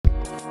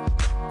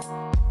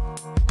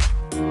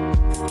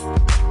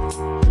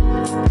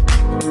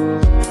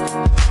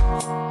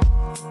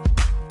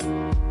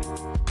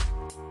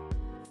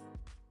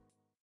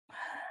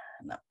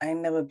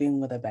never been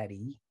with a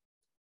baddie.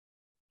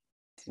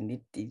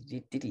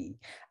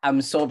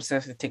 I'm so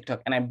obsessed with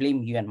TikTok, and I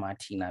blame you and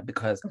Martina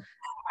because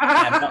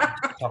I'm not a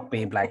TikTok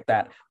babe like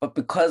that. But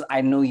because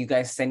I know you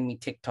guys send me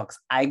TikToks,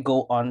 I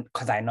go on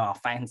because I know I'll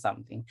find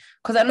something.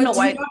 Because I don't know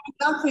why.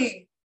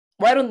 Nothing.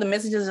 Why don't the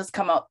messages just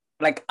come out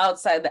like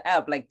outside the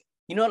app? Like,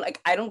 you know, like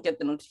I don't get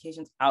the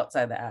notifications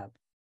outside the app.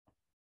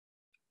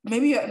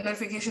 Maybe your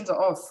notifications are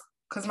off.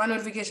 Because my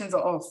notifications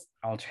are off.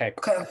 I'll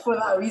check. For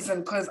that reason,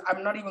 because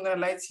I'm not even going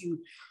to lie to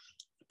you.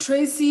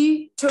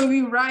 Tracy,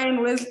 Toby,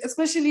 Ryan, Wesley,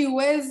 especially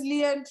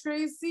Wesley and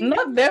Tracy.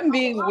 Not them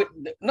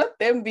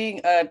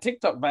being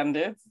TikTok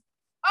bandits.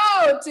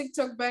 Oh,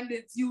 TikTok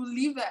bandits. You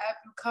leave the app,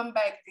 you come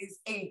back days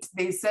 8,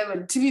 days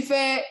 7. To be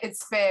fair,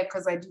 it's fair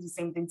because I do the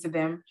same thing to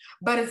them.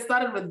 But it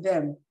started with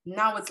them.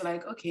 Now it's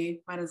like, okay,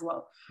 might as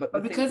well.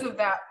 But because of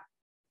that,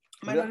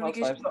 my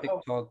notifications are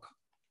off. TikTok.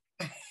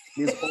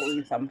 There's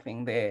always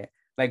something there.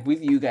 Like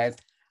with you guys,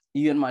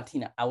 you and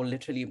Martina, I will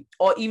literally,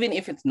 or even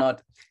if it's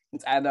not,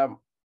 it's either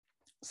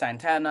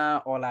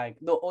Santana or like,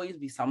 there'll always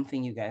be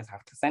something you guys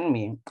have to send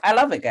me. I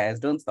love it,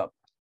 guys. Don't stop.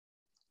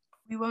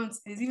 We won't.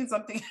 There's even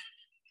something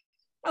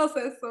else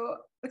I saw.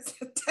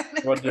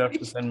 What do you have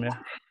to send me?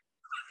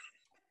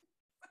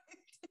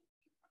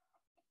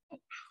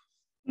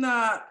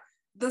 Nah,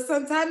 the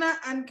Santana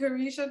and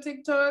Carisha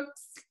TikToks,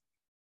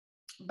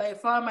 by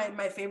far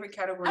my favorite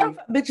category. I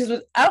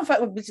don't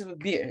fight with bitches with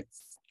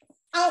beards.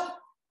 Oh,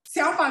 see,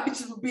 I don't fight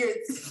bitches with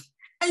beards.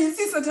 And you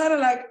see Santana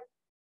like.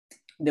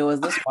 There was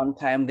this one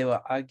time they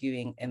were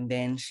arguing, and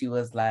then she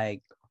was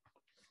like,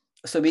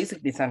 so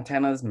basically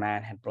Santana's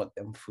man had brought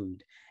them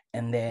food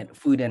and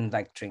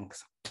like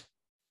drinks.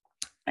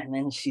 And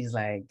then she's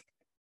like,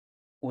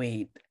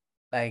 wait,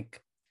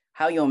 like,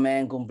 how your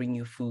man gonna bring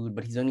you food,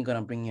 but he's only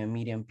gonna bring you a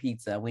medium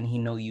pizza when he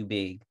know you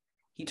big?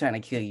 He trying to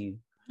kill you.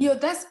 Yo,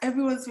 that's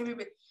everyone's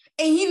favorite.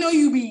 And he know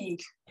you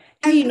big.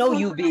 He know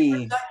you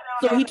big.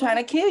 So he trying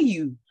to kill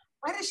you.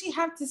 Why does she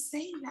have to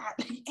say that?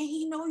 And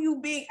he know you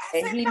big.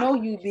 And he know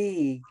you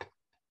big.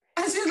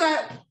 And she's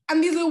like,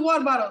 and these little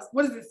water bottles.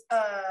 What is this?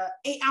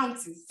 8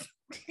 ounces.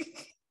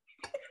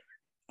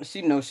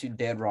 She knows she's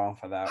dead wrong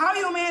for that. How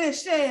your man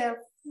is chef?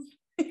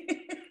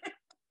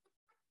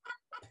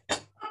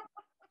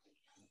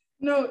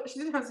 No, she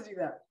didn't have to do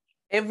that.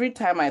 Every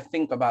time I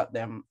think about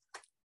them,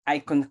 I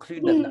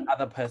conclude that the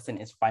other person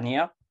is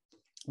funnier,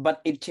 but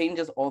it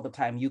changes all the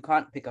time. You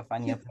can't pick a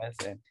funnier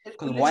person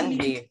because one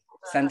day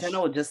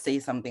Santana will just say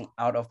something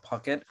out of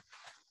pocket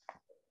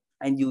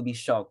and you'll be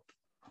shocked.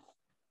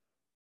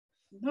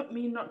 Not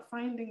me not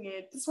finding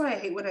it. That's why I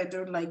hate when I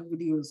don't like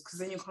videos, because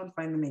then you can't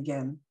find them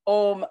again.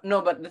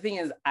 No, but the thing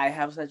is, I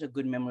have such a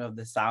good memory of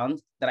the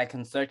sounds that I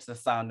can search the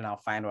sound and I'll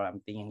find what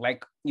I'm thinking.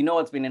 Like, you know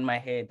what's been in my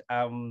head?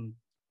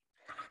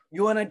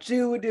 You wanna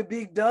chill with the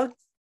big dogs?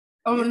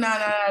 Oh,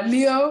 nah,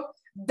 Leo.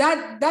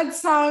 That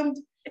sound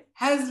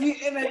has me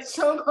in a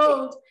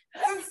chokehold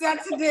since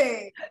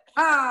Saturday.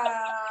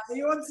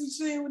 You want to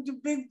chill with the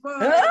big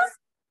boys?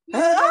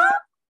 Huh?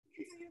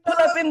 Pull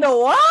up in the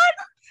what?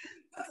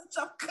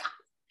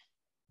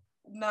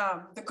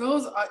 Nah, the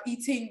girls are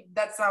eating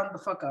that sound the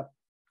fuck up.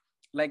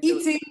 Like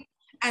eating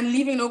and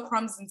leaving no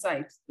crumbs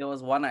inside. There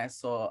was one I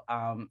saw,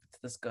 it's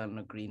this girl in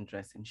a green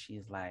dress, and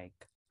she's like,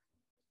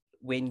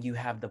 when you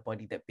have the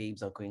body that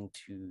babes are going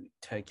to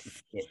Turkey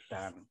to get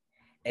done.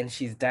 And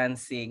she's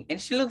dancing,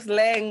 and she looks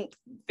lang,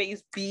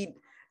 face beat,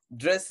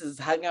 dresses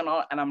hanging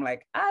on, and I'm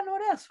like, I know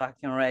that's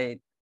fucking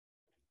right.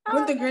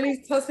 With the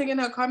grannies tussling in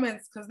her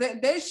comments, because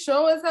they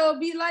show us how it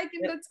be like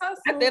in the tussle.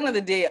 At the end of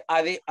the day,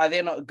 are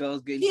they not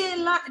girls going?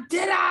 Did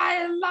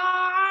I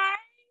lie?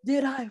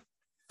 Did I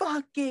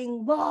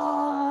fucking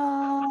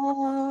lie?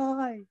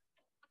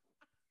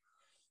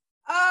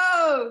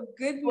 Oh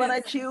goodness!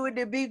 Wanna chill with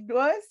the big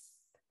boys?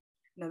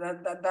 No,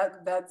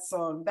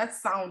 that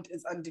sound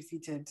is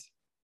undefeated.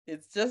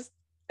 It's just,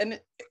 and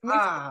it makes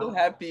me so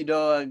happy,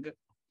 dog.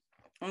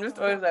 I'm just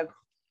always like.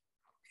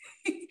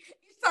 Each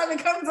time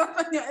it comes up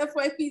on your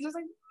FYP, just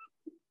like,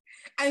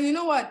 and you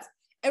know what?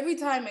 Every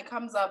time it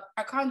comes up,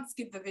 I can't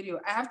skip the video.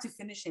 I have to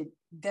finish it,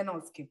 then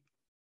I'll skip.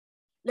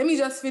 Let me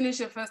just finish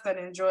it first and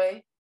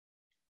enjoy.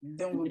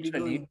 Then we'll be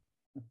going.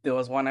 There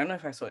was one, I don't know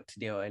if I saw it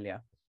today or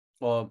earlier,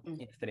 or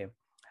yesterday.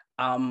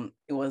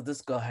 It was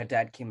this girl, her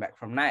dad came back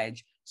from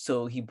Niger,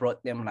 so he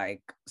brought them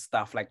like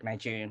stuff like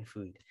Nigerian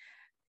food.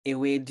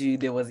 Ewedu,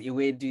 there was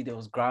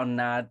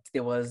groundnut,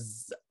 there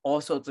was all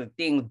sorts of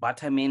things,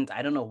 buttermint.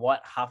 I don't know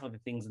what half of the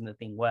things in the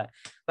thing were,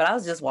 but I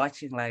was just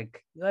watching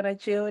like, you wanna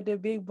chill with the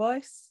big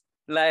boys?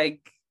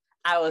 Like,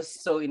 I was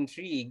so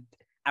intrigued.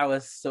 I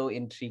was so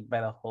intrigued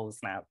by the whole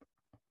snap.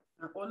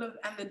 And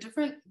the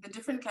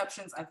different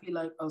captions I feel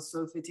like are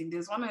so fitting.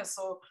 There's one I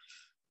saw,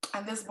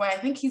 and this boy, I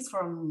think he's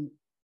from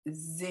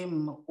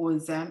Zim or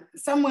Zam,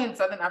 somewhere in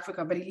Southern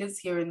Africa, but he lives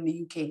here in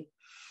the UK.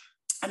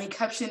 And he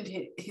captioned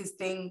his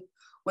thing,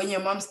 when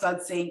your mom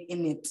starts saying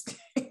in it.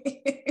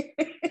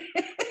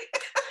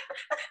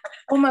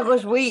 Oh my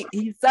gosh, wait,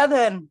 he's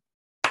Southern.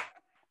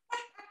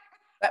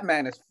 That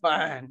man is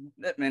fine.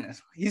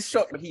 He's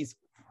short, but he's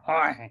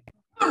fine.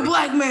 I'm a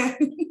black man.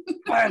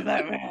 Find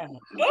that man.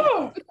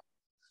 Oh,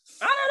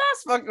 I know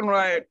that's fucking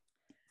right.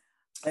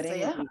 But So,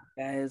 anyway,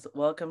 guys,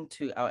 welcome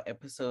to our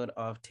episode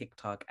of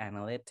TikTok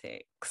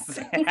Analytics.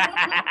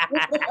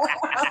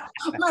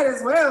 Might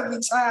as well be,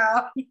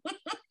 child.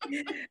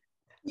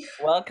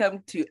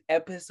 Welcome to what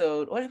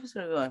episode are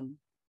we on?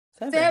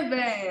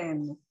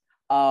 7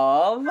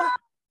 of the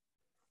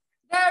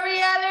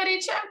Reality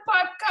Check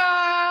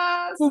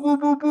Podcast. Boo, boo,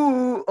 boo,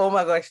 boo. Oh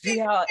my gosh, see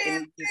how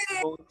it is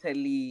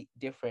totally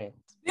different.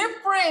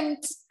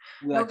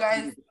 No,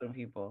 guys, different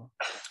people.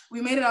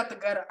 We made it out the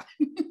gutter.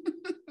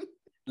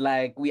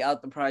 Like, we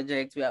out the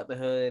project, we out the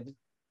hood.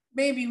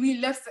 Baby, we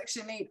left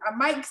Section 8. I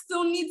might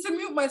still need to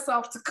mute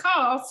myself to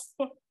cough,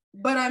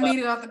 but I made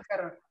it out the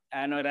gutter.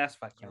 I know that's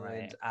fucking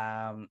right.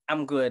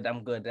 I'm good.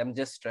 I'm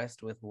just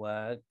stressed with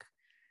work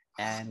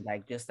and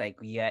just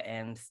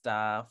year-end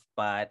stuff.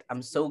 But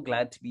I'm so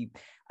glad to be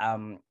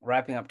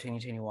wrapping up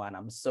 2021.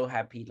 I'm so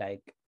happy.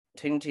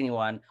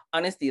 2021,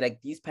 honestly,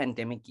 these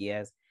pandemic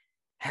years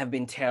have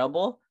been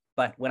terrible.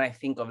 But when I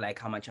think of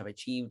how much I've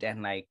achieved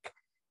and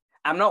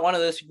I'm not one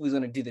of those people who's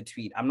gonna do the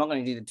tweet. I'm not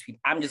gonna do the tweet.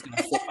 I'm just gonna.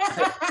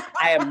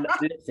 I am.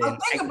 Listen. I'll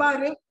think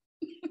about it.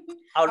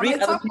 I'll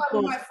read other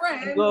people. My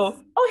friends.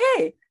 Go. Oh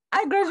hey,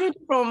 I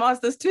graduated from a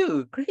master's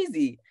too.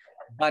 Crazy,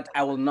 but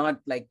I will not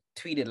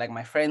tweet it.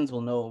 My friends will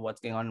know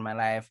what's going on in my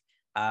life.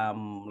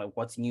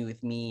 What's new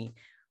with me,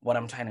 what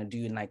I'm trying to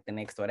do in the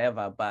next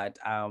whatever. But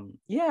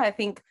yeah, I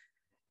think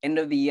end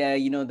of the year,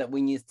 that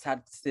when you start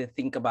to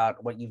think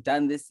about what you've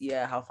done this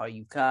year, how far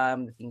you've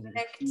come, the things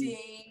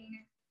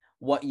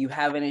what you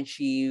haven't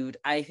achieved.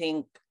 I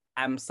think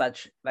I'm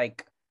such I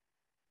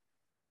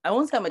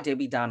won't say I'm a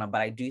Debbie Downer,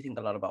 but I do think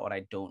a lot about what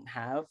I don't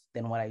have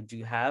than what I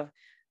do have.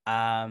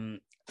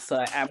 So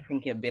I am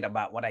thinking a bit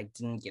about what I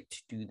didn't get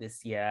to do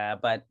this year,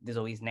 but there's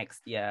always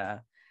next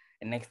year,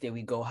 and next year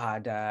we go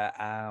harder.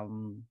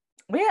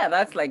 But yeah,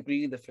 that's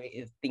really the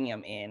thing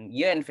I'm in.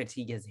 Year-end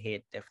fatigue has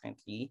hit,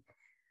 definitely.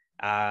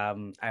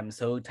 I'm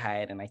so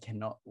tired and I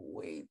cannot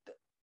wait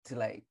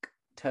to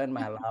turn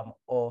my alarm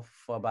off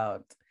for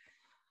about.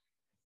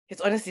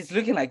 It's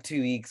looking like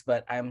 2 weeks,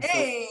 but I'm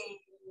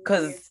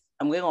because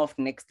I'm going off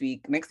next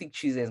week. Next week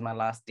Tuesday is my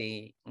last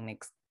day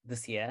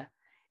this year,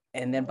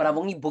 and then but I've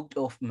only booked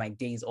off my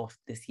days off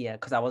this year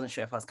because I wasn't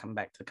sure if I was coming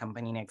back to the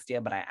company next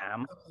year, but I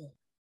am.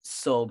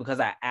 So because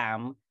I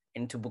am,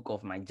 and to book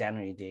off my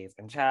January days,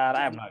 and child,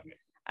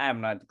 I'm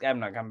not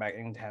coming back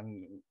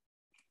anytime.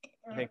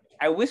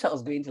 I wish I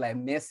was going to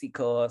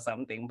Mexico or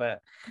something,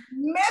 but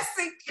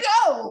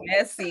Mexico.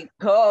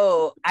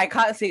 I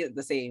can't say it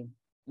the same.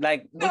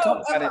 We'll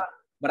talk about it,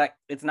 but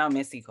it's now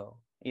Mexico.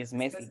 It's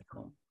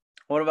Mexico.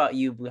 What about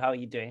you, Boo? How are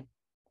you doing?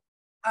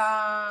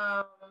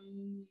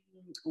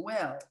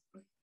 Well,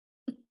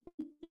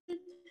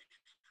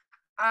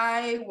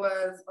 I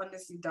was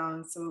honestly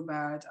down so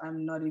bad.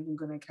 I'm not even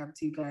gonna cap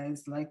to you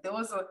guys. There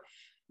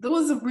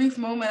was a brief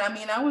moment. I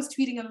mean, I was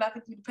tweeting and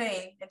laughing through the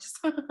pain, and just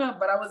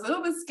but I was a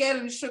little bit scared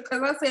and shook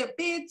because I said,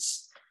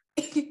 "Bitch,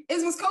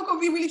 is Miss Coco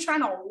V really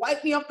trying to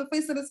wipe me off the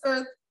face of this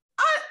earth?"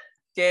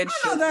 I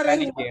know that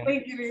ain't what I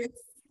think it is.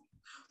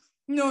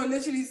 No,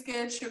 literally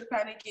scared, shook,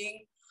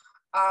 panicking.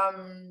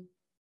 And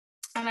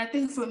I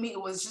think for me,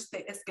 it was just the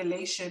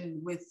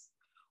escalation with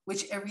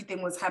which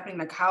everything was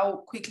happening,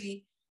 how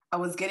quickly I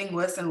was getting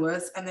worse and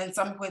worse. And then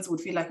some points would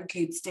feel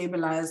okay, it's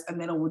stabilized,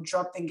 and then it would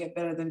drop and get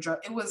better, then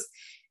drop.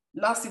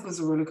 Last week was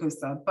a roller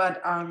coaster,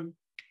 but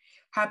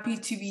happy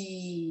to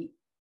be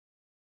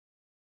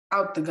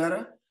out the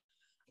gutter.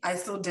 I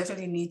still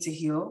definitely need to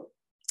heal.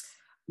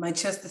 My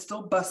chest is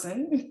still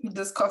busting.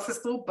 This cough is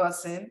still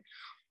busting.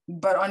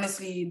 But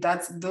honestly,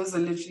 those are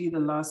literally the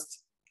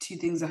last 2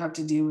 things I have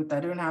to deal with. I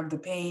don't have the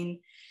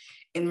pain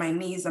in my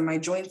knees and my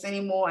joints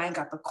anymore. I ain't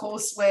got the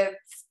cold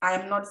sweats.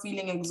 I'm not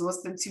feeling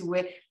exhausted too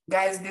wet.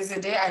 Guys, there's a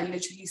day I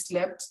literally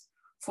slept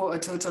for a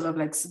total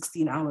of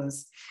 16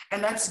 hours.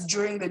 And that's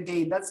during the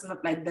day. That's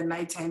not the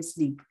nighttime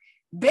sleep.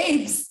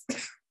 Babes,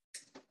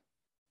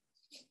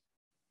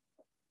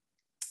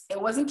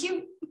 it wasn't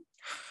cute.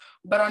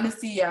 But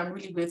honestly, yeah, I'm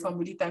really grateful. I'm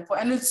really thankful.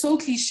 And it's so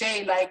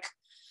cliche,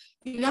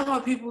 you know how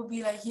people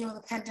be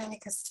the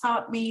pandemic has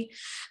taught me,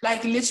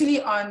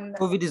 literally on...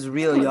 COVID is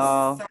real,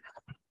 y'all.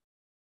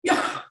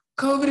 Yeah,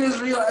 COVID is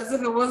real, as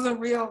if it wasn't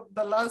real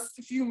the last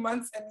few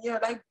months. And you're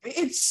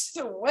bitch,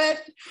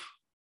 what?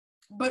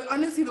 But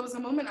honestly, there was a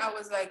moment I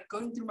was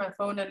going through my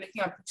phone and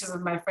looking at pictures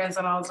of my friends,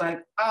 and I was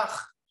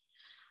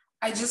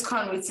I just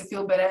can't wait to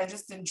feel better and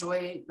just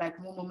enjoy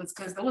more moments.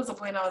 Because there was a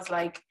point I was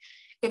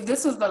if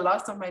this was the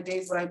last of my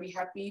days, would I be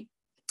happy?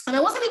 And I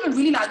wasn't even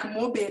really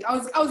morbid. I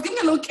was giving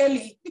a little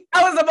Kelly.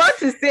 I was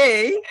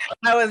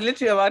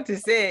literally about to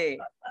say.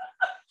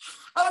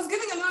 I was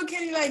giving a little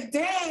Kelly,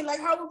 dang,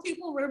 how will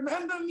people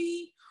remember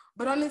me?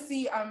 But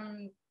honestly,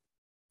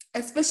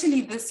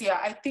 especially this year,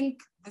 I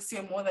think this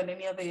year more than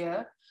any other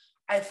year,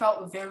 I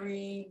felt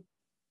very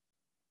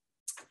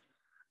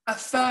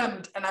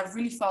affirmed, and I've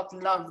really felt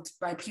loved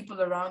by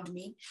people around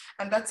me.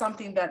 And that's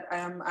something that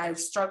I've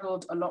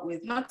struggled a lot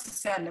with. Not to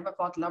say I never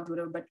felt loved,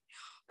 whatever, but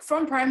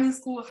from primary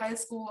school, high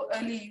school,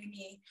 early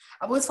uni,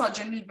 I always felt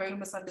generally very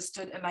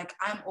misunderstood, and like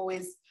I'm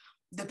always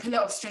the pillar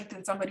of strength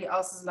in somebody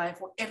else's life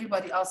or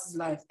everybody else's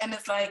life. And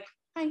it's like,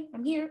 hi,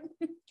 I'm here.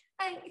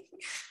 Hi.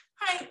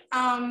 Hi.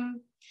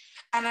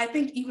 And I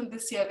think even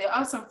this year, there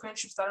are some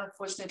friendships that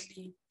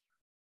unfortunately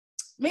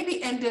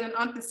maybe ended and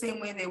aren't the same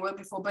way they were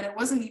before, but it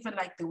wasn't even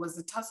like there was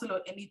a tussle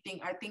or anything.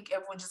 I think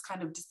everyone just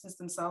kind of distanced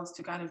themselves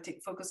to kind of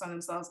focus on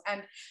themselves.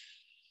 And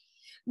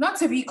not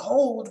to be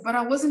cold, but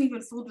I wasn't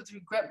even filled with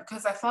regret,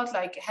 because I felt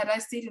like had I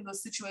stayed in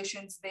those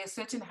situations, there are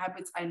certain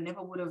habits I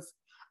never would have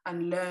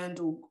unlearned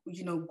or,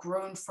 you know,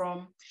 grown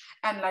from.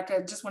 And like I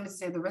just wanted to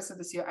say, the rest of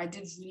this year I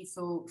did really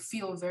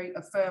feel very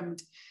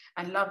affirmed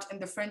and loved in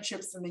the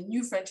friendships and the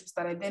new friendships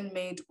that I then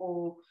made,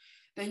 or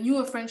the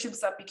newer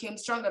friendships that became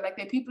stronger. Like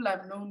the people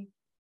I've known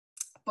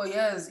for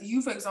years,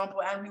 you for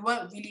example, and we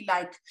weren't really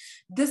like,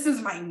 this is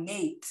my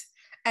mate,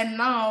 and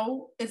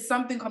now it's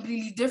something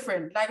completely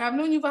different. Like I've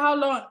known you for how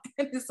long?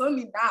 And it's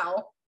only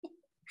now.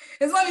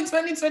 It's only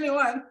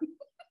 2021.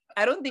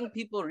 I don't think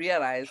people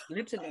realize,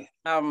 literally,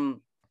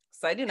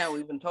 Saidi and I were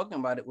even talking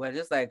about it. We're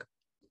just like,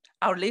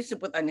 our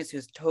relationship with Anis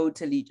is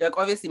totally, like,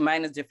 obviously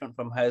mine is different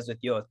from hers with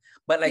yours,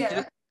 but like,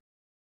 just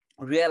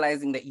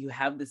realizing that you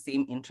have the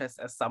same interests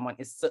as someone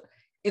is so,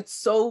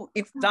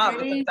 it's dumb.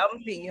 It's a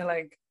dumb thing. You're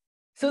like,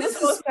 so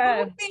this is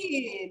sad.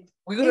 Stupid.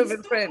 We could have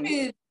been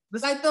friends.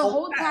 Like the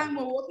whole time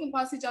we're walking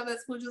past each other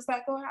at school, just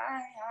like, oh,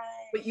 hi.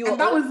 But and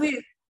that was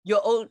it.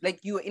 You're old, like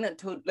you were in a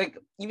total, like,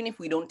 even if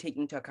we don't take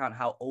into account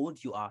how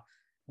old you are,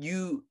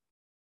 you.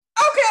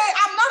 Okay,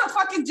 I'm not a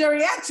fucking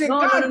geriatric.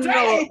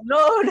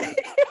 No.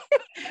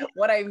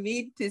 What I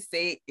mean to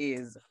say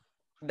is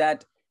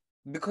that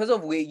because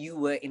of where you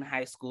were in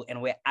high school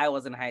and where I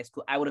was in high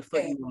school, I would have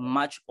thought you were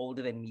much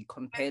older than me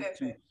compared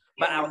to,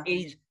 but our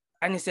age.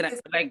 And you said,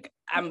 like,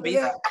 I'm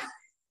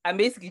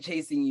basically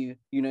chasing you,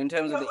 you know, in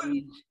terms of the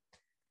age.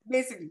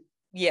 Basically.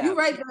 Yeah. You're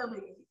right there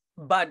with me.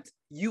 But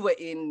you were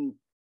in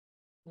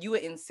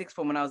sixth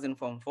form when I was in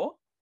form 4.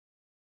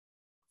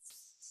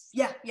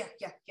 Yeah.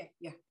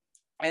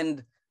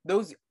 And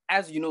those,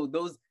 as you know,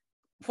 those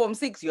form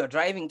 6, you're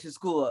driving to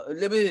school.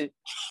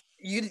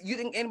 You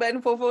think anybody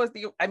in form 4 was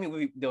I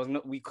mean,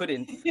 we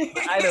couldn't.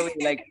 But either way,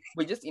 like,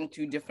 we're just in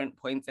 2 different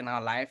points in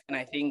our life. And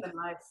I think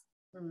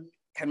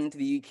coming to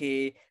the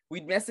UK,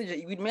 we'd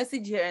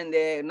message here and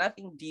there,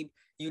 nothing deep.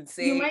 You'd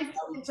say you might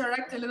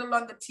interact a little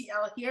on the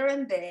TL here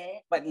and there.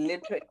 But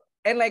literally,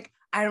 and like,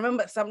 I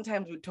remember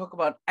sometimes we'd talk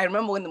about, I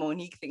remember when the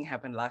Monique thing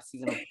happened last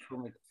season of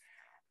Comic,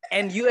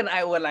 and you and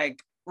I were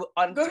like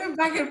on going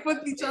back and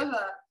forth each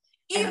other.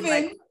 Even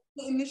like,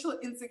 the initial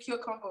insecure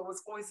convo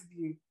was always with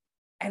you.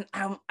 And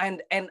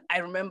I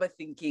remember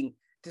thinking,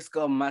 this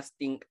girl must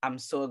think I'm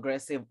so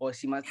aggressive, or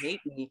she must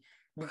hate me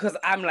because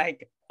I'm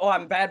like, oh,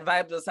 I'm bad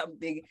vibes or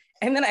something.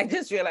 And then I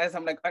just realized,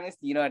 I'm like,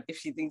 honestly, you know what? If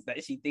she thinks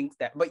that, she thinks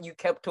that. But you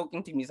kept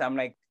talking to me, so I'm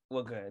like,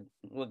 we're good.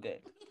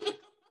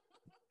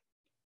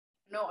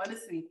 No,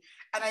 honestly.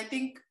 And I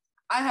think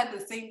I had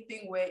the same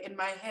thing where in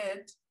my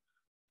head,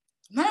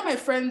 none of my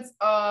friends,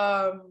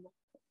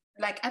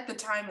 like at the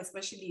time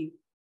especially,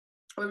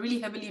 were really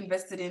heavily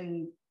invested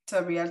into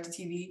reality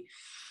TV.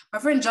 My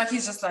friend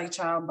Jackie's just like,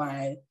 child,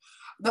 bye.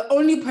 The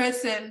only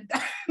person,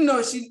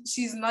 no,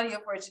 she's not here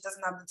for it. She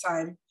doesn't have the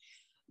time.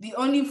 The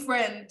only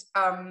friend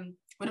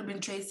would have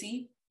been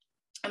Tracy.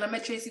 And I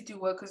met Tracy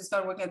through work because we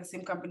started working at the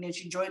same company, and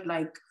she joined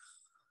like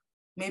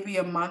maybe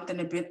a month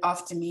and a bit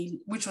after me,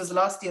 which was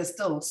last year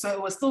still. So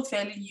it was still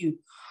fairly new.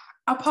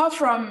 Apart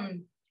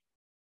from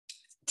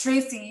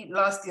Tracy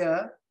last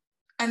year,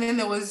 and then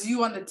there was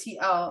you on the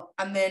TL,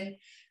 and then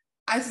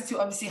ICT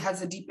obviously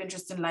has a deep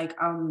interest in like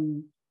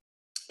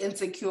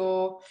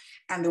Insecure,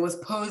 and there was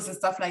Pose and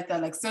stuff like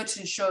that, like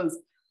certain shows.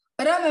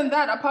 But other than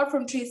that, apart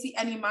from Tracy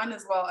and Iman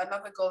as well,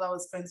 another girl I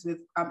was friends with,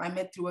 I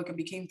met through work and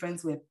became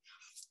friends with.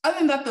 Other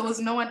than that, there was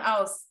no one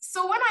else.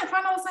 So when I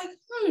found out, I was like,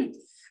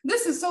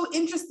 this is so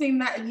interesting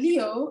that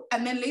Leo,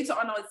 and then later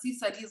on I would see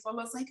Sadi as well.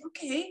 I was like,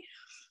 okay,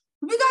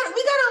 we got a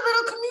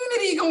little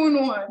community going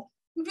on.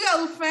 We got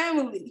a little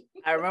family.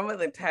 I remember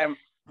the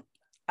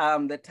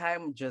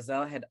time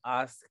Giselle had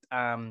asked,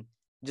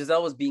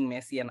 Giselle was being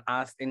messy and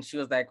asked, and she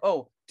was like,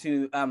 oh,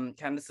 to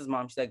Candace's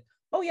mom, she's like,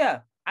 oh yeah,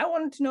 I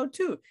wanted to know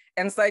too.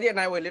 And Sadia and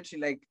I were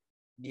literally like,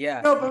 yeah.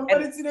 No, but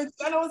wanted to know,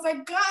 and I was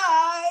like,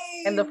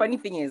 guys. And the funny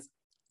thing is,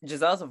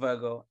 Giselle's a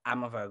Virgo,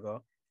 I'm a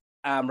Virgo.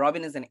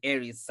 Robin is an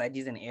Aries,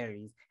 Sadi's an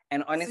Aries.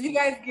 And honestly, so you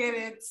guys get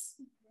it.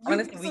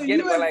 Honestly, we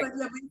get it. Like,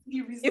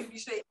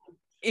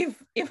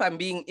 if I'm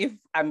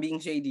being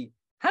shady,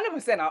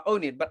 100% I'll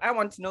own it. But I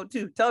want to know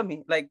too. Tell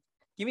me, like,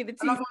 give me the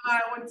tea. I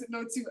want to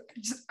know too.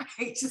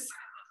 I just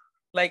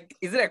like,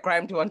 is it a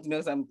crime to want to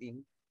know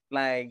something?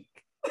 Like,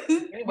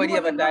 has anybody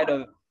ever died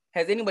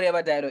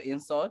of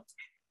insult?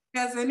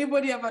 Has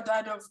anybody ever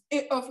died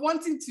of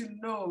wanting to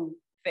know?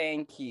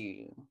 Thank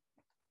you.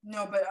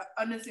 No, but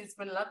honestly, it's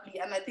been lovely.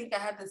 And I think I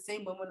had the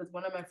same moment with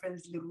one of my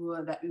friends,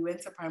 Leroy, that we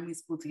went to primary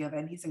school together,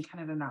 and he's in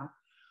Canada now.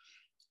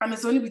 And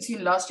it's only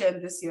between last year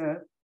and this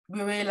year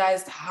we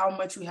realized how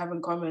much we have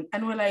in common.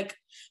 And we're like,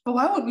 but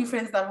why weren't we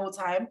friends that whole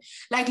time?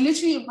 Like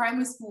literally in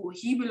primary school,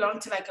 he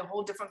belonged to like a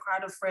whole different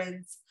crowd of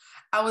friends.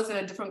 I was in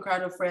a different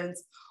crowd of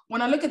friends.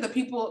 When I look at the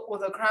people or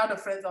the crowd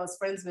of friends I was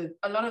friends with,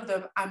 a lot of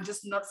them I'm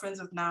just not friends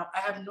with now.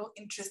 I have no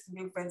interest in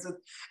being friends with.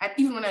 And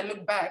even when I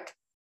look back,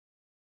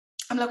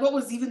 I'm like, what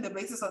was even the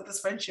basis of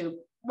this friendship?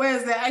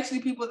 Whereas there are actually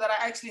people that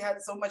I actually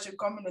had so much in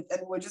common with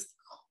and we're just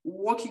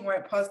walking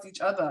right past each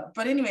other.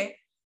 But anyway,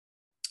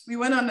 we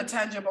went on a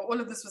tangent, but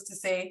all of this was to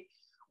say,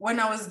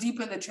 when I was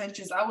deep in the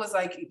trenches, I was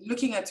like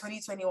looking at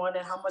 2021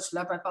 and how much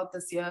love I felt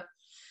this year.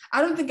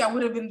 I don't think I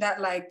would have been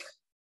that like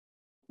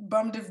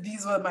bummed if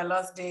these were my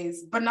last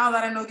days. But now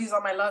that I know these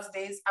are my last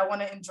days, I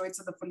want to enjoy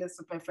to the fullest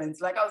with my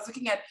friends. Like I was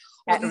looking at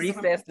all at these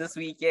recess this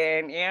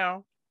weekend, yeah.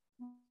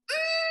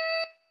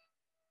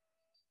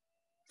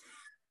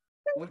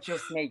 With your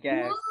snake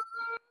ass.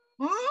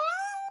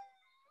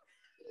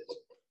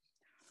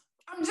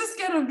 I'm just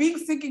scared of being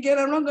sick again.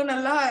 I'm not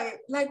gonna lie.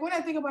 Like when I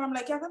think about it, I'm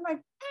like, yeah, I'm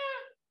like,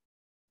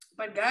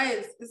 but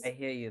guys, I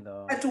hear you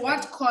though. At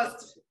what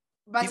cost?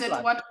 But people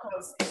at what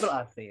cost? People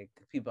are sick.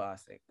 People are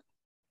sick.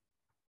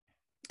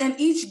 And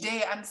each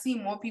day I'm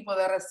seeing more people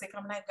that are sick.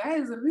 I'm like,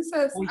 guys,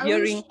 recess.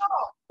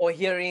 Or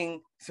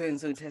hearing so and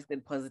so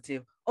tested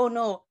positive. Oh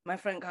no, my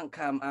friend can't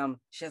come.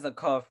 She has a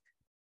cough.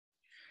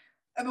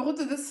 About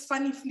this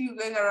funny flu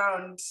going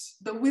around,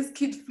 the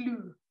WizKid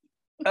flu.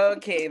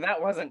 Okay,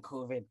 that wasn't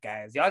COVID,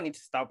 guys. Y'all need to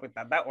stop with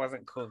that. That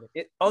wasn't COVID.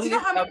 Do you know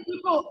how many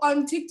people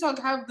on TikTok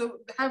have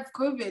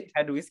COVID?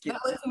 Had WizKid.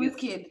 That was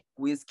WizKid.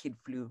 WizKid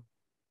flu.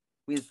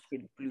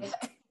 WizKid flu.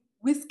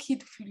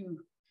 WizKid flu.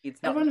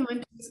 It's not. Everyone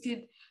went to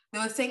WizKid. They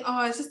were saying,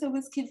 "Oh, it's just a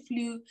WizKid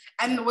flu."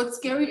 And what's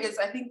scary is,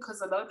 I think,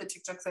 because a lot of the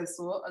TikToks I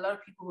saw, a lot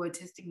of people were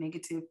testing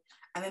negative,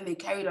 and then they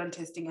carried on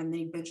testing, and then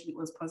eventually it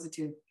was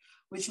positive,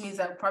 which means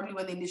that probably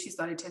when they initially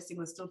started testing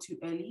was still too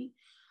early.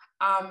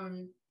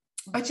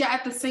 But yeah,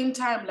 at the same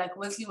time, like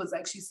Wesley was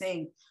actually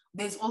saying,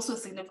 there's also a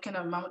significant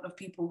amount of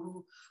people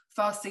who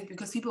fell sick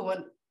because people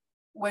weren't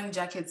wearing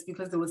jackets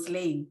because they were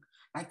slaying.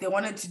 Like they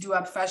wanted to do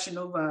up fashion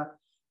over,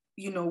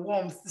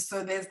 warmth.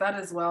 So there's that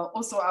as well.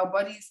 Also, our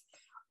bodies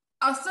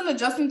are still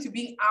adjusting to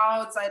being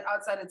outside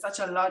at such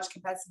a large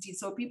capacity.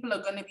 So people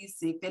are going to be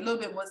sick. They're a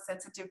little bit more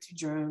sensitive to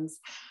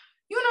germs,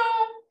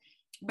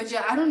 But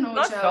yeah, I don't know.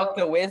 Not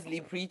Dr.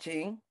 Wesley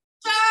preaching.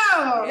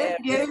 Ciao! Let's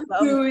get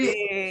into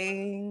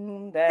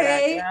it. That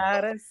I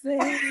gotta say.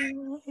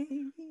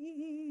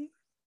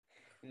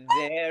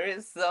 There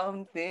is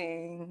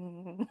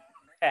something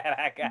that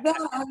I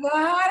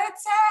gotta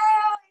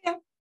tell you.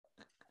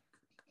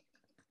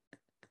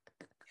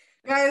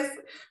 Guys,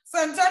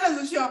 Santana's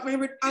actually our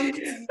favorite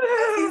auntie.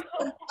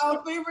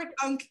 Our favorite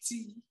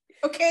auntie.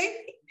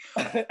 Okay?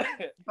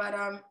 But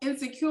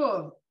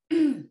Insecure,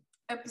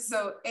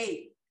 episode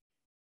 8.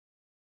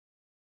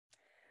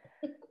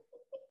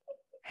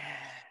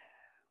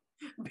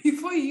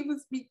 Before you even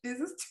speak, there's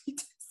this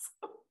tweet.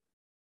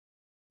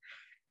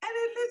 And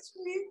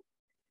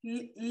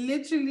it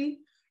literally, you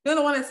know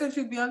the one I sent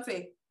you,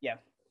 Beyonce? Yeah.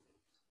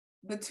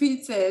 The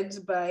tweet said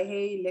by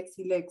Hey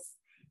Lexi Lex,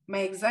 my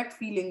exact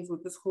feelings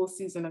with this whole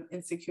season of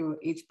Insecure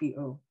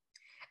HBO.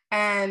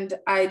 And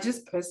I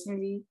just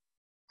personally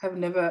have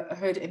never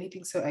heard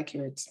anything so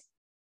accurate.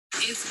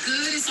 It's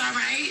good, it's all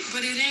right,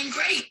 but it ain't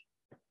great.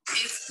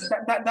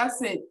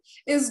 That's it.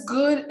 It's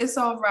good, it's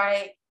all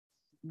right,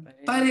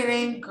 but it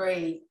ain't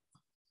great.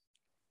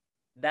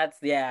 That's,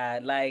 yeah,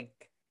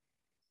 like,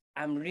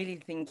 I'm really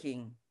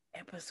thinking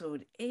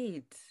episode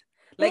 8.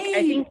 Like,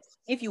 I think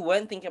if you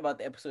weren't thinking about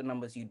the episode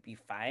numbers, you'd be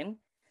fine.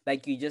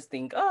 Like, you just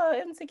think, oh,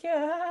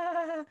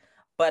 Insecure.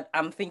 But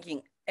I'm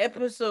thinking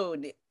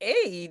episode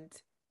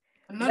 8.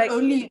 Not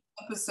only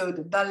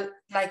episode, the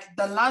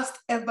last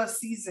ever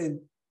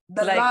season.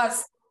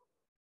 Last.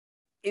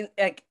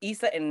 Like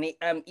Issa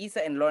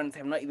and Lawrence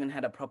have not even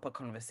had a proper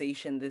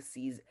conversation this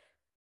season.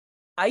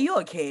 Are you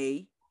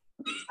okay?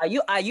 Are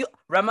you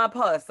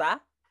Ramaphosa?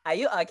 Are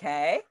you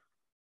okay?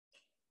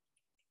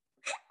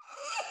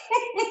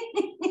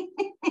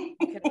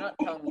 You cannot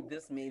tell me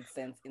this made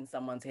sense in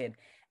someone's head.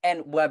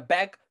 And we're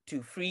back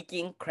to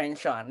freaking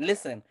Crenshaw.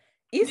 Listen,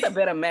 Issa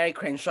better marry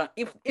Crenshaw.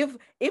 If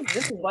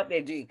this is what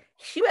they're doing,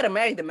 she better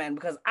marry the man,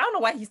 because I don't know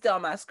why he's still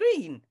on my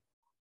screen.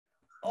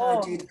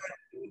 Oh, dude,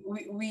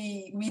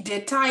 we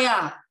did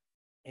tire.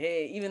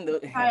 Hey, even though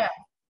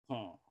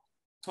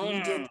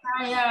we did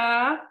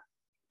tire.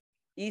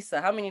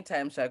 Issa, how many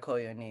times should I call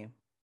your name?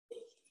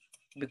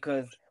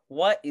 Because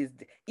what is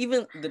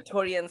even the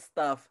Torian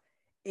stuff?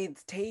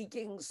 It's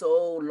taking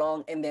so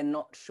long, and they're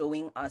not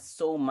showing us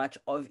so much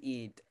of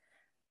it.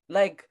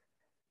 Like,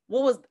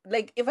 what was,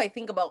 like, if I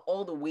think about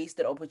all the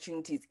wasted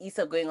opportunities,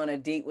 Issa going on a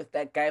date with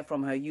that guy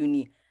from her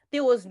uni,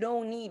 there was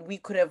no need. We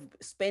could have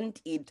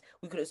spent it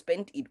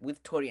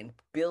with Torian,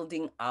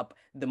 building up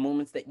the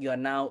moments that you are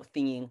now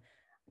thinking,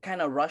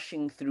 kind of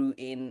rushing through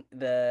in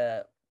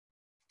the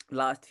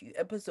last few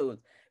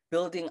episodes,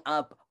 building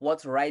up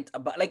what's right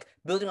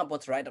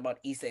about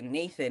Issa and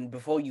Nathan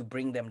before you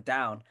bring them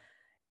down.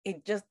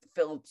 It just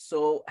felt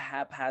so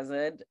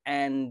haphazard,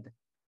 and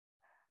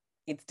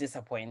it's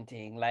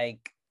disappointing.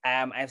 Like,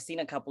 I've seen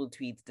a couple of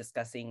tweets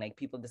discussing, like,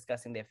 people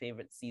discussing their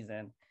favorite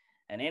season,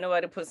 and ain't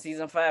nobody put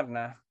season 5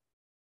 now.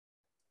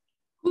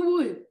 Who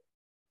would?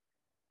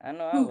 I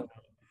know I would.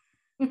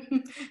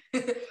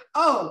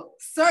 Oh,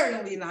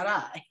 certainly not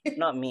I.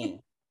 Not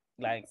me.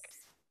 Like,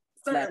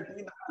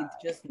 Certainly not. it's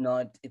just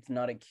not, it's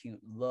not a cute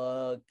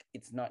look.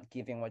 It's not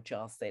giving what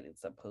y'all said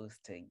it's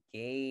supposed to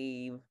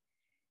give.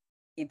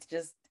 It's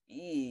just,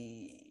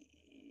 even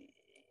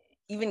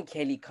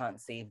Kelly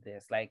can't save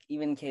this. Like,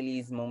 even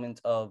Kelly's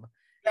moment of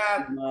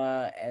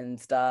humor and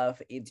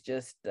stuff, it's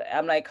just,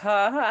 I'm like,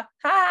 ha, ha,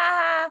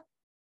 ha,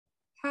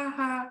 Ha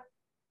ha.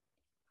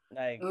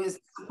 like, It was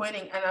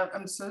disappointing, and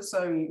I'm so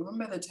sorry.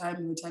 Remember the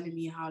time you were telling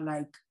me how,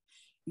 like,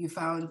 you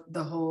found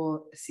the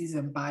whole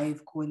season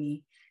 5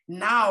 corny?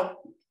 Now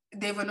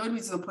they've annoyed me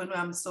to the point where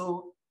I'm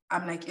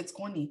like, it's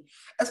corny,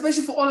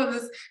 especially for all of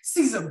this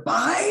season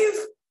 5.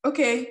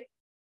 Okay,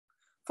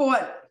 for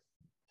what?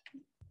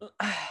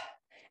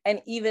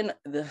 and even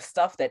the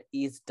stuff that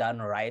is done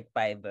right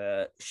by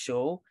the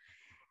show,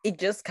 it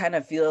just kind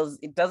of feels,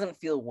 it doesn't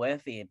feel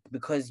worth it,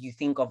 because you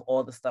think of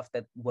all the stuff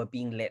that we're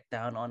being let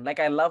down on. Like,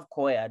 I love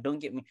Koya, don't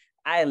get me,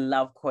 I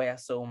love Koya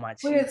so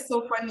much. Koya is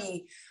so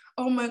funny.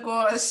 Oh my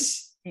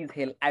gosh.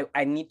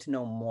 I need to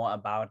know more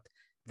about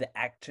the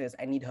actress.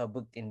 I need her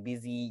booked and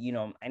busy, you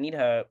know, I need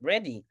her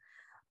ready.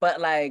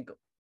 But like,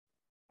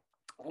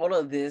 all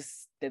of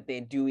this that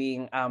they're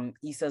doing,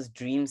 Issa's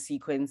dream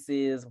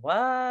sequences,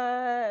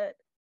 what?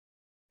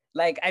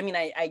 Like, I mean,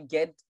 I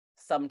get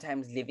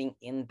sometimes living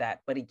in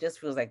that, but it just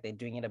feels like they're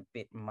doing it a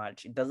bit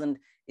much. It doesn't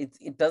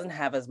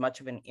have as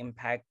much of an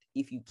impact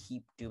if you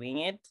keep doing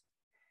it.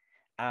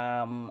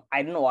 I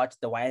didn't watch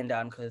the wind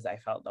down because I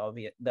felt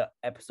the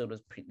episode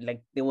was pretty,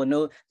 like, there was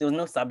no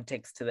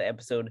subtext to the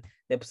episode.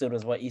 The episode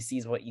was what you see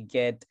is what you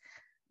get.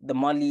 The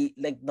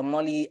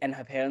Molly and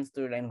her parents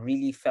storyline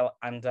really fell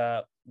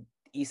under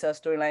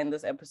Issa's storyline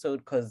this episode,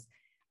 because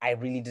I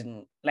really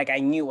didn't, like, I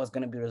knew it was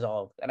going to be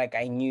resolved. Like,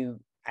 I knew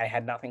I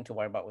had nothing to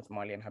worry about with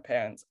Molly and her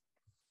parents.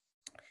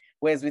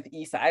 Whereas with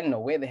Issa, I don't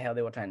know where the hell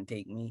they were trying to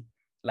take me.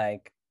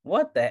 Like,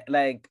 what the,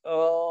 like,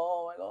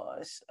 oh my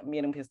gosh, I'm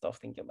getting pissed off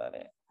thinking about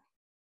it.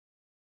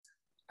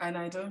 And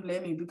I don't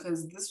blame you,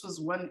 because this was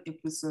one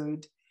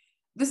episode.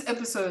 This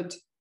episode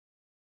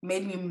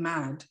made me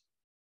mad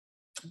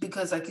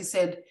because, like you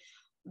said,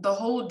 the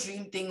whole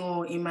dream thing,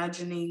 or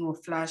imagining, or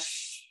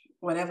flash,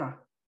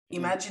 whatever,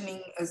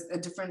 imagining as a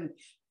different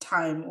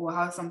time or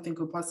how something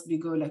could possibly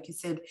go, like you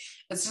said,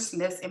 it's just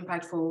less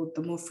impactful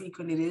the more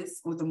frequent it is,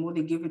 or the more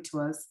they give it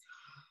to us.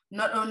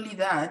 Not only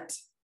that,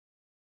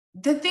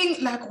 the thing,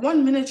 like,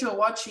 1 minute you're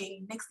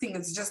watching, next thing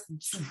is just,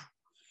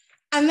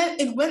 and then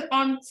it went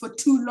on for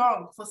too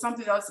long for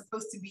something that was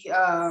supposed to be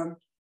a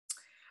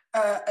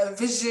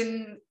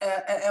vision,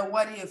 a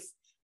what if.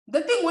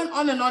 The thing went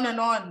on and on and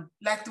on.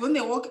 Like, when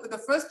they walk, the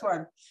first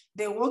one,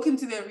 they walk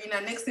into the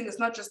arena. Next thing, it's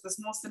not just the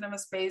small cinema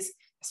space.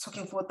 It's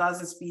talking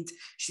 4,000 feet.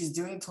 She's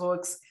doing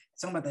talks,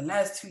 talking about the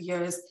last 2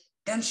 years.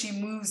 Then she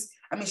moves.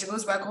 I mean, she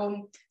goes back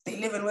home. They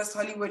live in West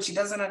Hollywood. She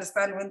doesn't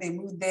understand when they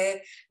moved there.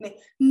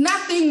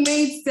 Nothing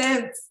made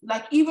sense.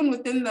 Like, even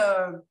within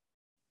the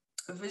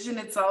vision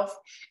itself,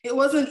 it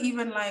wasn't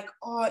even like,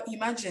 oh,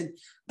 imagine.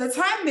 The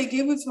time they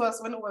gave it to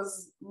us when it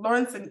was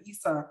Lawrence and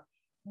Issa,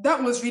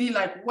 that was really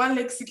like well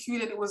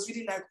executed. It was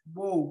really like,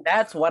 whoa.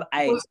 That's what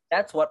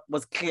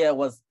was clear,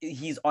 was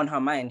he's on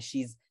her mind.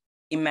 She's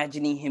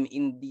imagining him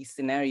in these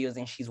scenarios,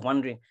 and she's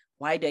wondering,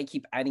 why do I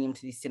keep adding him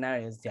to these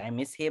scenarios? Do I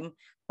miss him?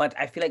 But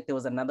I feel like there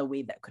was another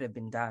way that could have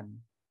been done.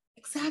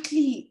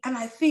 Exactly. And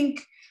I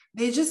think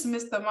they just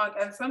missed the mark.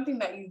 And something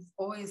that you've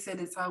always said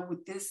is how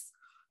with this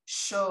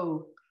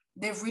show,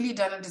 they've really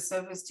done a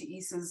disservice to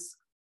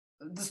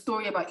the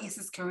story about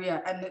Issa's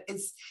career. And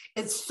it's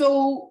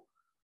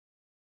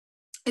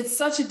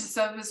such a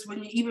disservice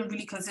when you even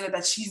really consider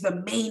that she's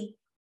the main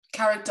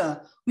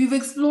character. We've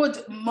explored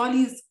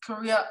Molly's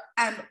career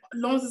and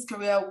Lawrence's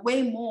career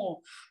way more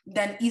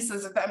than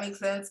Issa's, if that makes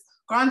sense.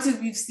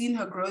 Granted, we've seen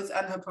her growth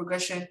and her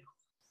progression,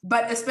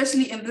 but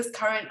especially in this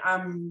current,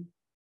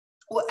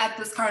 or at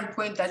this current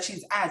point that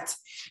she's at,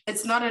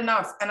 it's not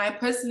enough. And I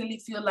personally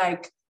feel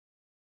like,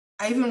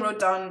 I even wrote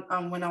down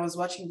when I was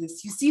watching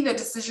this, you see the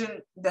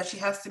decision that she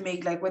has to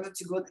make, like whether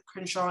to go the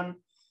Crenshaw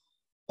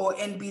or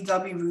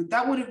NBW route.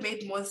 That would have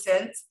made more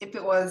sense if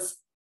it was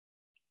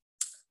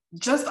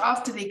just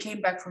after they came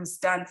back from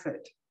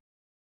Stanford.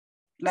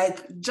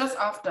 Like, just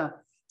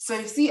after. So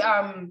you see,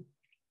 1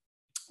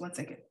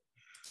 second.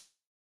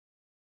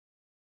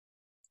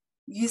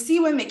 You see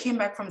when they came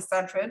back from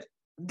Stanford,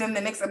 then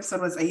the next episode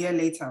was a year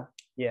later.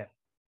 Yeah.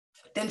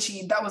 Then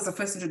that was the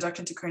first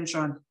introduction to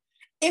Crenshaw.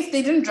 If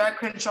they didn't drag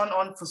Crenshaw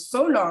on for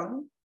so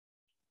long,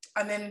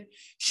 and then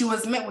she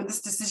was met with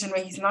this decision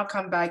where he's now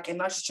come back and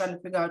now she's trying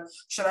to figure out,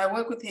 should I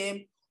work with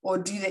him or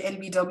do the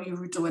NBW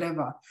route or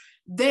whatever?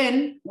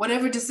 Then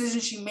whatever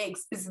decision she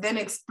makes is then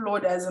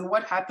explored as in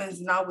what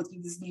happens now with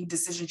this new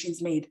decision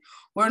she's made.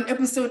 We're on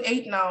episode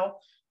 8 now.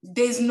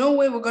 There's no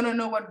way we're going to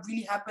know what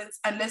really happens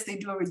unless they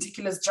do a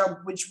ridiculous jump,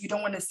 which we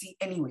don't want to see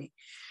anyway.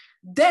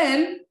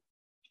 Then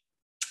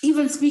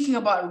even speaking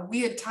about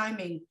weird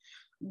timing,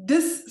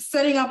 this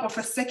setting up of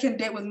a second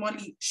date with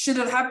Molly should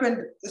have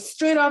happened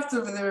straight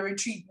after the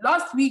retreat.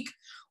 Last week,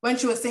 when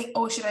she was saying,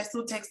 oh, should I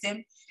still text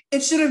him?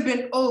 It should have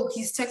been, oh,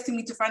 he's texting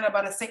me to find out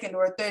about a second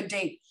or a third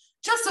date.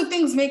 Just so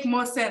things make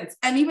more sense.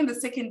 And even the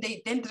second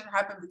date then didn't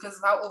happen because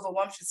of how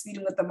overwhelmed she's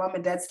feeling with the mom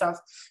and dad stuff.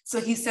 So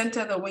he sent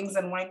her the wings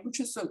and wine, which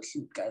is so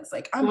cute, guys.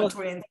 Like, I'm a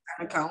Torian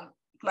account.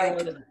 Like,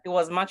 it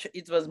was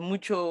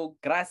mucho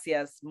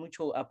gracias,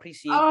 mucho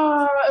appreciate.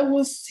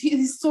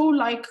 He's so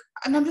like,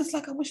 and I'm just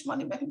like, I wish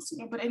money met him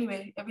sooner. But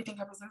anyway, everything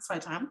happens in its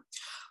right time.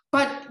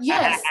 But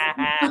yes,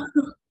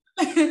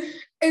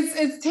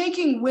 it's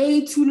taking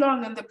way too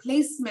long, and the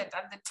placement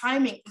and the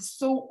timing is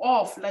so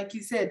off. Like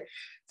you said,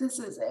 this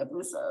is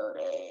episode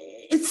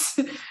 8. It's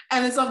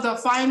of the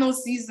final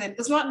season.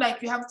 It's not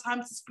like you have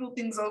time to spill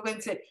things over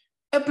into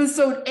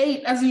episode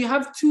 8, as in you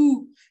have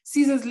 2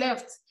 seasons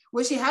left,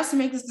 where she has to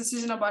make this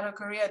decision about her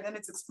career, and then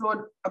it's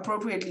explored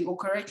appropriately or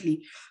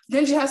correctly.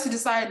 Then she has to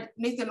decide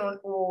Nathan or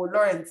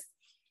Lawrence.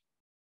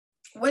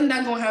 When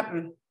that gonna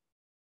happen?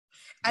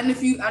 And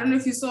I don't know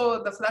if you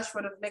saw the flash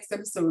for the next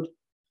episode,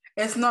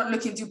 it's not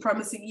looking too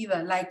promising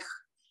either. Like,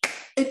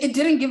 it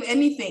didn't give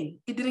anything.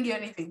 It didn't give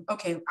anything.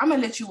 Okay, I'm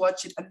gonna let you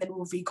watch it and then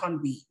we'll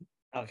reconvene.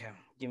 Okay,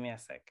 give me a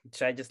sec.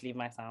 Should I just leave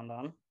my sound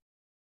on?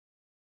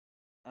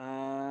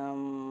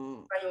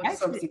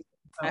 Actually,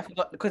 I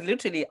forgot, because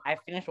literally I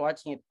finished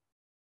watching it.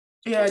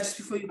 Yeah, just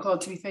before you called.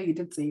 To be fair, you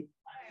did say.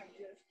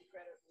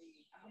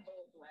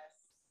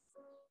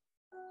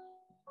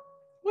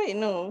 Wait,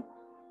 no.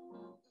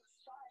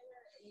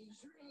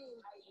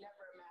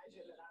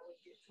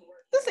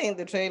 This ain't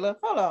the trailer.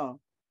 Hold on.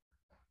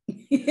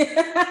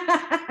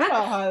 Hold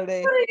on,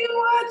 Holiday. What are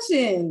you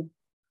watching?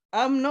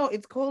 No,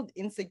 it's called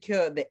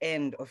Insecure, the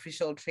end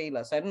official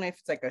trailer. So I don't know if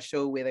it's like a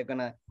show where they're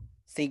gonna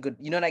say good,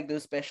 you know, like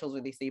those specials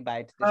where they say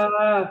bye to the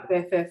show.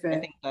 Fair. I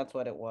think that's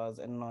what it was,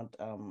 and not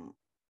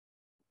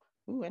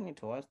Ooh, I need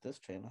to watch this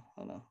trailer.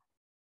 Hold on.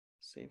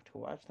 Save to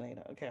watch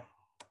later. Okay.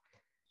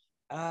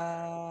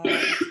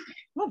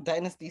 Not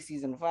Dynasty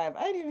season 5.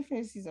 I didn't even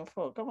finish season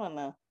 4. Come on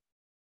now.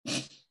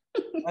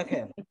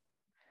 Okay.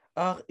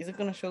 Is it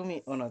gonna show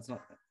me? Oh no, it's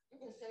not. You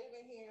can shave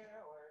in here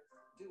or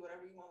do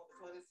whatever you want with the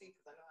toilet seat,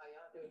 because I know how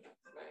y'all do.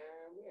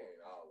 Man, we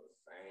ain't all the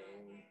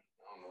same.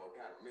 I don't know what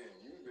kind of men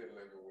you've been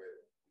living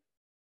with.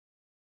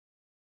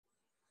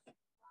 I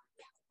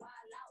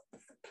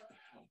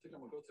don't think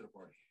I'm gonna go to the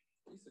party.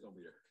 Lisa gonna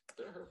be there.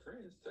 They're her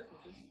friends,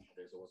 technically.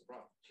 Okay, so what's the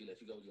problem? She let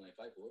you go, you ain't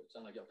fight for it.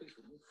 Sound like y'all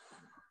peaceful.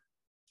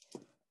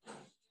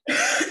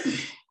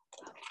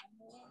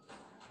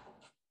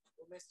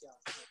 We'll miss y'all.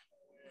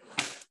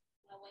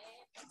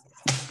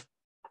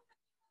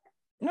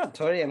 Not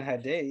Tori and her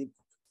date.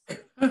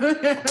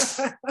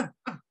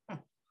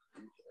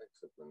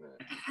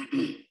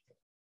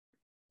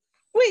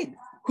 Wait,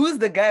 who's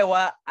the guy?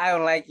 Why I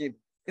don't like it?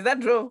 Is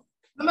that Dro?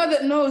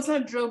 No, it's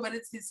not Dro, but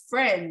it's his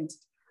friend.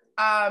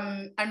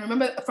 And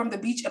remember from the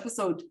beach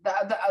episode,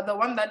 the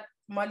one that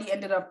Molly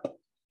ended up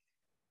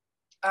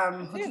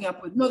hooking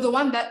up with. No,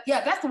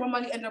 that's the one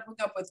Molly ended up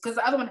hooking up with, because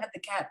the other one had the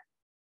cat.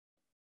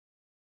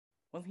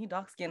 Wasn't he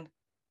dark-skinned?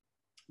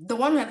 The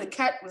one who had the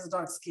cat was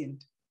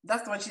dark-skinned.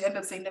 That's the one she ended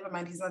up saying, never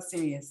mind, he's not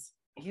serious.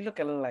 He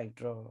looked a little like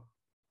Dro.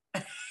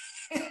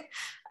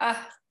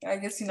 I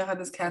guess you know how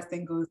this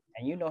casting goes.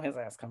 And you know his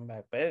ass come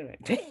back, but anyway.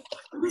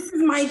 This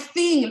is my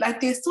thing.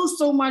 Like, there's still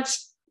so much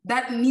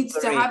that needs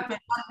to happen.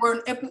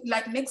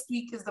 Like, next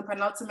week is the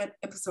penultimate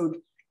episode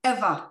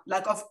ever.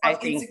 Like, I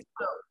think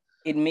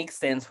it makes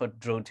sense for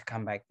Dro to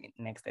come back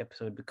next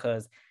episode,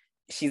 because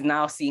she's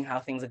now seeing how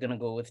things are going to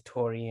go with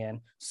Tori.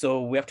 And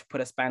so we have to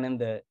put a span in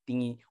the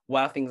thingy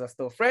while things are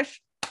still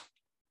fresh.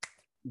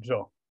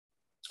 Dro.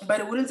 But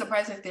it wouldn't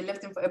surprise me if they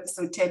left him for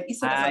episode 10. She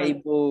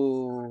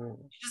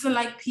doesn't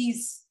like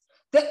peace.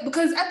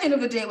 Because at the end of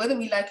the day, whether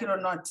we like it or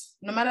not,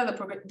 no matter the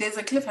progress, there's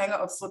a cliffhanger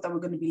of sort that we're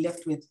going to be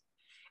left with.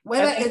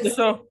 Whether it's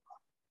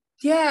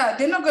yeah,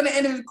 they're not going to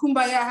end it with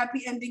kumbaya,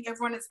 happy ending,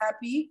 everyone is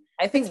happy.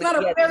 I think it's not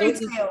a fairy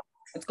tale.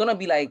 It's going to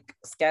be like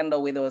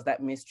Scandal, where there was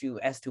that mystery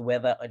as to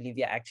whether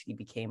Olivia actually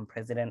became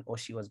president or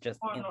she was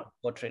just in the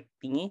portrait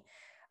thingy.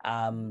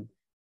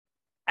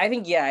 I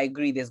think, yeah, I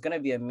agree. There's going to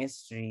be a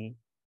mystery.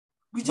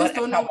 We just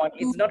don't know.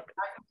 We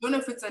don't know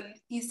if it's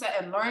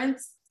Issa and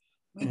Lawrence.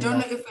 We don't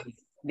know if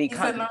it's they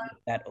can't be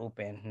that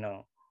open.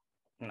 No.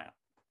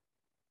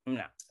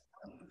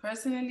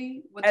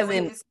 Personally, as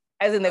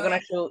in they're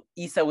gonna show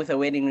Issa with a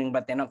wedding ring,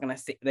 but they're not gonna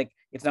say, like,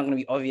 it's not gonna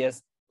be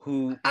obvious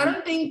who. I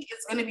don't think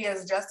it's gonna be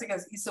as drastic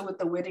as Issa with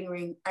the wedding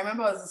ring. I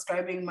remember I was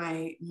describing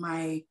my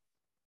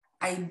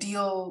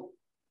ideal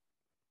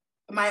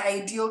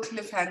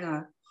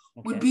cliffhanger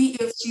would be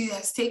if she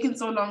has taken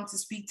so long to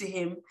speak to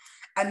him,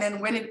 and then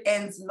when it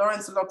ends,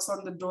 Lawrence locks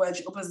on the door and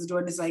she opens the door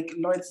and it's like,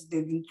 Lawrence is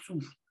dead in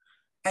two.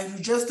 And you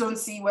just don't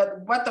see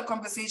what the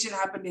conversation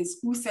happened is,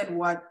 who said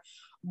what.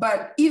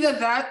 But either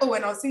that,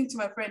 and I was saying to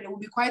my friend, it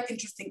would be quite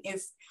interesting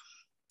if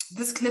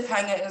this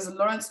cliffhanger is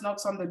Lawrence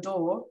knocks on the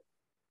door,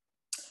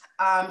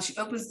 she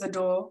opens the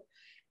door,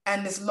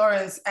 and it's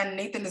Lawrence, and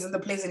Nathan is in the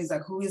place, and he's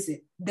like, who is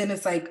it? Then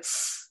it's like,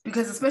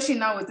 because especially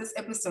now with this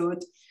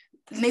episode,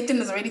 Nathan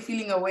is already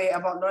feeling away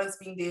about Lawrence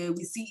being there.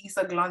 We see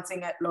Issa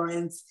glancing at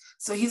Lawrence,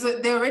 so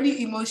there are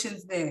already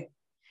emotions there.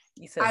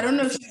 I don't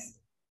know if she's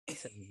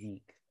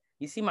weak.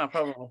 You see my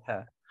problem with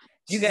her.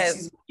 You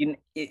guys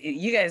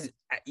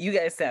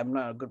say I'm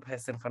not a good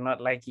person for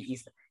not liking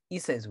Issa.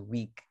 Issa is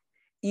weak.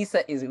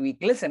 Issa is weak.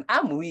 Listen,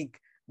 I'm weak,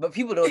 but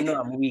people don't know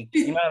I'm weak.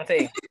 You know what I'm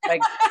saying?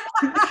 Like,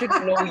 people should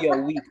know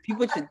you're weak.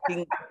 People should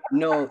think,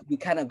 no, you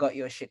kind of got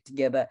your shit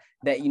together,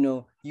 that, you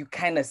know, you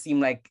kind of seem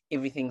like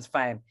everything's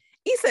fine.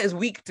 Issa is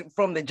weak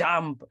from the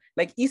jump.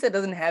 Like, Issa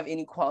doesn't have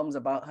any qualms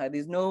about her.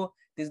 There's no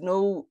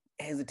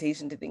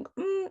hesitation to think,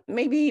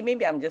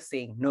 maybe I'm just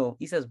saying, no,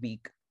 Issa's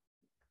weak.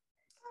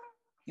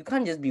 You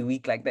can't just be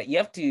weak like that. You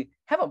have to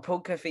have a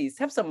poker face,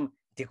 have some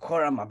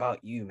decorum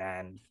about you,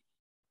 man.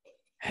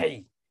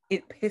 Hey,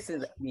 it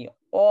pisses me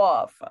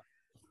off.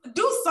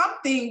 Do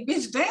something,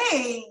 bitch,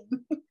 dang.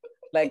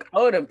 Like,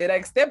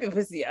 step your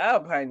pussy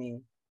up,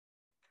 honey.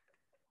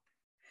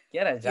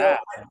 Get a job.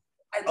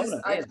 I just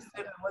don't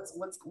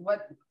know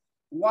what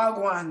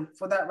wagwan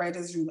for that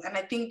writer's room. And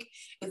I think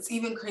it's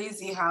even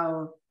crazy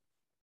how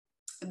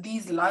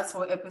these last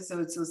 4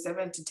 episodes, so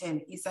 7 to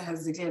 10, Issa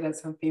has declared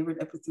as her favorite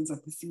episodes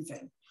of the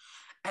season.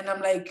 And I'm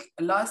like,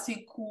 last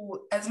week,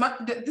 cool. As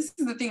much, this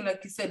is the thing,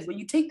 like you said, when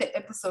you take the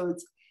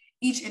episodes,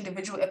 each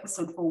individual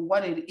episode for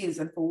what it is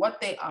and for what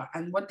they are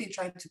and what they're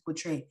trying to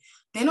portray,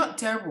 they're not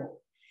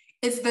terrible.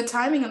 It's the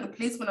timing and the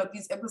placement of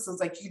these episodes.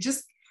 Like, you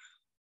just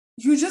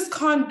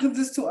can't give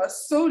this to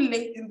us so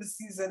late in the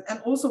season, and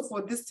also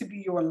for this to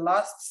be your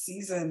last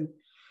season,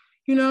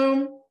 you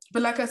know.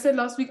 But like I said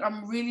last week,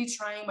 I'm really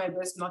trying my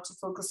best not to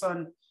focus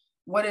on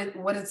what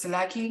it's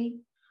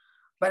lacking.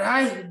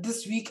 But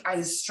this week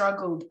I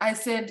struggled. I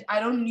said, I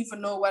don't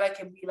even know what I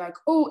can be like,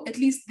 oh, at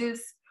least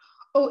this,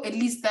 oh, at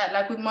least that.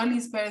 Like with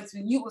Molly's parents,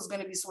 we knew it was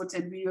going to be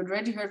sorted. We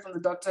already heard from the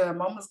doctor, her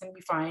mom was going to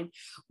be fine.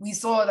 We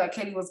saw that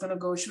Kelly was going to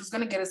go. She was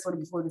going to get it sorted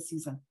before the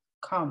season.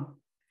 Come.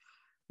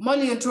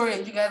 Molly and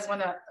Torian, you guys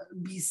want to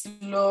be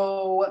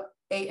slow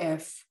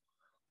AF.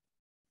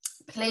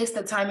 Place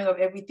the timing of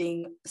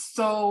everything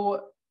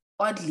so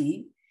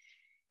oddly.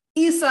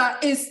 Issa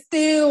is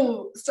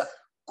still...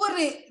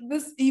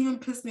 This even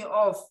pissed me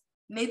off.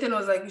 Nathan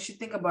was like, you should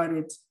think about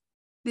it.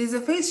 There's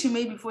a face she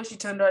made before she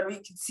turned out where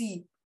you can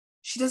see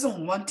she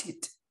doesn't want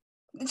it.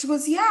 And she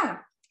goes, yeah,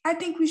 I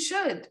think we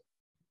should.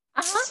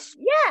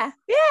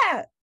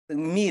 Yeah.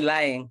 Me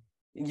lying.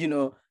 You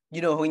know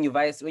when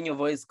your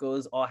voice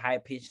goes all high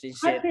pitched and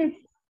shit. Yeah.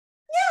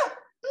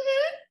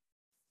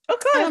 Mm-hmm.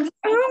 Okay.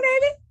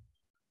 Maybe.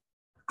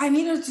 I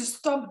need her to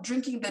stop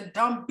drinking the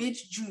dumb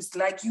bitch juice.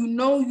 Like, you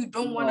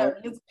don't want to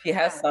live. She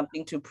has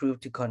something to prove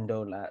to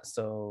Condola,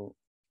 so.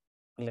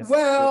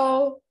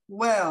 Well.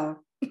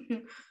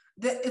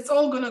 It's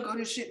all gonna go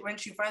to shit when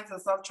she finds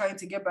herself trying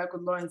to get back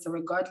with Lawrence,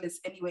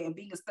 regardless anyway, and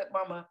being a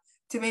stepmama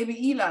to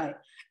baby Eli.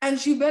 And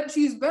she's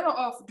better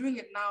off doing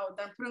it now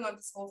than putting on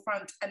this whole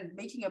front and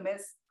making a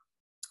mess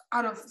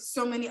out of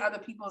so many other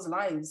people's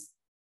lives.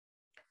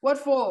 What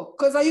for?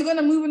 Because are you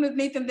gonna move in with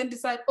Nathan, then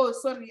decide, oh,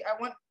 sorry,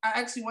 I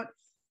actually want.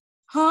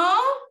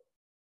 Huh?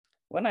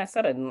 When I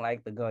said I didn't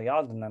like the girl,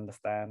 y'all didn't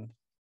understand.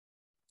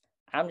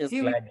 I'm just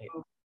glad.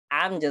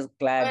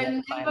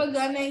 We're never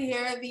gonna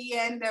hear the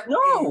end of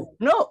it.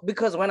 No,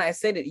 because when I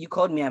said it, you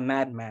called me a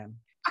madman.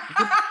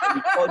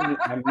 You called me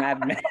a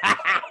madman.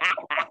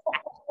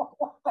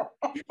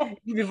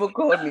 You people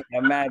called me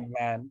a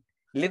madman.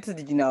 Little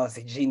did you know I was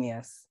a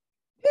genius.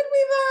 Did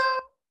we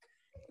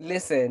though?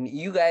 Listen,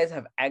 you guys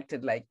have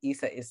acted like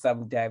Issa is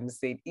some damn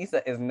saint.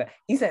 Issa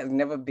has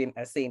never been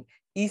a saint.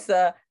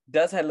 Issa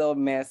does her little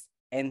mess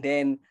and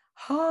then,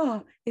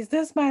 is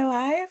this my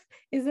life?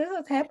 Is this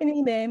what's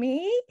happening to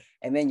me?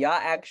 And then y'all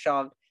act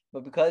shocked,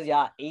 but because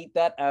y'all ate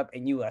that up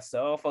and you are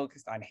so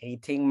focused on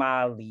hating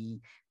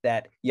Molly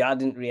that y'all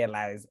didn't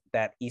realize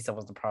that Issa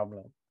was the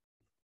problem.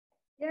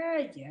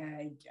 Yeah.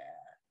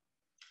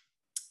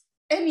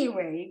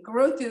 Anyway,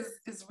 growth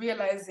is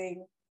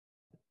realizing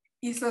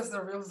Issa's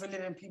the real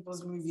villain in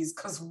people's movies,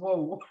 because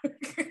whoa.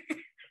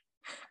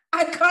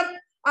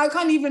 I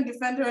can't even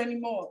defend her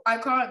anymore. I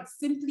can't,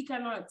 simply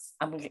cannot.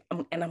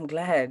 I'm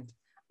glad.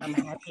 I'm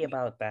happy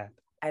about that.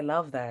 I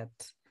love that.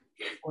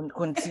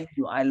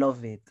 Continue. I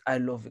love it.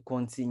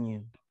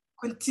 Continue.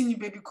 Continue,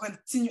 baby.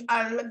 Continue.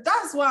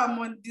 That's why I'm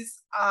on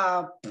this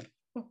app.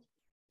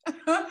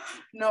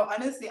 No,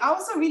 honestly, I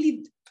also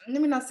really,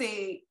 let me not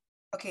say,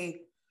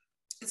 okay,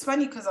 it's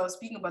funny because I was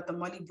speaking about the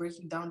Molly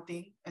breaking down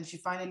thing and she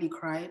finally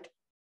cried.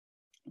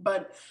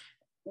 But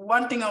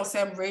one thing I'll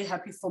say I'm very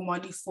happy for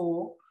Molly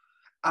for,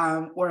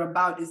 or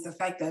about, is the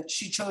fact that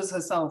she chose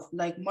herself.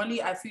 Like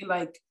Molly, I feel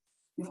like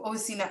we've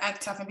always seen her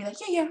act tough and be like,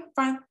 yeah,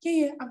 fine.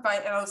 Yeah, I'm fine.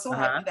 And I was so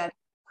happy that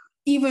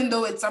even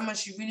though it's someone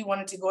she really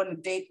wanted to go on a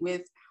date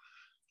with,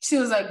 she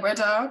was like,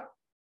 Greta,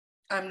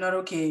 I'm not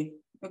okay.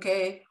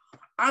 Okay.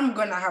 I'm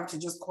gonna have to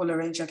just call her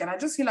in check. And I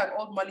just feel like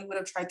old Molly would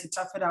have tried to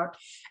tough it out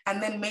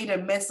and then made a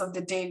mess of the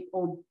date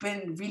or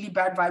been really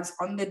bad vibes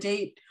on the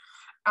date.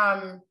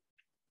 And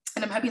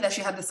And I'm happy that she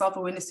had the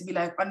self-awareness to be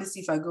like,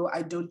 honestly, if I go,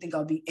 I don't think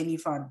I'll be any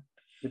fun.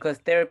 Because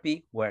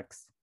therapy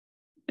works.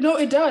 No,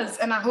 it does.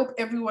 And I hope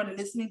everyone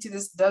listening to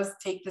this does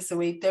take this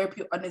away.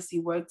 Therapy honestly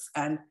works.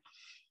 And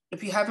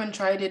if you haven't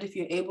tried it, if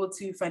you're able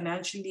to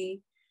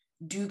financially,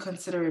 do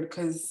consider it,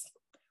 because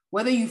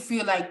whether you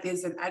feel like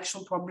there's an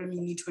actual problem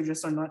you need to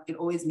address or not, it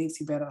always makes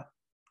you better.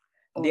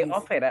 They Always.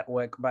 offer it at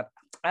work, but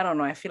I don't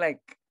know. I feel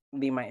like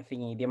they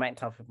might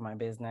talk with my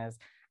business.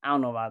 I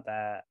don't know about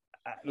that.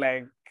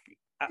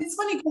 It's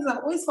funny because I've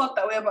always felt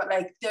that way about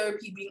like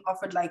therapy being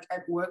offered like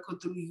at work or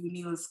through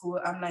uni or school.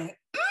 I'm like,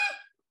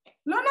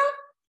 Lona?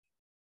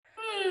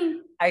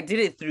 I did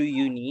it through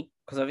uni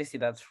because obviously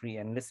that's free.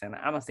 And listen,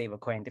 I'm gonna save a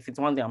coin. If it's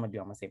one thing I'm gonna do,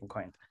 I'm gonna save a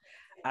coin.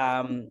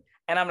 And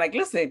I'm like,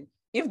 listen,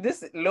 if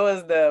this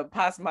lowers the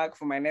pass mark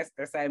for my next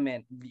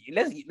assignment,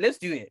 let's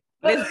do it.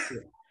 Let's do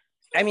it.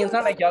 I mean, it's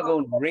not like y'all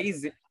gonna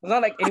raise it. It's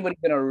not like anybody's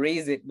gonna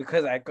raise it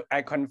because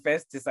I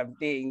confess to some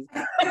things.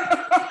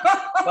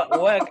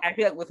 But work, I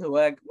feel like with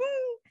work,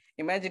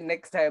 imagine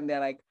next time they're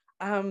like,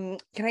 can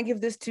I give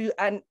this to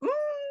and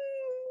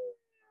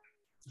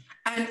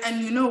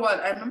you know what?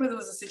 I remember there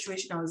was a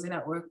situation I was in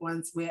at work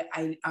once where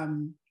I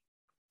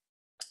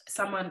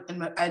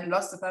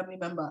lost a family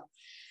member,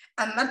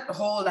 and that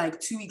whole like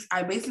 2 weeks,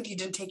 I basically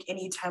didn't take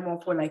any time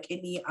off or like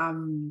any I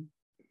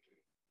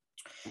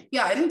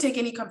didn't take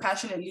any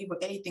compassionate leave or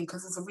anything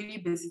because it's a really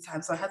busy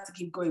time, so I had to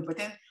keep going. But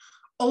then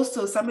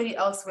also somebody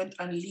else went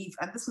on leave,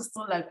 and this was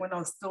still like when I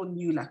was still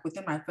new, like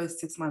within my first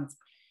 6 months.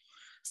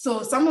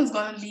 So someone's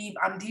gonna leave,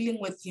 I'm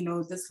dealing with, you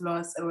know, this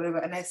loss and whatever,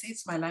 and I say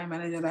to my line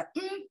manager that,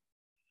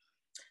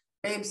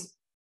 babes,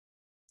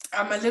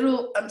 I'm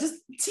just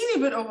teeny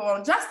bit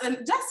overwhelmed, just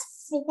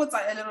focus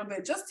a little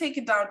bit, just take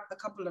it down a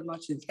couple of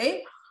notches,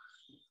 hey?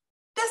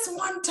 This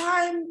one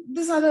time,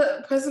 this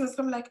other person was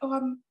coming like,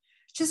 oh,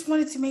 just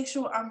wanted to make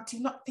sure do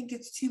not think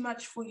it's too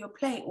much for your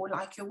plate or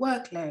like your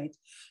workload,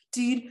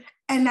 dude.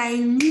 And I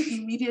knew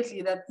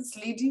immediately that this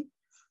lady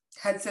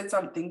had said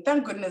something.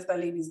 Thank goodness that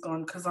lady's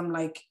gone, because I'm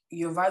like,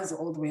 your vibes are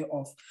all the way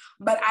off.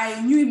 But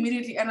I knew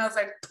immediately, and I was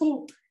like,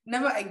 pooh,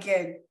 never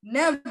again.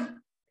 Never.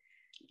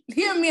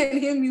 Hear me and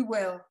hear me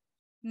well.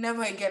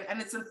 Never again.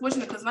 And it's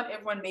unfortunate because not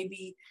everyone may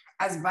be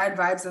as bad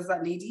vibes as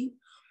that lady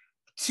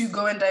to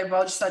go and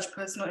divulge such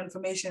personal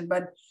information.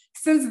 But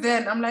since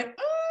then, I'm like,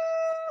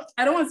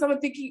 I don't want someone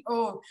thinking,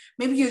 oh,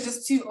 maybe you're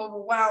just too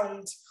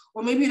overwhelmed,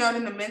 or maybe you're not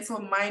in the mental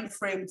mind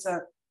frame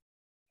to.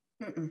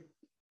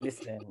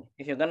 Listen,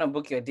 if you're gonna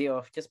book your day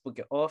off, just book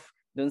it off.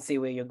 Don't say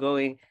where you're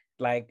going.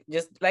 I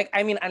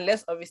mean,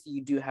 unless obviously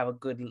you do have a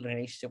good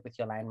relationship with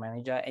your line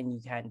manager and you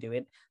can do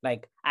it.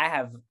 Like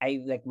my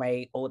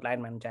old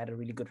line manager, I had a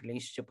really good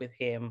relationship with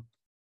him.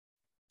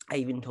 I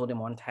even told him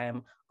one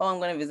time, oh, I'm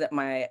going to visit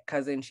my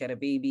cousin. She had a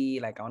baby.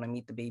 Like, I want to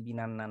meet the baby.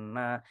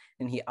 And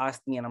he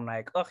asked me, and I'm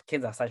like, oh,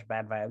 kids are such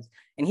bad vibes.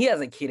 And he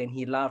has a kid, and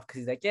he laughed because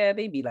he's like, yeah,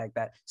 they be like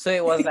that. So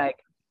it was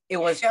like, it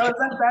was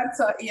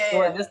banter. Yeah, it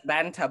was just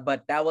banter.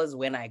 But that was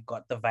when I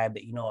got the vibe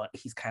that, you know what,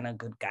 he's kind of a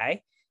good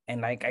guy. And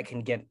like, I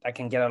can get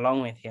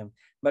along with him.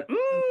 But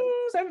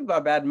some people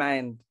are bad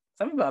mind.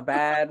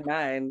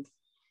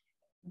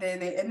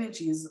 The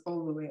energy is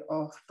all the way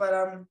off. But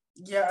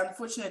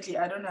unfortunately,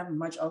 I don't have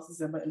much else to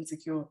say about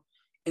Insecure.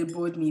 It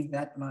bored me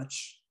that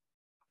much.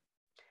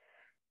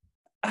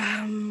 We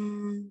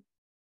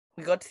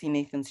got to see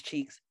Nathan's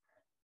cheeks,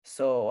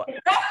 so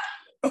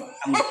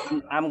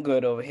I'm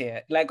good over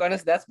here. Like,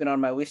 honestly, that's been on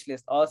my wish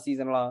list all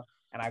season long,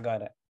 and I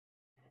got it.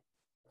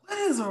 What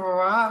is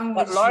wrong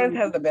with Lawrence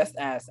has the best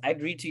ass. I'd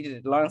retweeted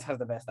it. Lawrence has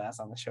the best ass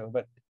on the show,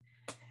 but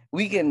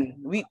we can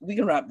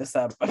wrap this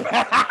up.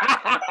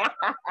 I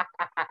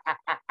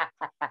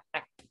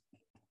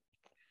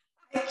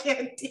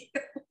can't deal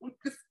with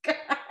this guy.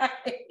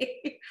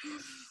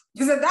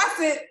 He said, that's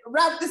it.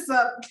 Wrap this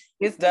up.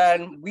 It's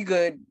done. We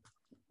good.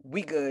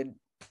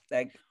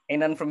 Like, ain't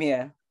nothing from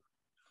here.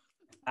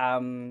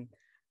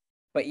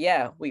 But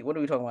yeah, wait, what are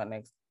we talking about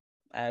next?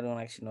 I don't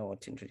actually know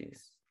what to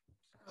introduce.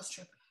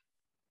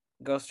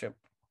 Ghost Trip.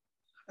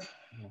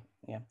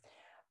 Yeah.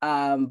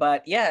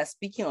 But yeah,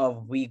 speaking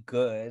of we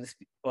good,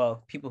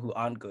 well, people who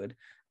aren't good,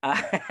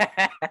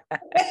 I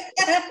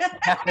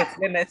was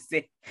gonna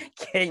say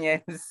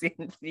Kenya and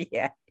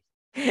Cynthia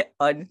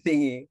on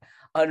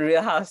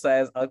Real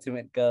Housewives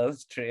Ultimate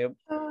Girls Trip.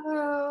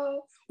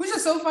 Which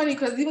is so funny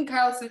because even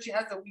Kyle said she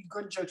has a we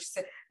good joke. She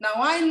said, now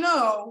I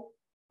know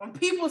when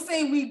people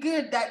say we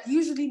good, that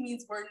usually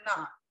means we're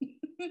not.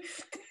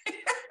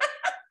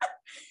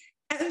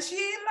 And she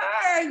ain't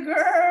lie,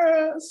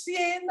 girl. She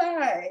ain't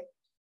lie.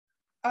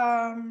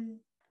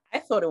 I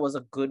thought it was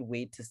a good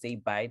way to say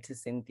bye to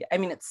Cynthia. I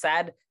mean, it's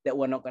sad that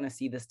we're not going to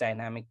see this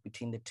dynamic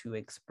between the two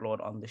explored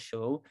on the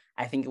show.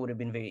 I think it would have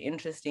been very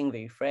interesting,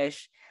 very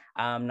fresh.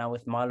 Now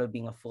with Marlo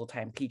being a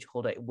full-time peach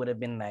holder, it would have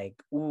been like,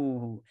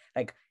 ooh,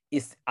 like,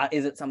 is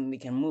it something we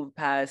can move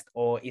past,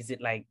 or is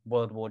it like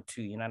World War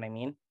II? You know what I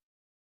mean?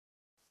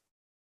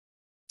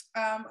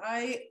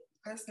 I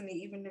personally,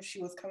 even if she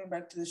was coming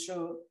back to the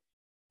show,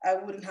 I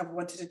wouldn't have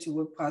wanted her to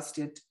work past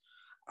it.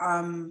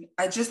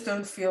 I just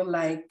don't feel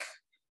like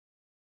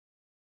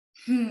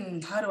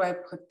How do I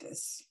put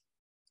this?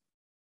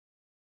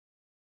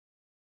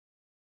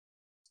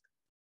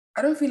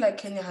 I don't feel like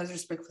Kenya has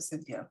respect for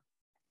Cynthia.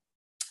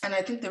 And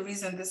I think the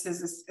reason this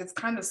is it's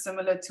kind of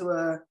similar to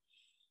a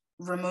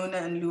Ramona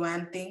and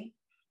Luann thing,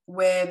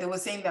 where they were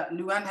saying that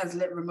Luann has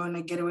let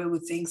Ramona get away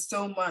with saying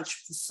so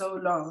much for so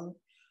long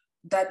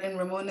that in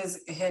Ramona's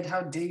head,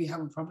 how dare you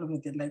have a problem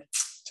with it? Like,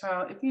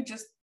 child, if you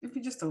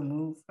just don't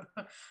move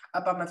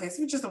about my face, if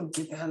you just don't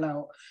get the hell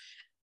out.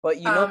 But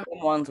you know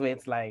the ones where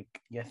it's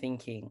like you're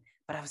thinking,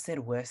 but I've said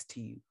worse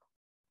to you.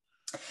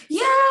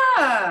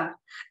 Yeah. And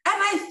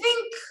I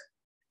think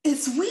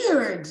it's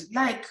weird,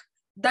 like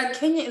that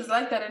Kenya is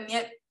like that, and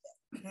yet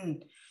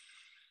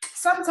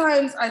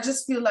sometimes I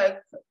just feel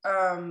like,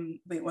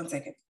 wait 1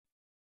 second.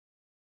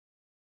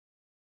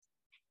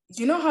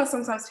 You know how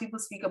sometimes people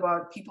speak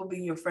about people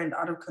being your friend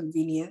out of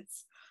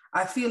convenience?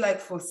 I feel like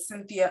for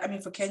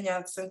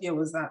Kenya, Cynthia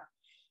was that.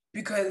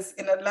 Because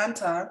in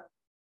Atlanta,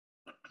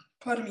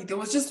 pardon me, there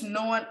was just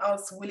no one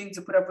else willing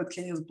to put up with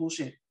Kenya's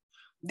bullshit.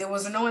 There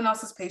was no one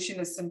else as patient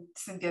as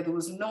Cynthia. There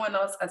was no one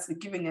else as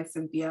forgiving as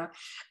Cynthia.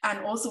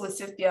 And also with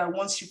Cynthia,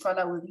 once she fell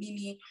out with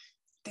Lily,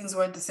 things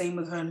weren't the same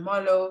with her and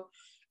Marlo.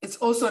 It's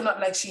also not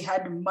like she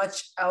had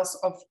much else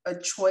of a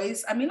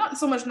choice. I mean,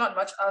 not much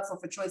else of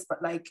a choice,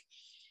 but like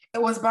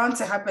it was bound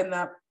to happen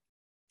that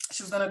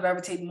she was going to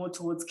gravitate more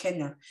towards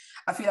Kenya.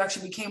 I feel like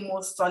she became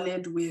more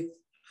solid with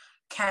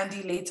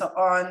Candy later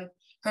on.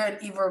 Her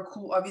and Eva are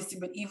cool, obviously,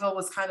 but Eva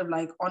was kind of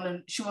like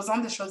she was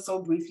on the show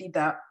so briefly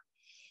that,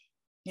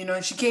 you know,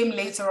 she came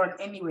later on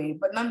anyway.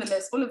 But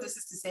nonetheless, all of this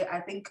is to say,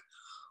 I think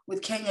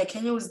with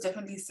Kenya was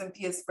definitely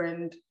Cynthia's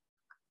friend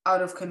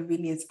out of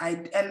convenience.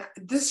 And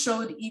this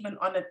showed even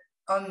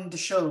on the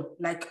show,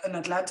 like in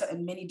Atlanta,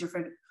 in many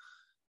different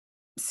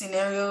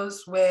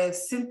scenarios where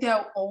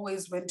Cynthia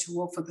always went to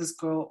war for this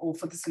girl or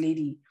for this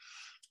lady,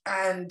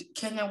 and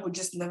Kenya would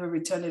just never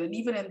return it. And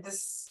even in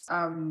this,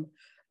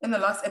 in the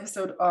last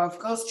episode of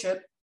Girls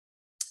Trip,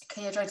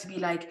 Kenya tried to be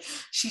like,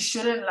 she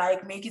shouldn't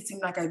like make it seem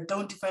like I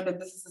don't defend her.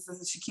 This.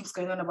 She keeps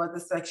going on about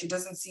this, like she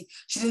didn't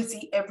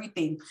see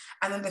everything.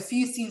 And then the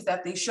few scenes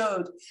that they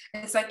showed,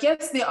 it's like,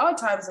 yes, there are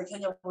times that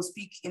Kenya will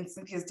speak in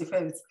Cynthia's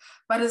defense,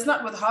 but it's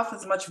not with half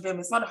as much vim.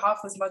 It's not half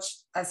as much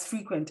as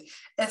frequent.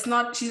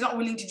 She's not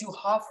willing to do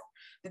half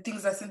the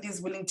things that Cynthia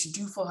is willing to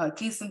do for her.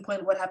 Case in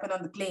point, what happened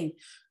on the plane.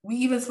 We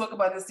even spoke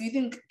about this. Do you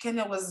think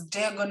Kenya was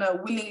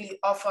gonna willingly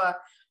offer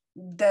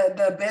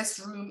the best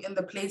room in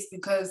the place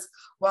because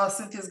while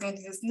Cynthia's going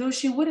through this? No,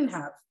 she wouldn't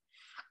have.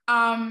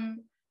 And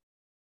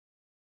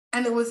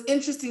it was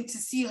interesting to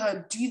see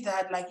her do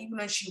that, like even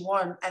when she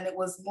won, and it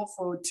was more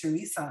for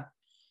Teresa.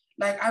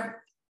 Like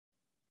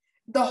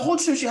the whole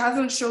trip, she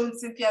hasn't shown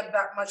Cynthia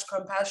that much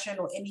compassion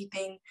or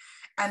anything.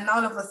 And now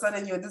all of a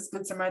sudden you're this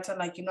good Samaritan,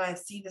 like, you know, I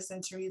see this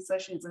in Teresa,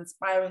 she's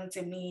inspiring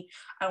to me.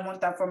 I want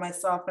that for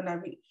myself. And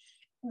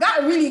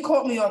that really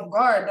caught me off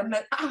guard. I'm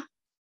like,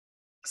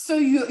 so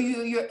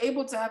you're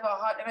able to have a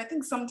heart. And I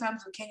think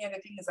sometimes with Kenya, the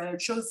thing is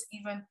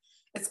that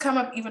it's come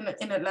up even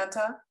in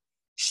Atlanta.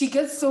 She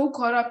gets so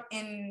caught up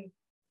in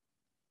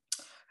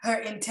her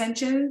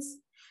intentions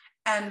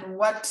and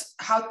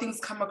how things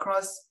come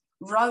across,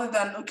 rather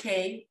than,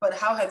 okay, but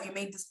how have you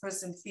made this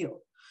person feel?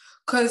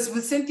 Because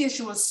with Cynthia,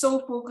 she was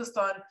so focused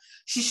on,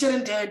 she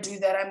shouldn't dare do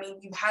that. I mean,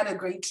 you've had a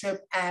great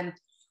trip, and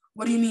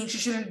what do you mean she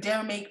shouldn't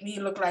dare make me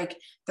look like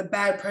the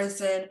bad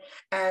person?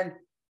 And,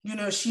 you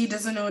know, she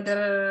doesn't know, da,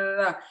 da,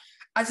 da, da.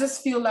 I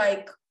just feel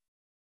like,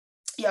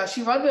 yeah,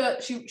 she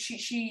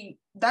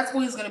that's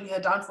always going to be her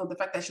downfall, the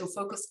fact that she'll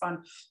focus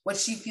on what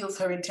she feels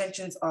her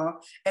intentions are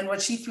and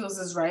what she feels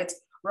is right,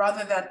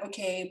 rather than,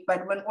 okay,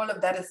 but when all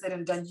of that is said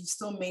and done, you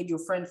still made your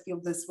friend feel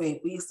this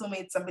way, or you still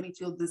made somebody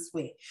feel this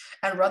way,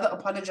 and rather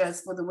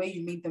apologize for the way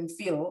you made them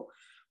feel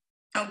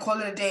and call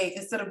it a day,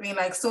 instead of being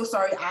like, so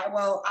sorry,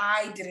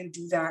 I didn't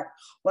do that.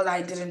 Well,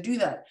 I didn't do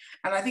that.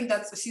 And I think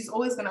she's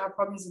always going to have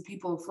problems with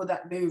people for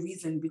that very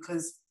reason,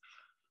 because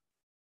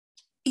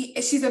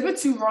she's a bit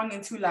too wrong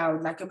and too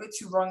loud, like a bit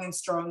too wrong and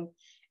strong.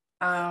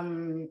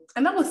 And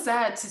that was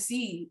sad to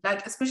see,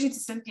 like, especially to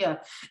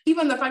Cynthia.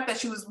 Even the fact that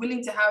she was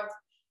willing to have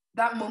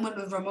that moment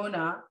with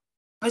Ramona,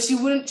 but she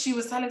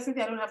was telling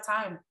Cynthia, I don't have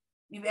time.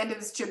 We've ended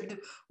this trip.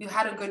 We've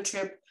had a good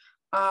trip.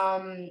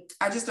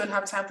 I just don't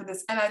have time for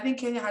this. And I think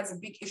Kenya has a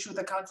big issue with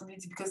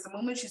accountability, because the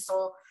moment she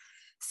saw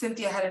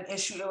Cynthia had an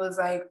issue, it was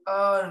like,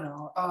 oh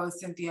no, oh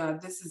Cynthia,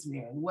 this is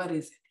weird. What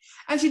is it?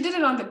 And she did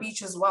it on the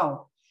beach as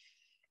well.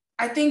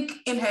 I think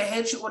in her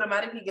head, she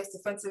automatically gets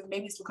defensive.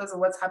 Maybe it's because of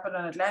what's happened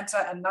in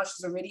Atlanta. And now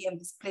she's already in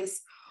this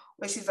place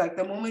where she's like,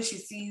 the moment she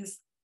sees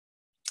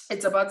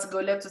it's about to go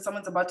left or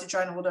someone's about to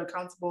try and hold her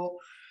accountable,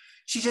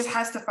 she just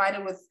has to fight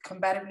it with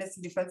combativeness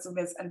and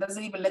defensiveness, and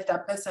doesn't even let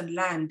that person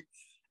land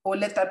or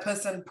let that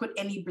person put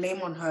any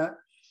blame on her.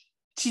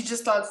 She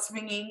just starts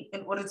swinging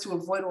in order to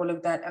avoid all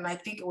of that. And I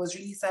think it was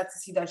really sad to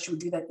see that she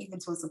would do that even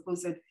to a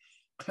supposed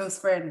close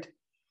friend.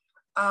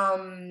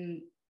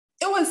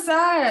 It was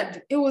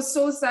sad. It was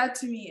so sad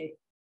to me.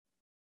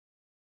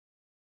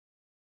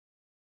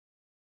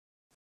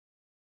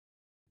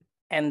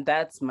 And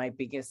that's my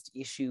biggest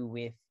issue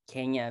with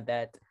Kenya,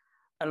 that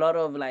a lot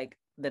of like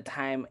the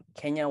time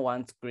Kenya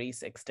wants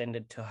grace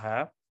extended to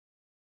her,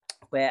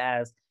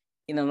 whereas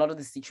in a lot of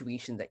the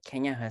situations that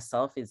Kenya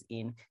herself is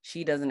in,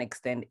 she doesn't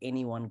extend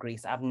anyone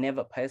grace. I've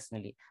never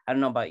personally, I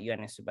don't know about you,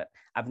 Anisu, but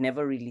I've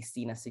never really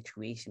seen a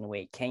situation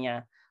where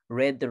Kenya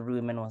read the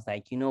room and was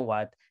like, you know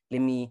what,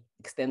 let me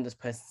extend this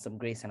person some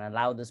grace and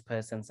allow this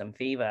person some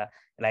favor.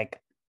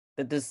 Like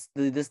that this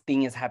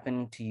thing is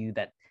happening to you,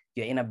 that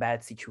you're in a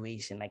bad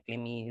situation. Like let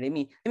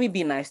me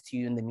be nice to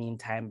you in the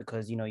meantime,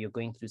 because you know you're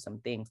going through some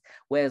things.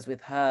 Whereas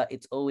with her,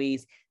 it's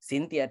always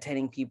Cynthia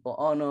telling people,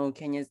 oh no,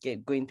 Kenya's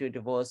going through a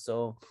divorce,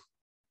 so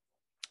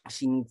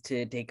she needs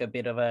to take a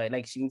bit of a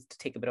rest. She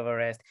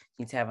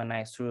needs to have a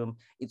nice room.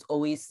 It's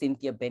always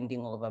Cynthia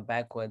bending over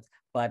backwards.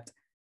 But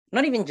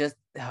not even just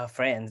her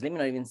friends, let me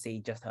not even say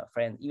just her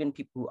friends, even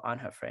people who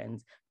aren't her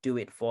friends do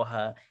it for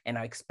her and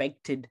are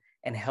expected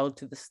and held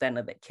to the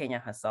standard that Kenya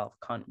herself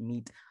can't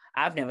meet.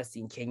 I've never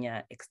seen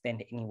Kenya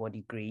extend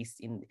anybody grace,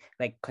 in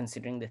like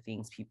considering the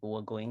things people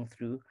were going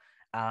through.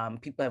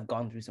 People have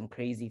gone through some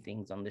crazy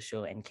things on the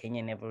show, and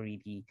Kenya never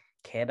really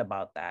cared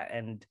about that.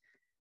 And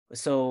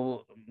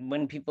so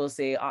when people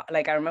say,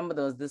 like, I remember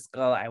there was this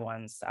girl I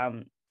once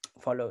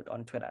followed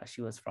on Twitter.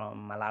 She was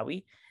from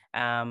Malawi.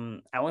 I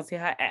won't say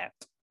her at,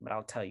 but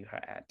I'll tell you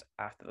her at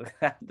after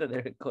after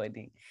the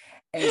recording.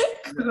 And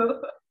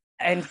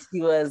and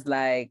she was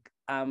like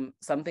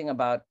something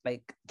about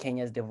like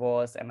Kenya's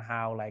divorce and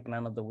how like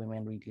none of the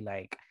women really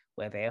like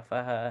were there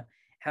for her.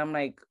 And I'm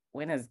like,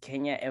 when has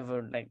Kenya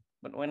ever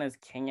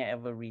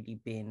really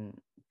been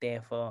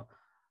there for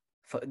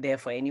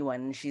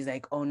anyone? And she's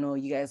like, oh no,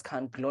 you guys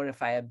can't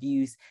glorify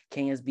abuse.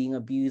 Kenya's being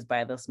abused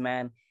by this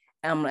man.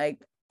 And I'm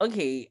like,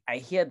 okay, I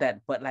hear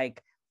that, but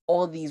like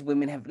all these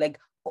women have like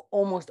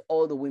almost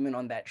all the women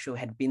on that show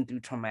had been through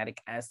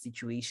traumatic ass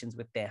situations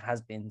with their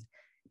husbands,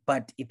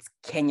 but it's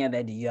Kenya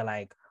that you're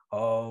like,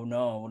 oh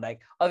no.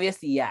 Like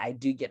obviously, yeah, I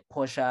do get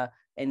Portia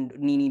and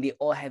Nini, they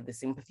all have the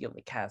sympathy of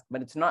the cast,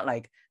 but it's not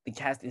like the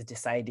cast is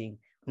deciding,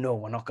 no,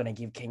 we're not gonna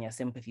give Kenya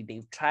sympathy.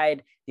 They've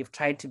tried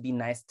to be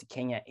nice to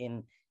Kenya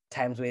in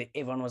times where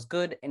everyone was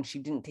good and she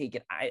didn't take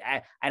it.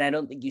 I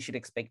don't think you should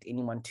expect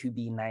anyone to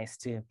be nice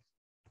to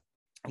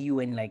you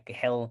when like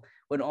hell,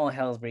 when all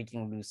hell's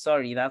breaking loose.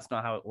 Sorry, that's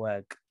not how it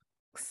works.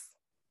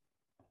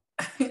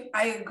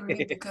 I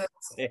agree, because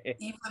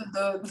even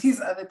though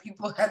these other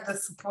people had the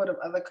support of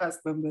other cast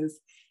members,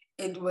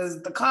 it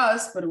was the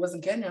cast, but it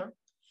wasn't Kenya.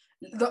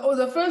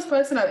 The first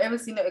person I've ever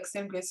seen that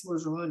extend grace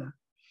was Ramona.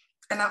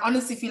 And I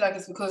honestly feel like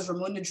it's because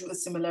Ramona drew a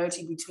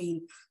similarity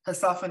between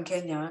herself and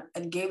Kenya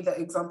and gave the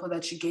example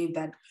that she gave,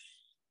 that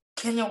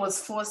Kenya was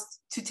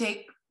forced to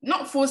take,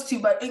 not forced to,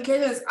 but in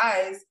Kenya's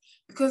eyes,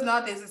 because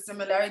now there's a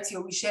similarity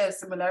or we share a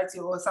similarity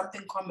or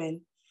something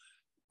common,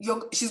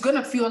 she's going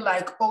to feel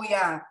like, oh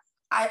yeah,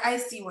 I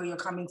see where you're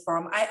coming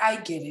from.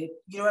 I get it.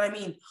 You know what I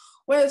mean?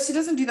 Whereas she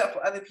doesn't do that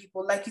for other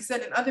people. Like you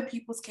said, in other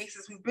people's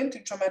cases, we've been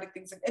through traumatic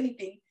things and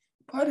anything.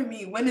 Pardon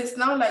me, when it's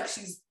now like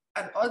she's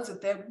at odds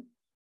with them,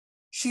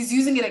 she's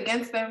using it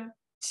against them.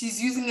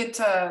 She's using it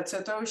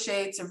to throw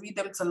shade, to read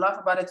them, to laugh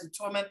about it, to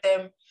torment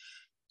them,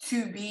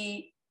 to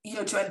be,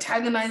 to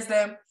antagonize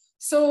them.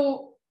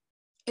 So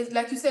it's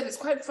like you said, it's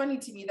quite funny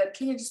to me that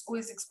Kenya just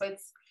always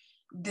expects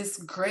this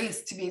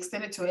grace to be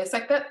extended to her. It's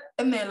like that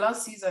in their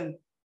last season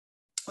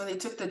when they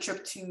took the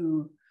trip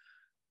to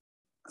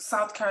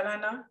South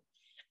Carolina,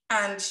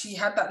 and she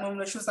had that moment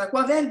where she was like,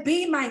 well, then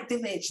be my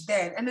village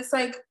then. And it's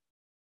like,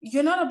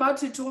 you're not about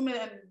to torment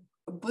and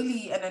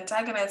bully and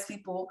antagonize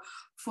people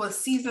for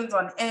seasons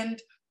on end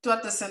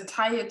throughout this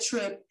entire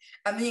trip,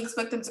 and then you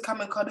expect them to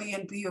come and cuddle you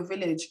and be your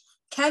village.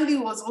 Candy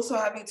was also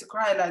having to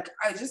cry, like,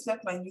 I just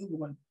left my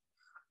newborn.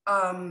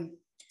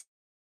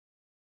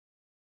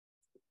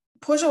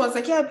 Portia was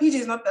like, yeah, PJ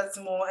is not that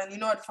small, and you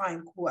know what,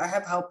 fine, cool, I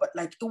have help, but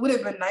like, it would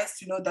have been nice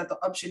to know that the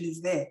option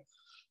is there.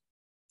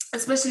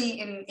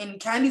 Especially in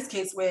Candy's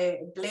case, where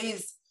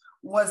Blaze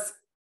was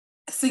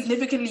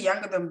significantly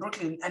younger than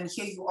Brooklyn, and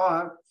here you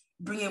are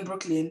bringing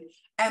Brooklyn.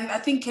 And I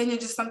think Kenya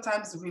just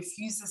sometimes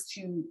refuses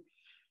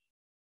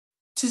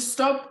to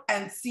stop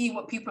and see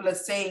what people are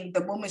saying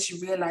the moment she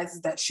realizes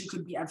that she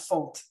could be at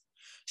fault.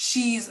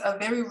 She's a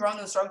very wrong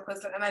and strong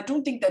person. And I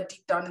don't think that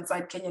deep down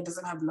inside Kenya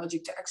doesn't have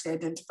logic to actually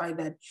identify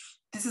that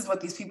this is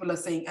what these people are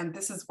saying and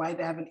this is why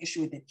they have an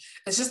issue with it.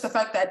 It's just the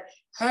fact that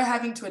her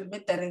having to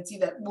admit that and see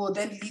that will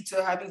then lead to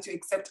her having to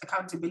accept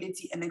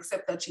accountability and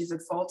accept that she's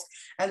at fault.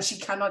 And she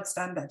cannot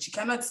stand that. She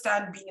cannot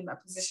stand being in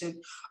that position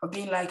of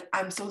being like,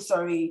 I'm so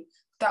sorry,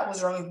 that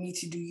was wrong of me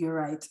to do, you're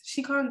right.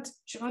 She can't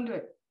do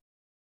it.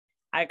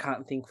 I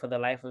can't think for the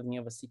life of me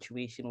of a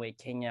situation where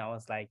Kenya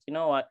was like, you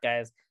know what,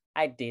 guys,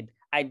 I did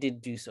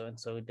do so and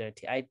so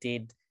dirty.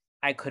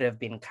 I could have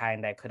been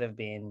kind. I could have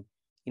been,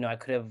 I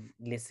could have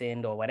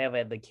listened or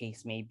whatever the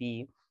case may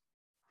be.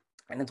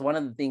 And it's one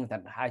of the things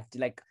that I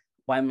like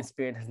why my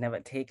spirit has never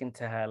taken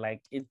to her.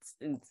 Like it's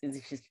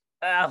just,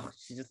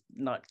 she's just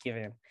not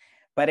given.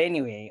 But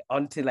anyway,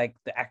 on to like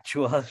the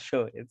actual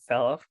show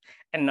itself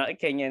and not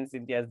Kenya and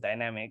Cynthia's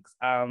dynamics.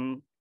 I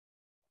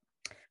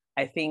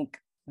think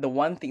the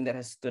one thing that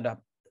has stood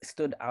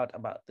stood out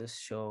about this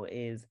show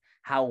is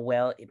how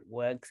well it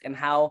works, and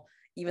how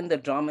even the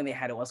drama they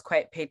had, it was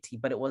quite petty,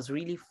 but it was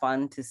really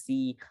fun to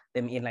see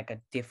them in like a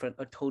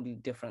totally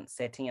different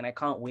setting. And I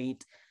can't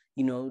wait,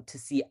 to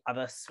see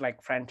other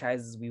like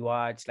franchises we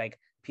watch, like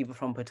people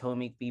from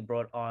Potomac be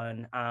brought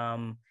on.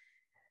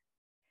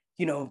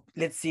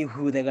 Let's see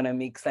who they're gonna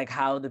mix, like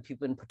how the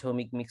people in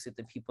Potomac mix with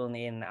the people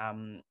in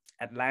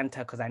Atlanta,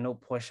 because I know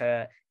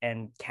Portia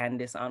and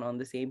Candace aren't on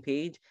the same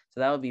page. So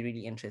that would be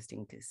really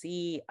interesting to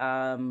see.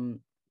 Wait.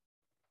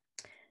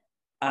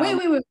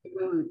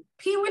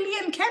 P. Willie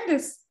and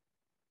Candace.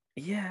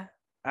 Yeah.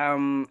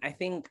 I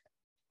think,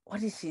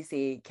 what did she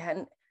say?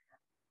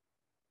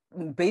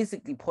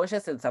 Basically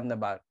Portia said something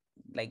about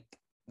like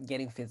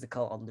getting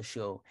physical on the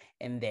show,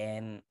 and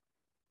then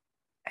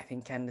I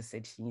think Candace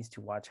said she needs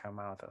to watch her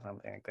mouth or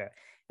something like that.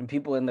 And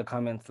people in the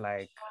comments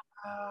like,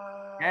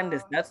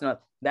 Candace, that's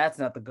not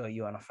the girl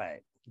you want to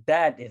fight.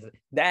 That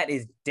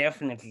is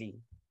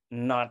definitely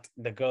not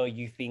the girl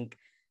you think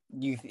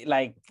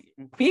like.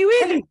 P.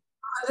 Willie.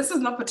 This is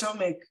not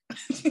Potomac.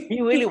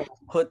 P. Willie will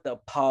put the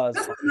pause.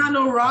 This is not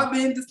no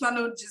Robin. This is not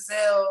no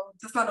Giselle.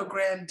 This is not no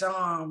Grand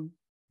Dame.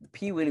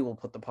 P. Willie will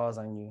put the pause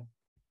on you.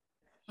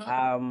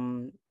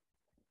 Mm-hmm.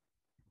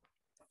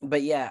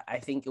 But yeah, I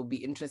think it'll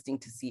be interesting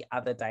to see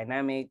other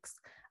dynamics.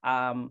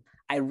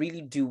 I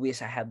really do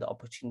wish I had the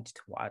opportunity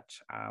to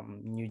watch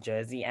New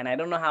Jersey, and I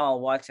don't know how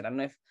I'll watch it. I don't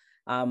know if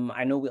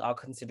I know we are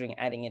considering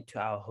adding it to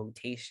our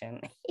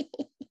rotation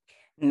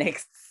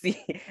next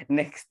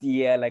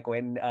year, like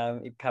when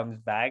it comes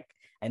back.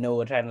 I know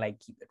we're trying to like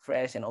keep it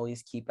fresh and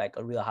always keep like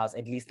a Real House,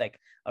 at least like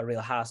a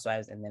Real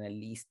Housewives, and then at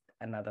least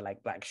another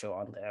like black show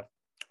on the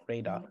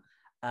radar.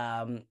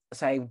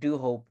 So I do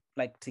hope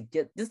like to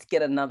get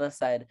another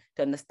side,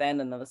 to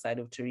understand another side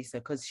of Teresa,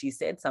 because she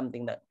said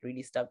something that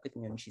really stuck with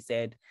me, and she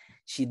said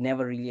she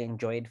never really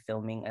enjoyed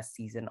filming a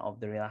season of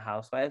The Real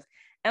Housewives.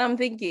 And I'm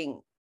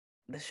thinking,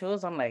 the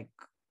show's on like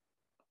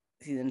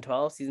season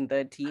 12, season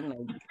 13,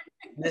 like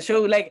this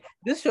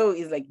show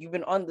is like, you've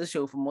been on the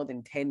show for more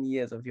than 10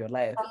 years of your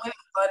life.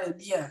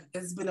 Yeah,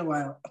 it's been a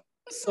while.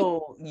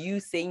 So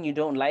you saying you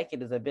don't like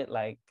it is a bit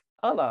like,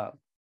 hold on,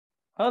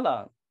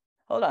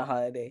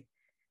 Holiday.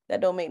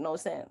 That don't make no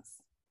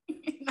sense.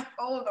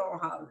 Hold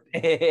on,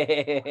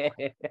 Holiday.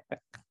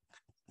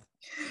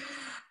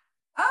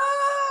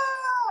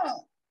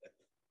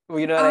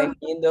 You know what I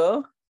mean,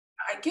 though?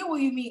 I get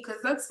what you mean,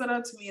 because that stood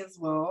out to me as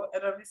well.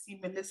 And obviously,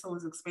 Melissa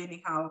was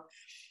explaining how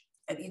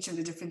at each of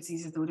the different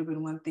seasons there would have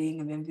been one thing,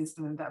 and then this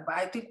and that. But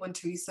I think when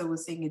Teresa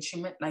was saying it, she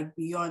meant like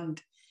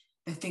beyond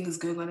the things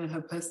going on in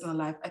her personal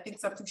life. I think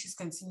something she's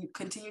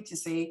continued to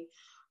say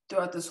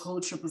throughout this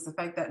whole trip was the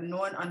fact that no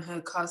one on her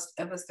cast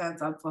ever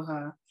stands up for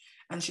her.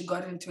 And she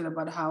got into it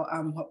about how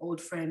her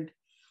old friend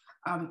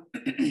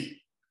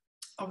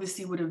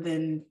obviously would have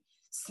then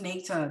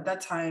snaked her. That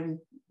time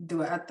they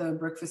were at the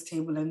breakfast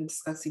table and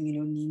discussing,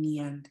 Nini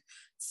and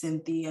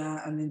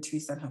Cynthia, and then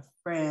Teresa and her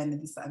friend,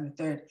 and this and the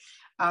third.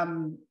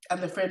 And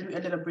the friend who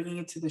ended up bringing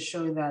it to the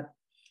show that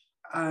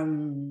I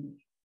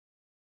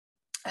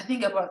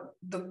think about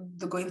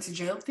the going to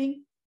jail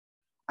thing.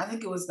 I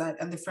think it was that.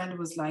 And the friend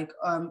was like,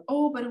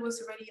 oh, but it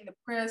was already in the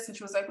press. And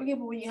she was like, okay,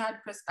 but when you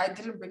had press, I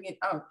didn't bring it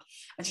out.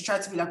 And she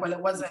tried to be like, well,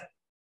 it wasn't.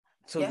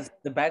 So yeah?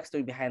 The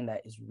backstory behind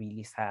that is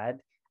really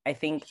sad. I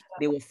think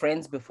they were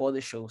friends before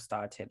the show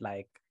started.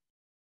 Like,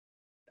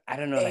 I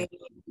don't know, like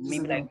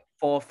maybe like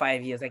 4 or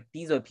 5 years. Like,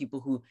 these are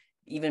people who,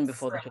 even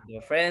before the show, they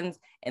were friends.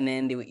 And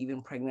then they were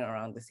even pregnant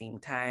around the same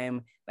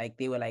time. Like,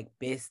 they were like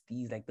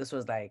besties. Like, this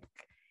was like,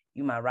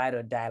 you my ride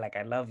or die. Like,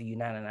 I love you,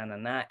 nah, nah, nah, nah,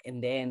 nah.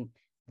 And then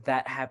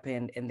that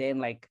happened, and then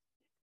like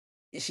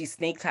she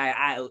snaked her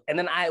out, and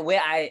then where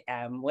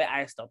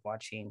I stopped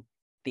watching,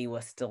 they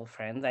were still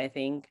friends, I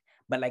think,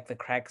 but like the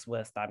cracks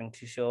were starting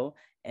to show.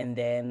 And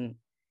then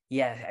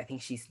I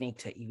think she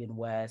snaked her even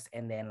worse,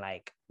 and then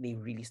like they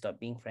really stopped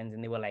being friends,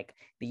 and they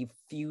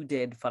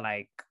feuded for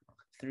like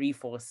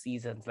 3-4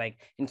 seasons. Like,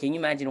 and can you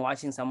imagine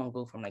watching someone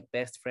go from like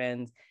best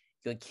friends,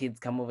 your kids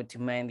come over to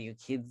mine, your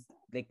kids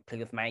like play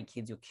with my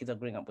kids, your kids are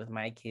growing up with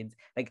my kids.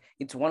 Like,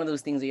 it's one of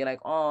those things where you're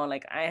like, oh,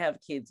 like I have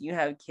kids, you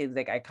have kids,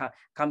 like I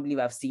can't believe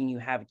I've seen you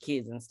have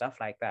kids and stuff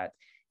like that.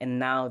 And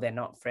now they're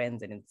not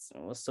friends, and it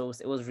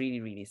was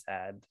really, really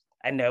sad.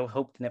 I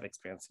hope to never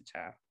experience a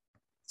child.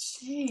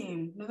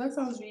 Shame. No, that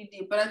sounds really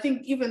deep. But I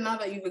think even now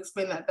that you've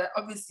explained that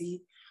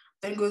obviously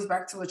then goes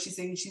back to what she's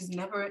saying. She's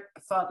never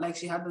felt like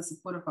she had the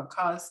support of her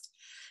cast.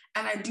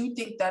 And I do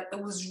think that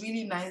it was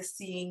really nice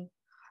seeing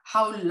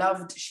how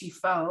loved she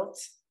felt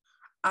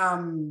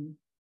in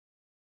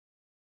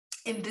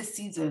this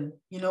season,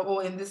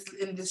 or in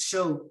this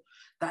show,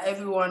 that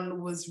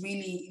everyone was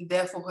really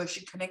there for her.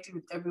 She connected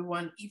with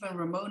everyone, even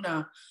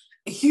Ramona,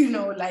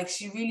 like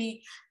she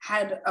really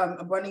had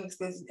a bonding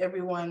experience with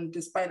everyone,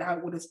 despite how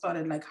it would have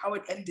started, like how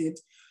it ended.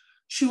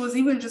 She was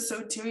even just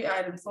so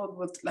teary-eyed and filled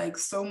with like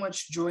so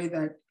much joy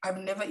that I've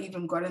never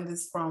even gotten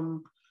this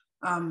from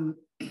my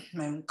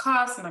own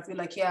cast. And I feel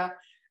like,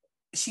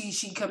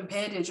 she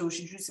compared it, or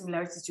she drew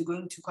similarities to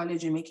going to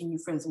college and making new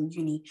friends in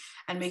uni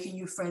and making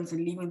new friends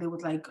and leaving there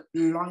with like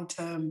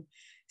long-term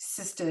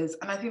sisters.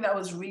 And I think that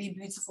was really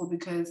beautiful,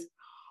 because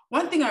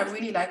one thing I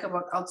really like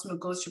about Ultimate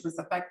Ghost Trip is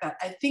the fact that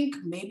I think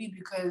maybe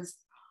because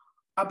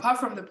apart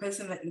from the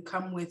person that you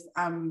come with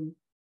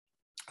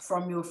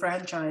from your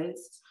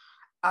franchise,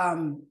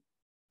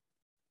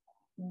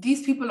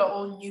 these people are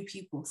all new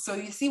people. So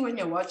you see, when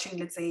you're watching,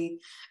 let's say,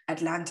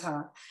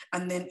 Atlanta,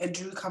 and then a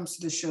Drew comes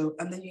to the show,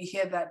 and then you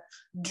hear that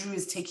Drew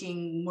is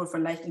taking more of a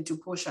liking to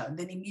Portia,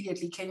 then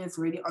immediately Kenya's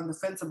already on the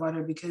fence about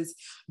her because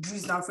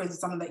Drew's now friends with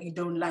someone that you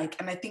don't like.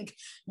 And I think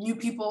new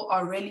people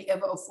are rarely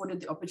ever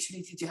afforded the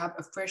opportunity to have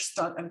a fresh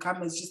start and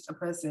come as just a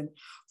person.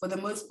 For the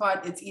most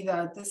part, it's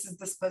either this is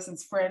this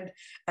person's friend,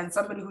 and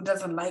somebody who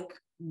doesn't like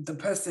the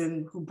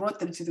person who brought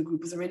them to the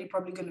group is already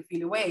probably going to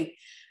feel away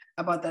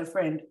about that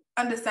friend,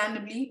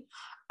 understandably.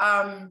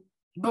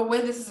 But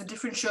where this is a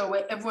different show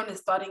where everyone is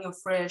starting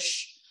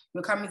afresh,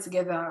 you're coming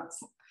together,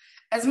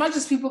 as much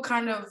as people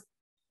kind of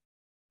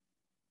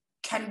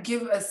can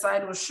give a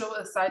side or show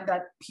a side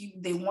that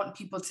they want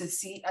people to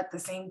see at the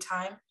same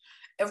time,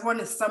 everyone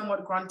is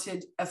somewhat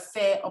granted a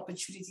fair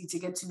opportunity to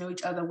get to know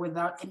each other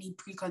without any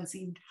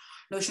preconceived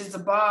notions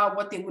about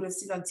what they would have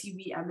seen on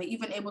TV. And they're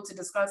even able to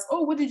discuss,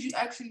 oh, what did you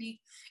actually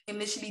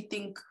initially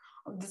think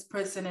of this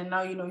person? And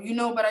now you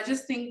know. But I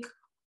just think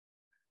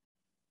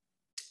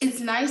it's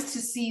nice to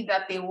see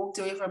that they walked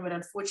away from it.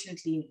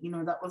 Unfortunately,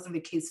 that wasn't the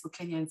case for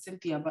Kenya and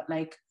Cynthia, but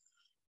like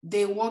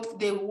they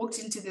walked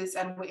into this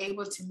and were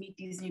able to meet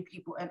these new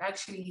people and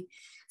actually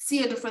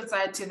see a different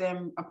side to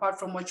them, apart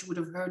from what you would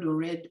have heard or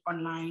read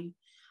online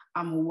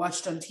or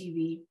watched on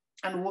TV,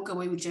 and walk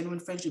away with genuine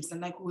friendships.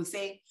 And like we were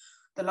saying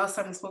the last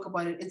time we spoke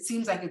about it, it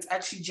seems like it's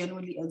actually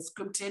genuinely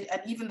unscripted.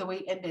 And even the way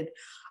it ended,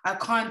 I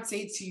can't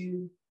say to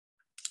you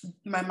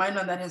my mind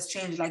on that has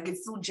changed. Like, it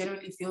still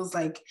genuinely feels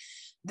like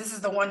this is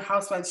the one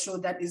Housewives show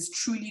that is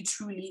truly,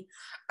 truly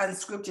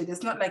unscripted.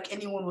 It's not like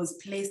anyone was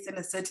placed in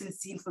a certain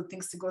scene for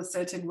things to go a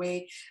certain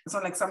way. It's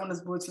not like someone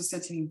was brought to a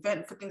certain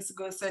event for things to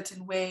go a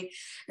certain way.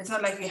 It's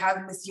not like we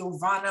have Miss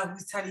Giovanna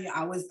who's telling you,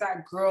 I was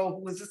that girl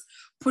who was just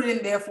put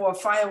in there for a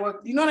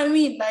firework. You know what I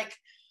mean? Like,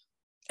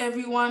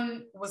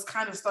 everyone was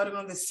kind of starting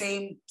on the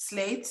same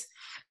slate.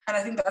 And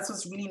I think that's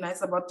what's really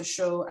nice about the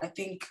show. I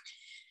think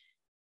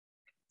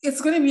it's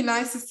going to be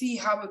nice to see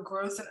how it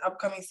grows in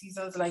upcoming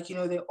seasons. Like,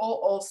 they're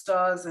all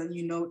stars, and,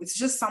 it's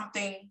just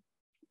something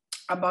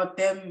about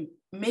them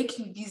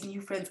making these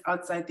new friends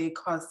outside their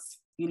cast,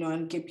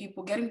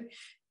 and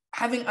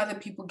having other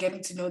people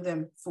getting to know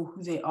them for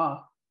who they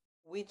are.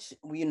 Which,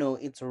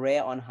 it's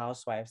rare on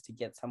Housewives to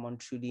get someone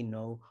truly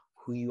know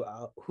who you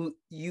are,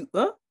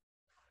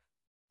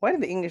 why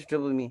did the English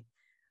dribble me?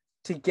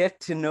 To get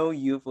to know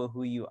you for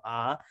who you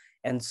are.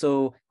 And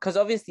so, because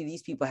obviously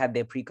these people had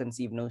their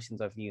preconceived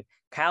notions of you.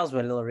 Kyle's were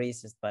a little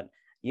racist, but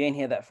you ain't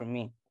hear that from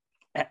me.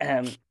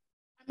 I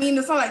mean,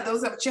 it's not like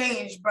those have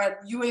changed, but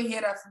you ain't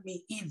hear that from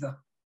me either.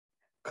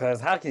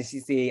 Because how can she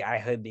say, I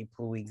heard they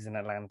pull wigs in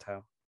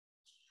Atlanta?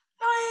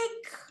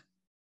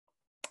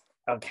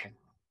 Okay.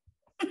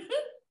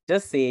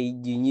 Just say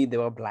you knew they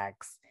were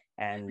blacks.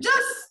 And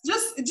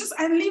just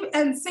and leave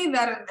and say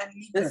that and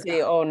leave. Just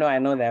say, oh no, I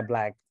know they're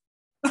black.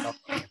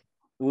 Okay.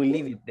 We'll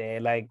leave it there,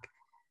 like,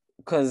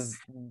 because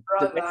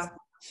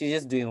she's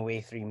just doing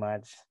way too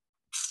much.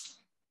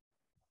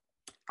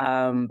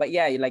 But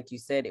yeah, like you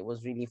said, it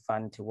was really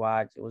fun to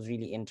watch. It was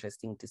really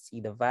interesting to see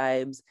the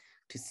vibes,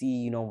 to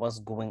see what's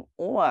going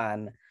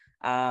on.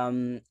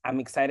 I'm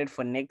excited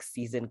for next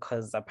season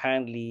because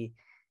apparently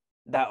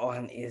that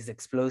one is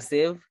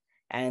explosive,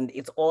 and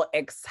it's all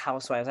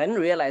ex-housewives. I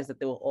didn't realize that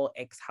they were all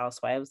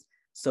ex-housewives.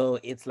 So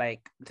it's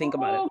like, think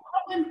about it.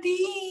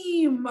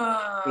 Theme.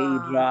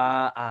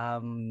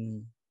 Phaedra,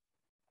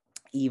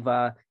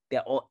 Eva,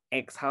 they're all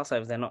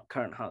ex-housewives. They're not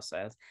current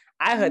housewives.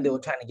 I heard they were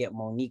trying to get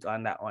Monique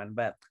on that one,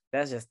 but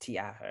that's just tea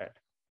I heard.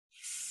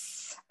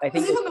 I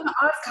was even going to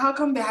ask, how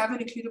come they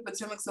haven't included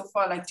Potomac so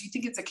far? Like, do you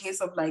think it's a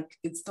case of like,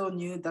 it's still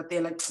new that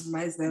they like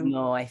optimize them?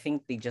 No, I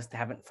think they just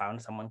haven't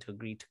found someone to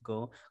agree to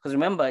go. Because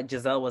remember,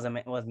 Giselle was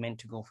meant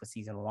to go for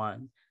season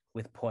 1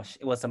 with Porsche.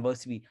 It was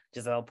supposed to be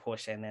Giselle,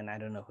 Porsche, and then I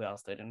don't know who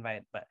else they'd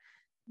invite, but...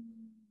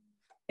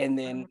 And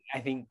then I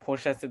think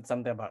Portia said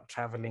something about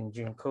traveling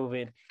during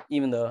COVID,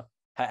 even though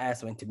her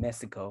ass went to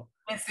Mexico.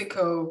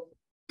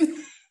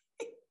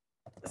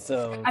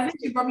 So I think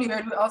you probably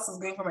heard who else was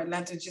going from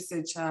Atlanta. Just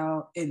said,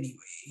 "Child."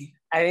 Anyway,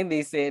 I think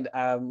they said,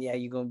 "Yeah,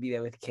 you're gonna be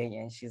there with Kenya,"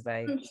 and she's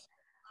like,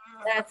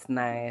 "That's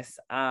nice."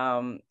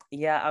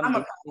 Yeah, I'm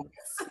a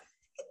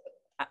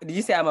did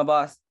you say I'm a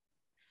boss?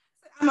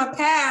 I'm a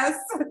pass.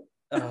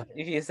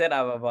 If you said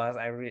I'm a boss,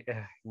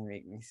 you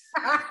make me.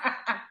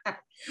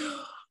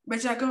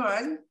 But yeah, go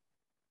on.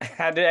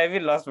 I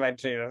even lost my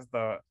train of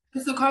thought.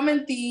 It's a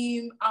common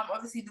theme.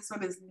 Obviously this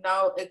one is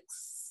now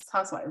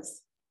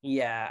ex-housewives.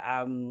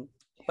 Yeah.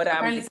 But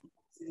I'm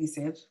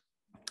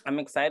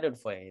excited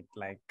for it.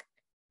 Like,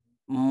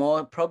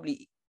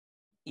 probably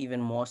even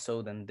more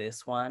so than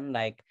this one.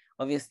 Like,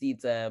 obviously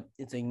it's a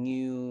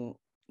new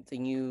it's a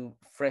new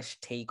fresh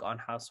take on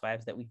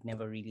housewives that we've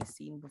never really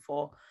seen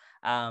before.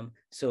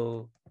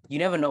 So you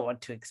never know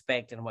what to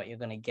expect and what you're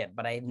gonna get,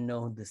 but I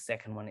know the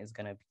second one is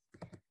gonna be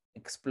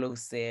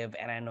explosive,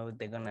 and I know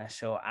they're gonna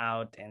show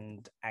out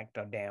and act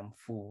a damn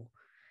fool.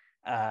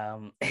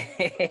 um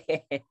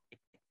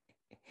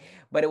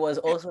but it was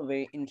also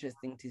very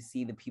interesting to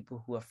see the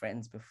people who were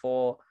friends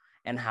before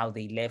and how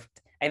they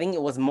left. I think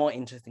it was more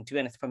interesting, to be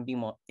honest,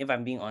 if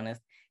I'm being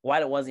honest,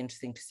 while it was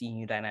interesting to see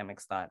new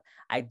dynamics start,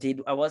 I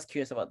was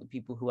curious about the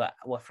people who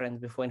were friends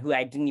before and who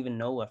I didn't even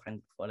know were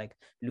friends before, like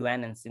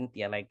Luann and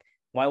Cynthia. Like,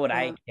 why would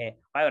I care?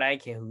 Why would I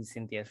care who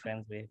Cynthia's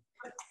friends with?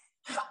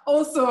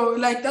 Also,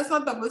 like, that's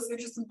not the most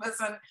interesting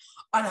person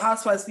on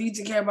Housewives for you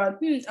to care about.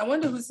 I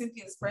wonder who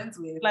Cynthia's friends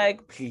with.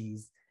 Like,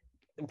 please,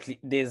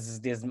 there's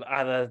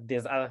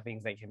other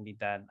things that can be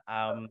done.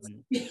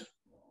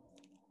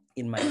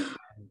 In my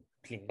opinion,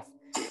 please.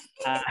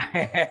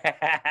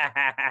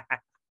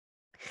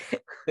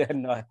 We're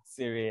not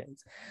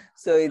serious.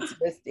 So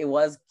it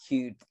was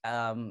cute.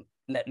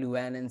 That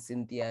Luann and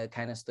Cynthia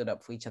kind of stood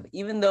up for each other,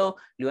 even though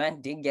Luann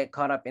did get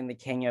caught up in the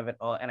Kenya of it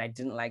all, and I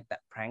didn't like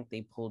that prank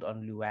they pulled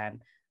on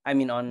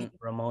on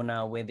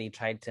Ramona, where they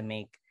tried to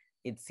make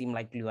it seem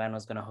like Luann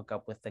was gonna hook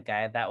up with the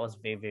guy. That was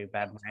very, very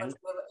bad, man.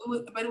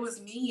 But it was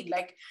mean,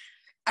 like,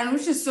 and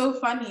which is so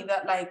funny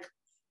that, like,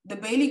 the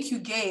Bailey Q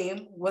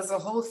game was a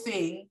whole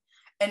thing,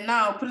 and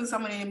now putting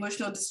someone in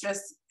emotional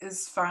distress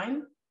is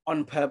fine.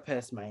 On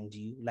purpose, mind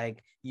you.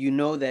 Like, you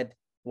know that,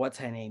 what's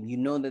her name? You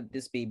know that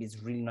this baby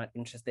is really not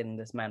interested in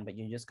this man, but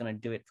you're just gonna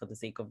do it for the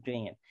sake of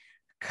doing it.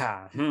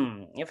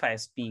 If I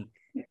speak,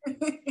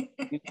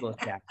 you close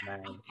that,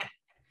 man.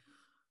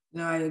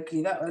 No, I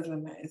agree. That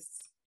wasn't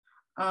nice.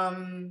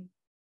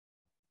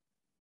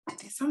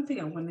 There's something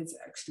I wanted to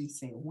actually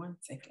say. 1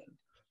 second.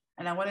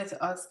 And I wanted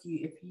to ask you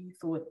if you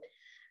thought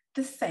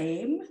the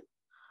same.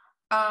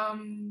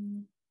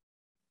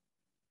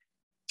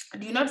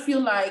 Do you not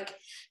feel like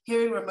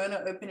hearing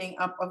Ramona opening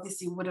up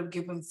obviously would have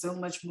given so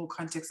much more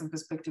context and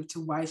perspective to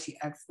why she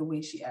acts the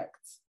way she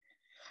acts?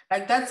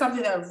 Like, that's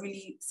something that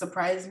really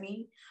surprised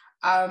me.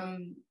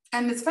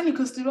 And it's funny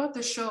because throughout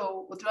the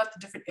show, or throughout the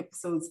different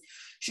episodes,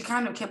 she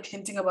kind of kept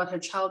hinting about her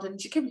childhood.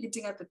 And she kept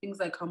hinting at the things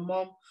like her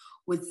mom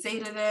would say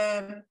to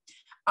them.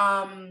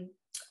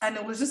 And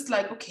it was just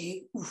like,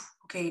 okay.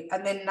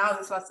 And then now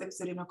this last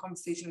episode in her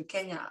conversation with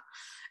Kenya,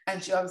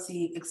 and she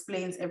obviously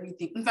explains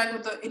everything. In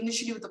fact,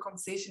 initially with the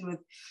conversation with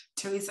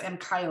Teresa and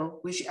Kyle,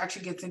 where she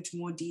actually gets into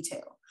more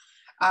detail.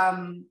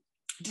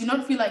 Do you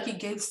not feel like it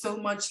gave so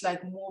much,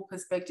 like, more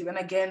perspective? And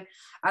again,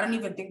 I don't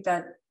even think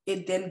that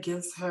it then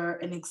gives her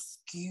an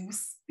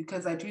excuse,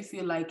 because I do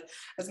feel like,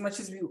 as much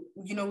as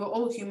we're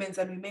all humans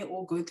and we may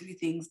all go through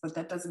things, but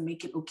that doesn't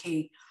make it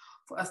okay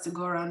for us to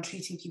go around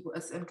treating people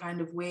a certain kind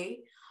of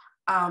way.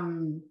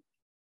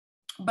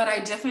 But I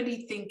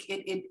definitely think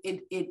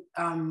it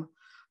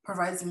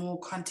provides more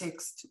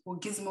context, or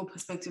gives more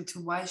perspective to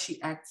why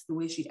she acts the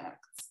way she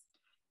acts.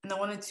 And I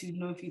wanted to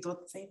know if you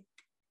thought the same.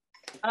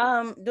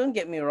 Don't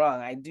get me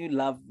wrong, I do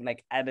love,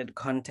 like, added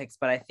context,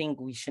 but I think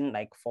we shouldn't,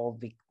 like, fall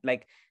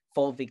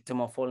victim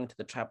or fall into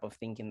the trap of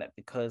thinking that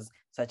because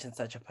such and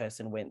such a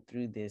person went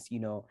through this,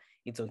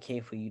 it's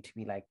okay for you to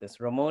be like this.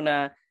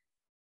 Ramona,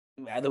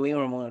 the way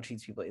Ramona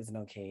treats people isn't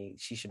okay.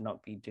 She should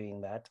not be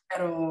doing that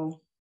at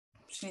all.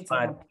 She needs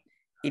but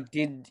it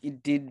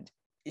did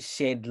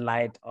shed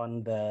light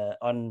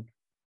on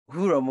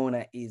who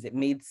Ramona is. It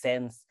made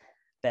sense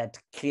that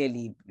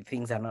clearly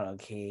things are not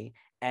okay.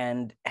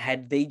 And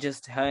had they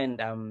just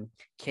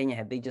Kenya,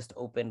 had they just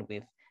opened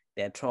with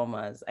their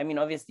traumas, I mean,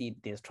 obviously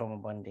there's trauma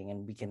bonding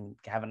and we can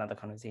have another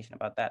conversation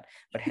about that,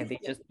 but had they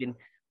just been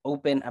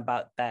open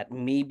about that,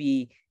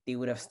 maybe they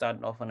would have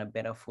started off on a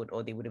better foot,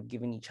 or they would have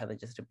given each other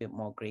just a bit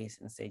more grace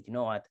and said, you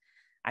know what,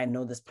 I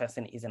know this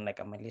person isn't like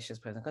a malicious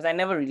person, because I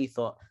never really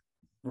thought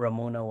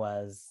Ramona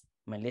was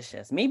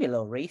malicious. Maybe a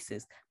little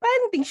racist, but I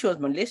didn't think she was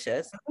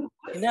malicious.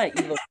 She's not an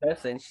evil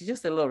person. She's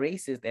just a little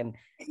racist and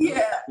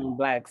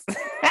blacks.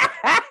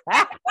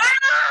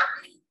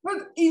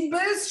 But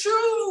it's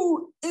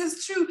true.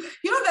 It's true.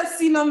 You know that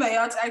scene on the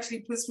yacht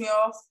actually pissed me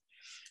off?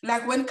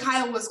 Like when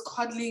Kyle was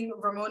coddling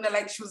Ramona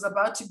like she was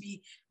about to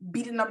be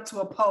beaten up to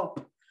a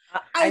pulp.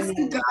 I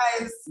mean,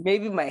 guys,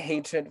 maybe my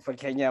hatred for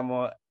Kenya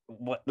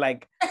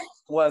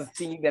was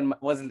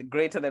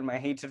greater than my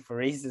hatred for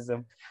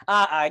racism.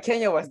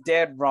 Kenya was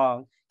dead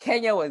wrong.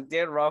 Kenya was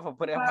dead wrong for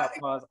putting her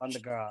paws on the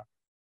girl.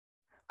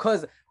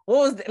 Cause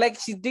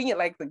she's doing it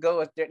like the girl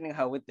was threatening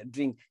her with the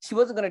drink. She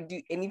wasn't gonna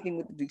do anything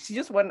with the drink. She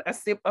just wanted a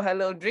sip of her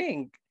little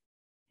drink,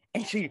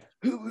 and she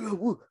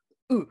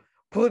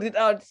pulled it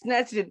out,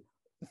 snatched it,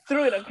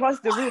 threw it across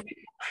the room.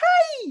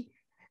 Hi,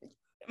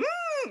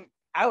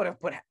 I would have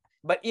put.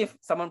 But if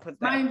someone puts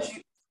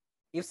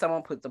if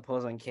someone puts the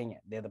pause on Kenya,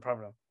 they're the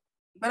problem.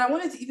 But I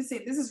wanted to even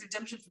say this is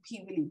redemption for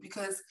P. Willie,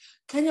 because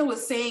Kenya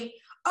was saying,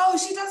 oh,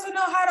 she doesn't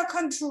know how to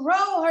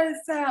control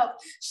herself.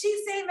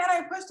 She's saying that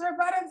I pushed her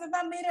buttons and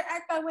that made her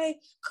act that way.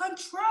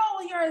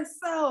 Control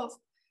yourself.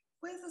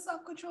 Where's the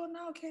self-control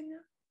now, Kenya?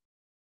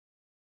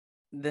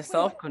 the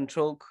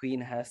self-control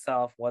queen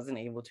herself wasn't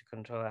able to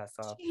control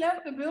herself. She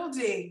left the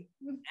building.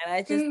 And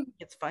I just think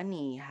it's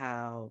funny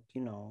how,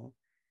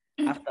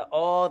 after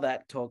all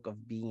that talk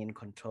of being in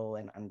control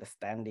and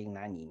understanding,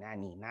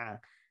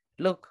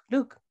 look.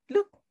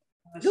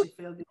 She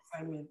failed the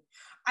assignment.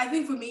 I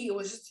think for me, it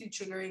was just too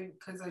triggering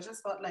because I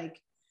just felt like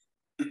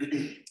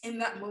in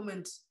that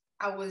moment,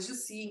 I was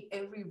just seeing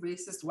every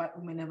racist white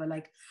woman ever.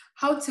 Like,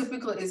 how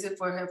typical is it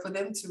for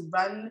them to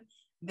run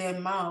their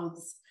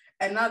mouths?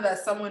 And now that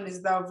someone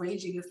is now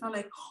raging, it's not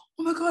like,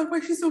 oh my God, why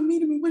is she so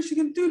mean to me? What is she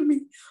gonna do to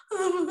me?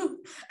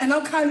 And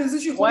now Kyla is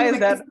actually why is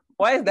that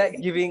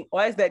giving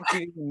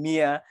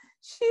Mia?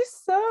 She's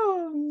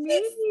so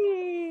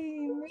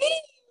mean.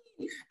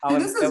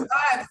 And this is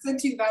why I've said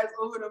to you guys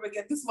over and over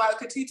again. This is why I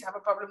continue to have a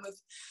problem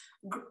with.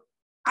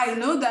 I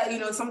know that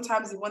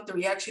sometimes you want the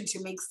reaction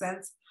to make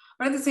sense,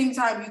 but at the same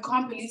time, you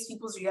can't police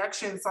people's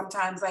reactions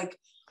sometimes. Like,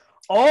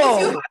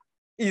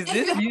 is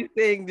this you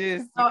saying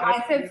this? No,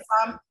 I said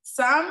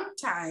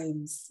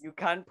sometimes. You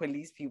can't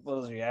police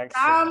people's reactions.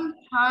 Sometimes.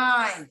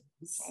 Okay.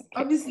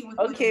 Obviously.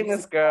 Okay,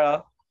 Miss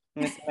Girl.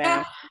 Miss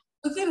Man.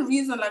 Within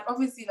reason, like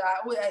obviously that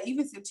I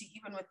even said to you,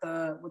 even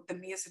with the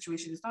Mia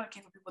situation, it's not okay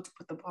for people to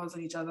put the paws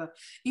on each other.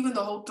 Even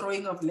the whole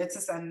throwing of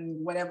lettuce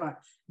and whatever,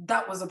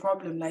 that was a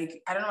problem.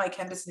 Like, I don't know why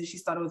Candace initially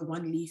started with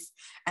one leaf,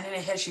 and in her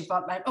head she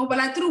felt like, oh, but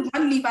I threw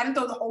one leaf, I didn't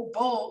throw the whole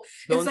bowl.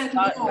 It's like,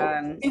 no,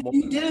 if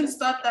you didn't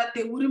start that,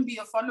 there wouldn't be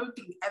a follow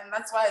through. And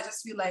that's why I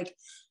just feel like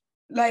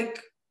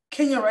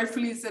Kenya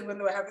rightfully said when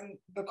they were having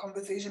the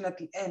conversation at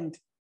the end,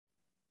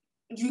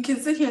 you can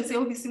sit here and say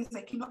all these things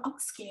like, I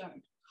was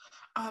scared.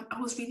 I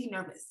was really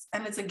nervous.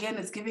 And it's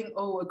giving,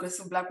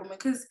 aggressive Black woman.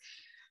 Because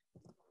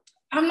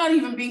I'm not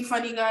even being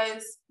funny,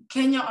 guys.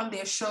 Kenya on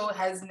their show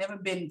has never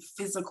been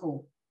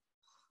physical,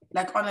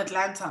 like on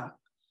Atlanta.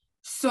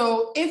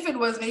 So if it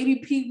was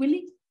maybe P.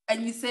 Willie,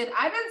 and you said,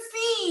 I haven't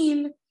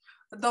seen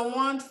the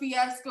one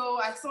fiasco,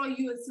 I saw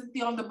you and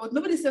Cynthia on the boat.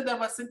 Nobody said that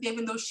about Cynthia,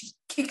 even though she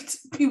kicked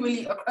P.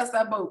 Willie across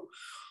that boat.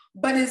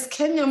 But it's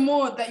Kenya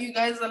more that you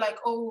guys are like,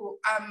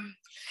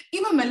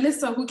 even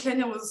Melissa, who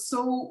Kenya was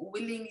so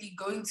willingly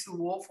going to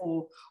war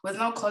for, was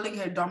now calling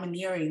her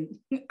domineering.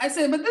 I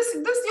said, but this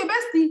your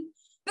bestie.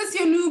 This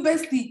your new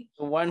bestie.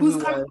 The one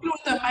who's coming through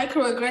with the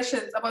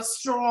microaggressions about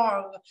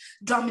strong,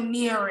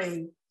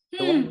 domineering.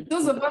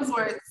 Those are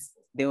buzzwords.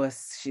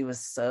 She was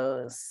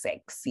so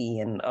sexy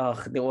and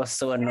they were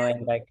so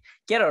annoying. Like,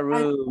 get a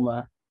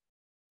room.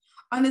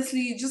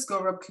 Honestly, just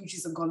go rub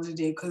coochies and call it a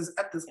day, because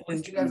at this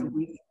point, you guys are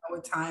wasting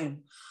our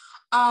time.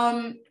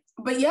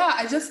 But yeah,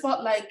 I just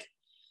felt like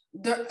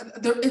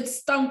it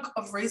stunk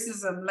of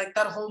racism, like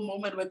that whole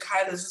moment where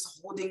Kyla's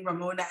just holding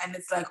Ramona, and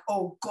it's like,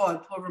 oh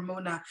God, poor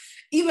Ramona.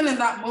 Even in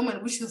that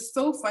moment, which was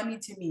so funny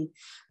to me,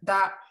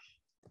 that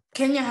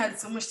Kenya had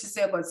so much to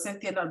say about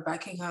Cynthia not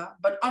backing her,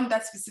 but on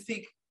that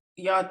specific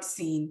yard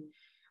scene,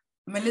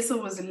 Melissa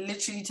was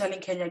literally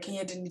telling Kenya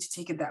didn't need to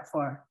take it that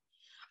far.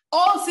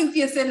 All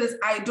Cynthia said is,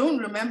 I don't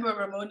remember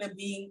Ramona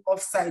being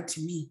offside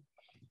to me.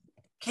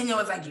 Kenya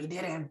was like, you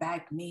didn't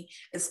back me.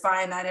 It's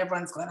fine. Not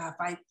everyone's going to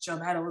fight your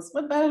battles.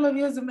 What battle of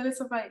yours did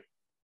Melissa fight?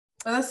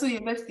 Well, that's so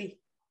your bestie.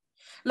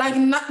 Like,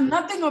 none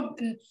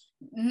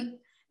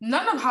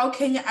of how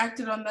Kenya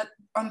acted on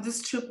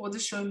this trip or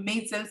this show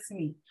made sense to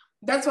me.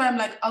 That's why I'm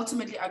like,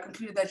 ultimately, I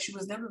concluded that she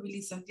was never really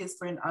Cynthia's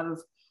friend out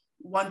of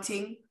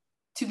wanting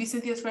to be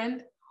Cynthia's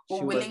friend.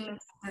 Or willing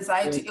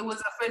desire to. It was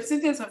a friend.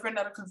 Cynthia's her friend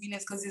out of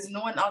convenience, because there's no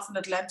one else in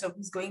Atlanta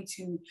who's going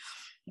to.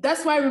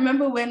 That's why I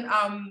remember when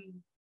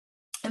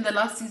in the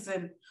last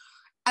season,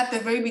 at the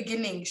very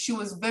beginning, she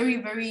was very,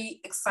 very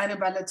excited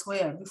by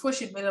Latoya before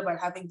she admitted about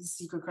having this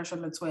secret crush on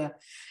Latoya.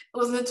 It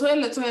was Latoya.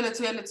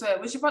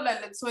 When she felt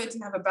like Latoya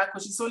didn't have a back,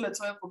 when she saw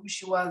Latoya for who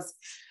she was,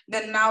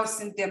 then now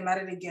Cynthia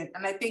married again.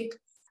 And I think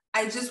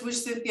I just wish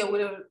Cynthia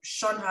would have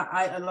shone her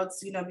eye a lot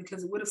sooner,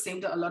 because it would have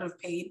saved her a lot of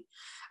pain.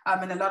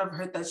 And a lot of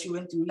hurt that she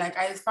went through. Like,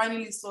 I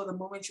finally saw the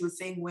moment she was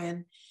saying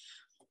when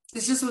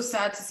it's just so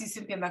sad to see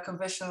Cynthia in that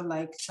confessional,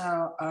 like,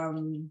 child, I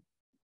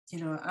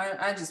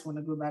just want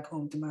to go back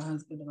home to my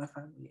husband and my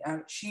family.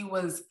 She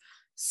was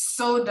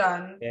so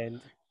done.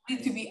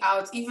 Need to be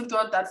out. Even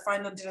throughout that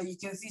final dinner, you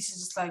can see she's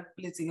just like,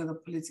 pull it together,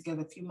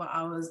 a few more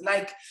hours.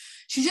 Like,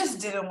 she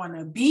just didn't want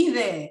to be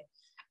there.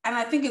 And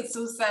I think it's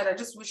so sad. I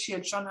just wish she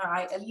had shone her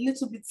eye a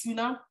little bit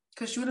sooner,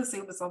 because she would have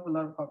saved herself a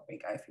lot of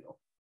heartbreak, I feel.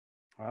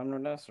 I know,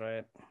 that's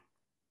right.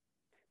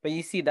 But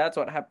you see, that's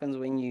what happens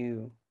when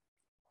you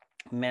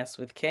mess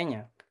with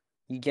Kenya.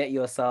 You get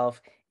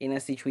yourself in a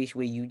situation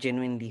where you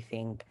genuinely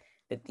think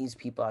that these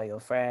people are your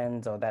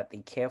friends or that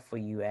they care for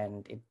you,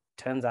 and it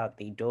turns out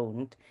they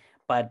don't.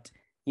 But,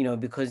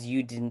 because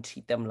you didn't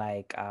treat them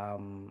like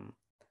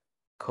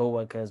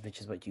co-workers,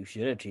 which is what you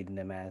should have treated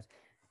them as,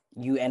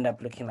 you end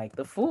up looking like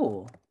the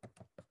fool.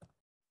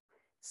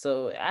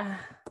 So,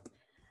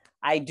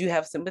 I do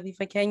have sympathy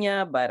for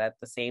Kenya, but at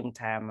the same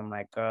time, I'm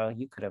like, girl,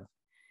 you could have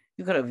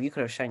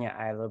shone your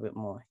eye a little bit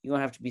more. You're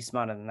gonna have to be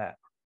smarter than that.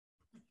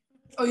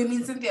 Oh, you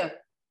mean Cynthia?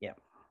 Yeah.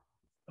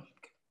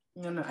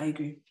 No, I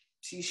agree.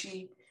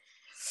 She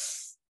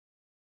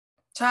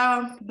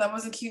child, that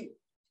wasn't cute.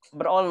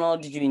 But all in all,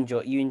 did you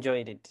enjoy? You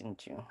enjoyed it,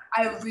 didn't you?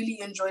 I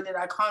really enjoyed it.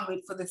 I can't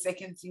wait for the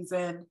second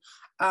season.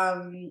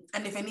 And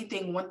if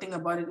anything, one thing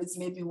about it is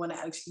made me want to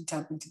actually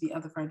tap into the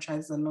other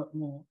franchise a lot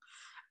more.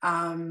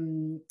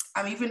 I'm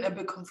even a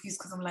bit confused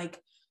because I'm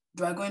like,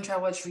 do I go and try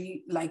watch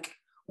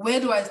where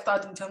do I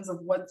start in terms of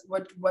what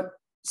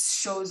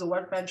shows or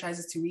what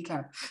franchises to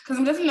recap? Because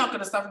I'm definitely not going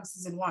to start from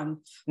season 1.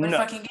 But No,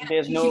 if I can get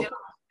there's no.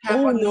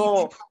 Oh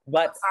no,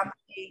 but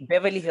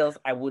Beverly Hills,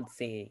 I would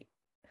say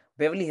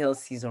Beverly Hills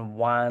season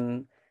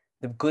 1,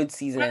 the good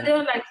season. They're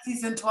like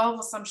season 12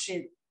 or some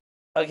shit.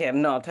 Okay,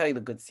 no, I'll tell you the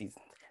good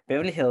seasons.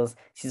 Beverly Hills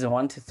season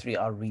 1 to 3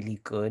 are really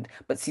good,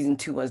 but season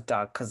 2 was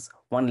dark because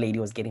one lady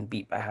was getting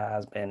beat by her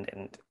husband,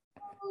 and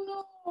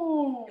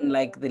Oh no.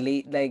 like the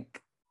late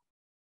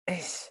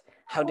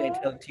how do I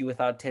tell it to you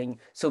without telling you?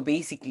 So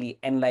basically,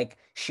 and like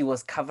she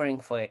was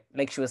covering for it,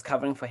 like she was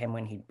covering for him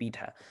when he beat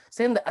her.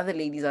 So then the other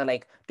ladies are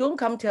like, don't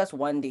come to us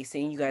one day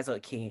saying you guys are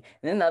okay.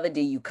 And then the other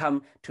day you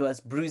come to us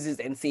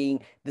bruises and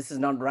saying this is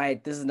not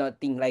right, this is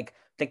not thing. Like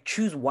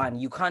choose one.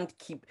 You can't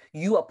keep,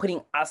 you are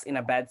putting us in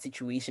a bad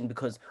situation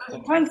because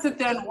You can't sit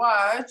there and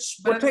watch,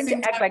 but we're at the trying to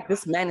same act time, like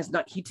this man is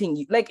not hitting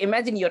you. Like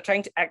imagine you're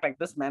trying to act like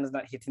this man is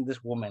not hitting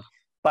this woman,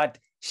 but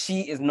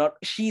she's not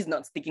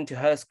sticking to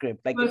her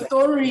script. Like the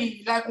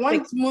story, like one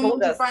like, moment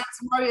told you us, find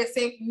tomorrow you're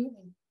saying,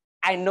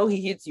 I know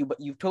he hits you, but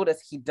you've told us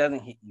he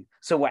doesn't hit you.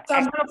 So what? so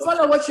I'm gonna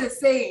follow what you're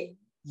saying.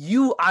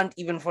 You aren't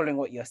even following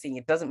what you're saying.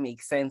 It doesn't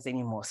make sense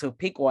anymore. So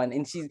pick one.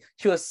 And she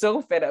was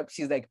so fed up.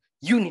 She's like,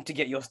 you need to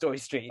get your story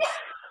straight.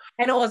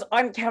 And it was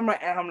on camera,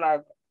 and I'm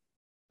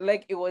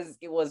like it was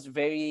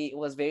very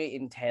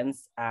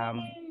intense. I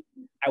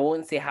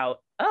won't say how.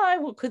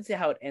 Could say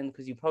how it ends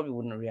because you probably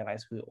wouldn't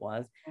realize who it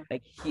was.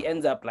 Like he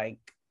ends up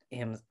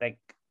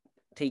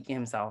taking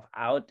himself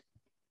out.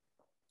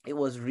 It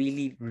was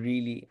really,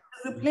 really.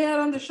 Does it play out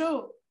on the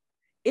show?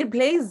 It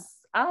plays.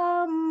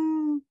 I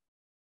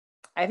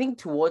think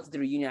towards the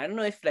reunion. I don't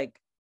know if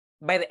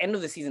by the end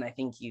of the season, I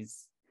think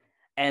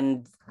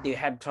and they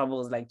had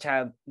troubles. Like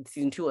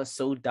season 2 was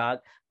so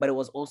dark, but it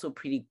was also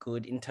pretty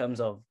good in terms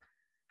of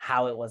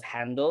how it was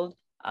handled.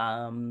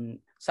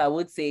 So I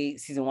would say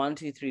season 1,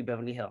 2, 3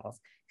 Beverly Hills,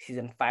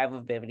 season 5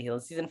 of Beverly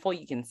Hills, season 4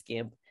 you can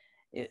skip.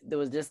 There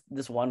was just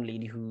this one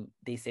lady who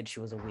they said she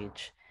was a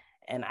witch,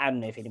 and I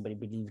don't know if anybody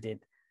believed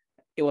it.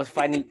 It was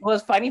funny. It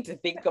was funny to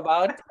think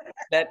about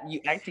that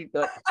you actually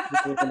thought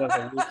this woman was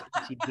a witch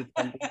and she did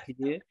something to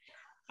you.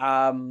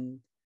 Oh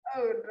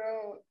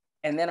no.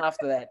 And then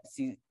after that,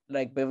 see,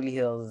 like Beverly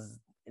Hills,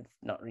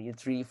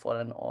 it's really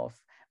fallen off.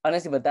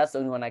 Honestly, but that's the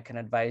only one I can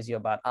advise you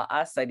about. I'll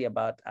ask Sadie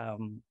about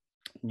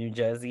New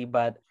Jersey,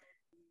 but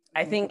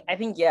I think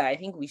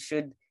we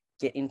should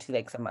get into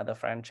like some other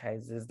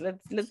franchises.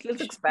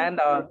 Let's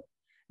expand our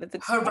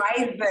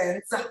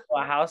Horizons.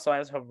 Our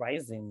Housewives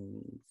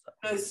horizons.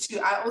 No, it's true.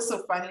 I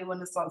also finally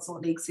want to start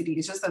Salt Lake City.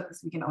 It's just that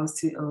this weekend I was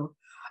too ill.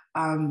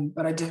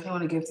 But I definitely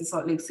want to get to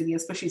Salt Lake City,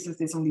 especially since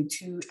there's only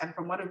 2. And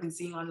from what I've been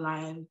seeing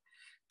online,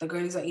 the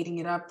girls are eating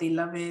it up. They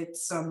love it.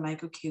 So I'm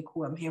like, okay,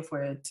 cool. I'm here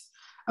for it.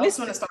 I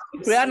also want to start.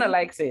 If Rihanna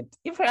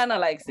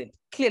likes it,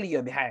 clearly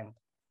you're behind.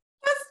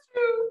 That's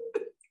true.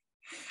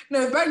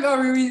 No, if that girl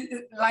really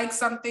likes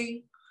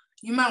something,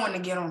 you might want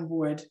to get on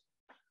board.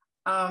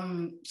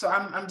 So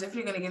I'm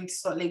definitely gonna get into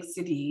Salt Lake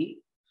City.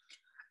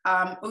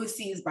 OC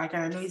is back,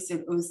 and I know he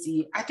said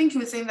OC. I think he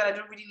was saying that I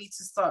don't really need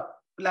to start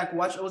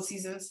watch all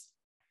seasons.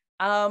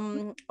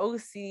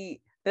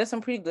 OC, there's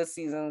some pretty good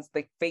seasons.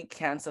 The fake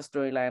cancer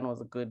storyline was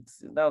a good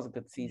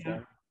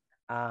season.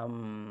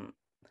 Yeah.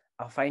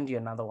 I'll find you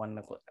another one.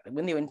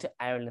 When they went to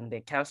Ireland, their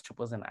cast trip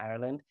was in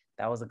Ireland.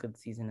 That was a good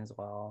season as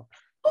well.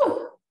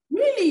 Oh,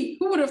 really?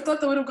 Who would have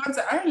thought they would have gone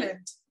to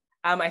Ireland?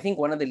 I think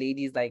one of the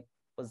ladies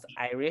was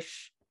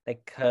Irish.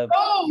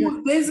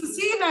 Oh, there's a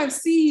scene I've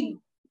seen.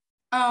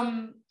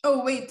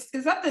 Oh wait,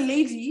 is that the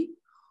lady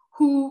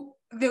who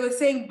they were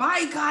saying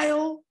bye,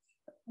 Kyle?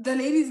 The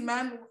lady's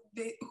man.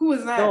 Who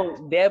was that? No,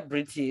 they're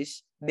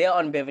British. They're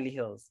on Beverly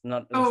Hills,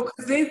 not. Oh,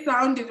 because they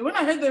sounded. When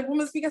I heard the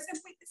woman speak, I said,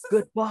 "Wait,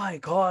 goodbye,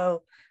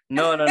 Kyle."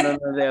 No,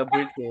 they're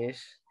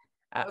British.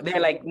 Okay.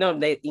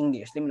 They're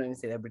English. Let me not even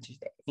say they're British.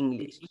 They're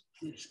English.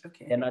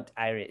 Okay. They're not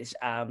Irish.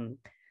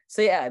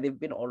 So yeah, they've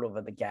been all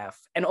over the gaff.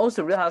 And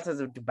also Real Housewives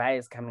of Dubai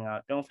is coming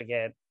out. Don't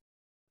forget.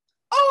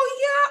 Oh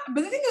yeah.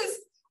 But the thing is,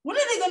 when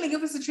are they gonna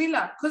give us a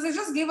trailer? Because they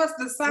just gave us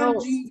the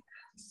sound.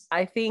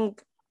 I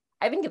think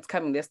it's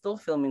coming. They're still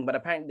filming, but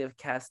apparently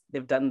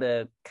they've done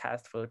the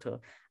cast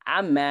photo.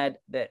 I'm mad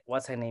that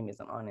what's her name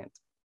isn't on it.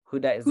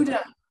 Huda is.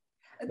 Huda.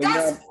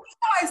 That's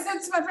how I said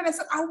to my friend, I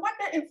said, I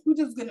wonder if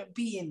Huda's gonna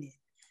be in it.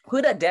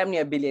 Huda damn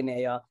near a billionaire,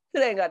 y'all.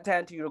 Huda ain't got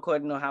time to be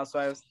recording no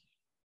Housewives.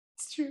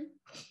 It's true.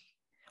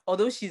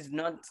 Although she's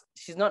not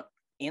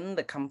in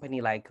the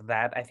company like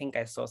that. I think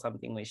I saw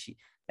something where she's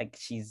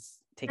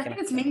taken. I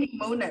think it's mainly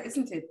Mona,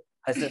 isn't it?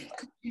 There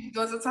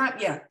was a time,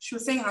 she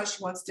was saying how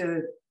she wants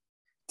to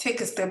take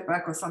a step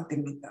back or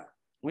something like that.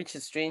 Which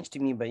is strange to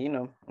me, but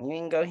you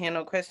ain't gonna hear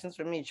no questions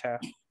from me,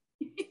 child.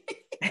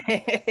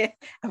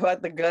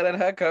 About the girl in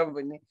her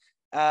company.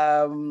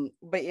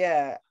 But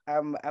yeah,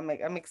 I'm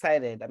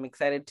excited. I'm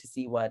excited to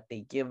see what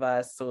they give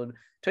us. So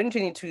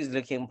 2022 is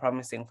looking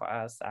promising for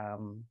us.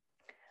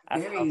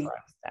 As Very.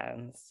 Housewives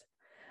stands.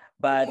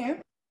 But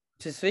Okay.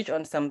 to switch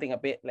on something a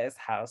bit less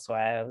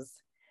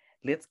Housewives,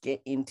 let's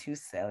get into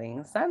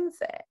Selling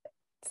Sunset.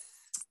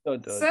 I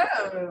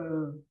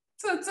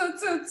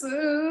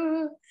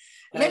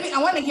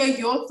want to hear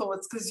your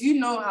thoughts because you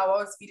know how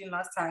I was feeling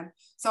last time.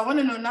 So I want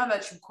to know now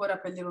that you've caught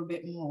up a little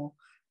bit more,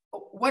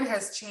 what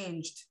has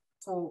changed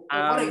for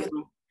what are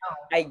you?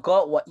 I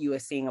got what you were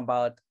saying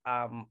about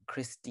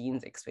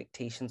Christine's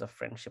expectations of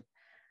friendship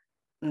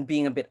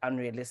being a bit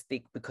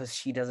unrealistic because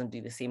she doesn't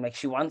do the same. Like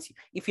she wants you,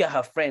 if you're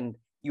her friend,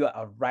 you are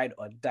a ride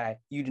or die.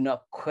 You do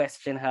not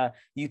question her.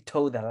 You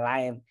toe the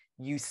line.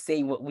 You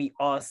say what we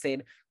all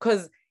said.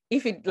 Because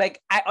if it, like,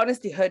 I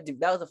honestly heard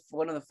that was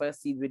one of the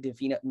first scenes where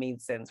Davina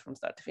made sense from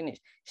start to finish.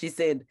 She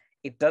said,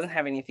 it doesn't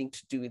have anything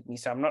to do with me,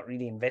 so I'm not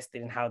really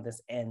invested in how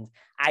this ends.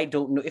 I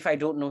don't know. If I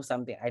don't know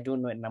something, I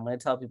don't know it. And I'm going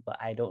to tell people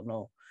I don't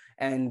know.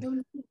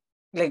 And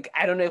like,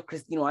 I don't know if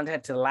Christine wanted her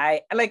to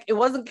lie. Like, it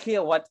wasn't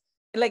clear what,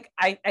 like,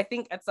 I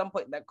think at some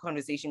point that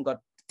conversation got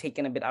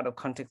taken a bit out of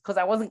context because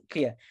I wasn't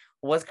clear.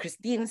 Was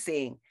Christine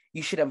saying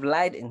you should have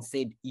lied and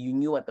said you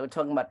knew what they were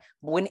talking about?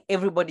 But when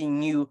everybody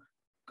knew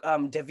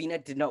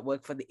Davina did not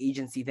work for the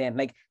agency then,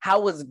 like,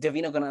 how was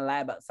Davina going to lie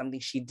about something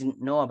she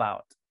didn't know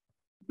about?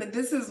 But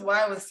this is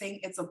why I was saying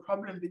it's a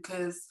problem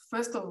because,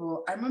 first of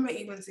all, I remember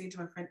even saying to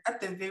my friend,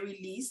 at the very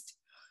least,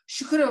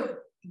 she could have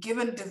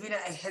given Davina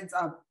a heads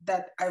up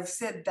that I've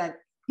said that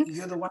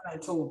you're the one I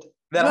told.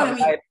 That you know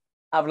what I mean?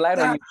 I've lied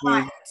on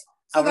you.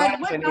 So that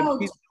when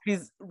out,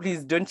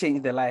 please don't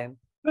change the line.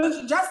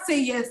 Just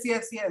say yes,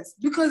 yes, yes.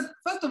 Because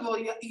first of all,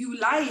 you've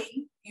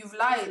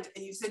lied,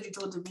 and you said you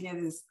told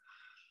Davina this.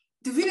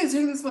 Davina is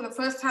doing this for the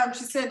first time.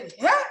 She said,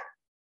 yeah,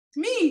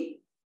 me.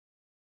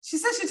 She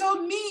said she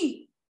told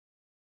me.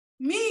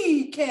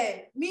 Me.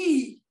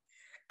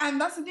 And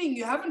that's the thing.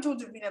 You haven't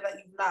told Davina that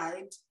you've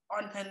lied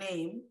on her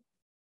name.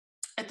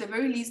 At the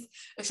very least,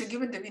 you should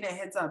give Davina a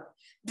heads up.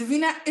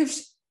 Davina,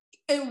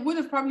 it would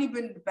have probably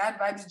been bad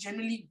vibes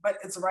generally, but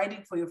it's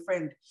writing for your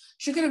friend.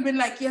 She could have been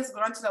like, yes,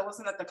 granted, I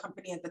wasn't at the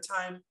company at the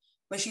time,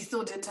 but she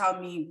still did tell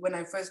me when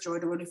I first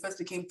joined or when we first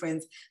became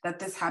friends that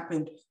this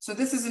happened. So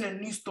this isn't a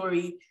new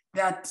story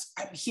that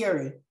I'm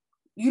hearing.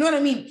 You know what I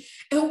mean?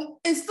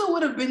 It still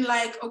would have been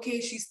like, okay,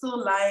 she's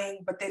still lying,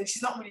 but then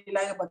she's not really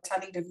lying about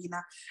telling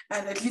Davina.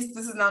 And at least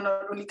this is now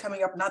not only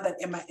coming up now that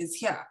Emma is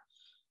here.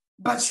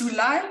 But you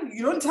lie,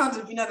 you don't tell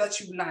Davina that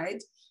you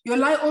lied. Your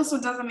lie also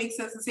doesn't make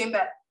sense, the same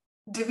that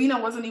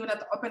Davina wasn't even at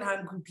the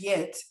Oppenheim group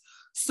yet.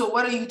 So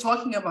what are you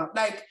talking about?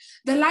 Like,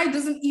 the lie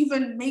doesn't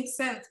even make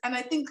sense. And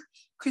I think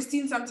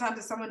Christine sometimes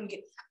is someone who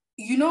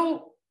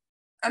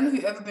I don't know if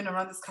you've ever been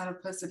around this kind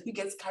of person who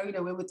gets carried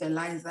away with their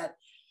lies, that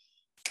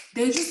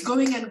they're just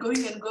going and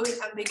going and going,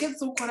 and they get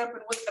so caught up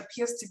in what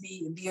appears to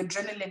be the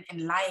adrenaline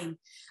in lying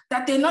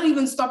that they're not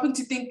even stopping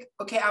to think,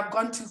 okay, I've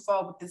gone too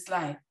far with this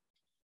lie.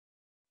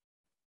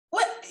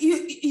 What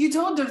you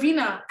told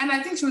Davina, and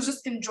I think she was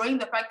just enjoying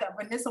the fact that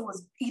Vanessa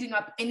was eating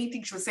up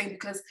anything she was saying,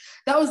 because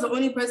that was the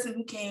only person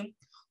who came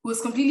who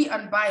was completely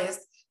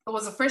unbiased. It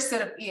was a fresh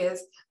set of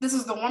ears. This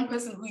was the one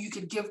person who you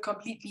could give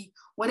completely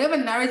whatever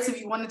narrative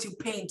you wanted to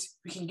paint.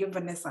 You can give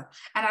Vanessa,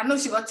 and I know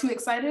she got too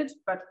excited,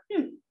 but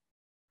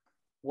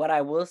What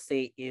I will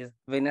say is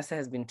Vanessa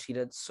has been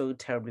treated so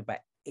terribly by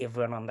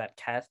everyone on that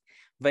cast.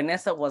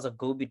 Vanessa was a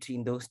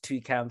go-between those two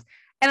camps,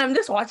 and I'm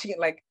just watching it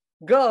like,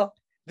 girl,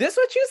 this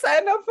what you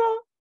signed up for?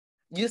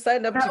 You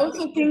signed up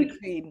to be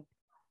between.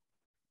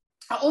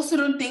 I also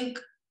don't think,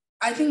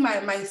 I think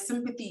my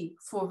sympathy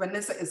for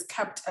Vanessa is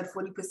capped at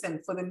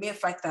 40% for the mere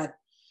fact that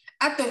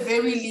at the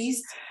very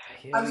least,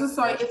 I'm so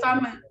sorry, if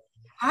I'm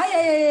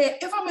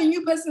a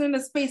new person in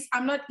a space,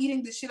 I'm not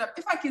eating this shit up.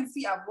 If I can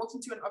see I've walked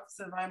into an office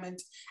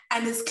environment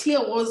and it's clear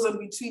war zone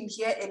between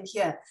here and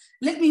here,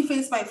 let me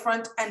face my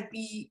front and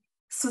be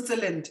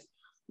Switzerland.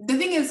 The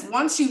thing is,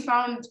 once she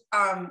found,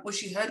 or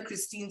she heard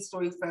Christine's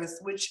story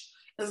first, which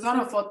is not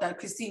her fault that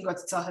Christine got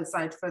to tell her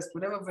side first,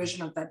 whatever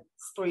version of that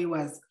story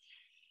was.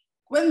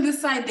 When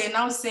this side, they're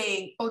now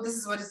saying, oh, this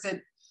is what it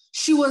said.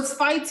 She was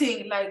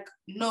fighting like,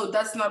 no,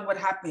 that's not what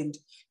happened.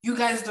 You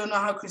guys don't know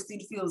how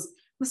Christine feels.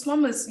 Miss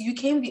Mamas, you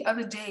came the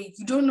other day.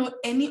 You don't know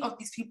any of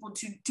these people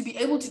to be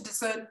able to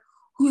discern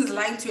who is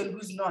lying to and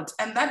who's not.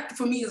 And that,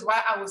 for me, is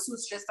why I was so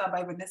stressed out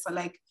by Vanessa.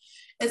 Like,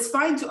 it's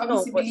fine to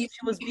obviously believe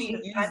she was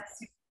being used.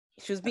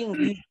 She was being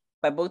used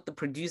by both the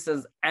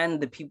producers and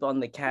the people on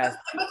the cast.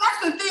 But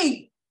that's the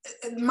thing.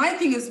 My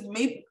thing is,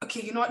 maybe,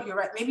 okay, you know what, you're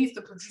right. Maybe if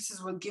the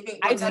producers were telling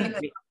her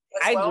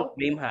I don't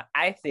blame her.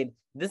 I said,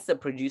 this is a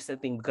producer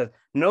thing, because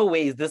no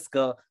way is this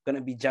girl going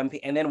to be jumping.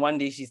 And then one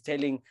day she's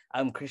telling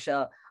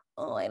Chrishell,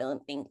 oh, I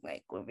don't think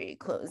like we're very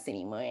close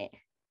anymore.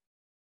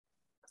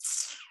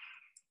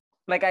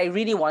 Like, I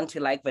really want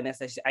to like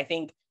Vanessa. I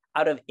think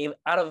out of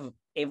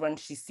everyone,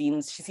 she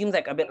seems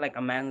like a bit like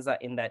Amanza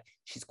in that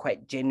she's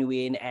quite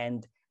genuine,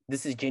 and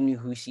this is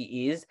genuine who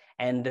she is,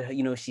 and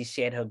she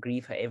shared her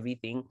grief, her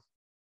everything.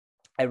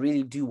 I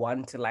really do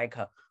want to like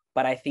her,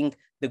 But I think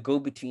the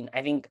go-between,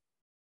 I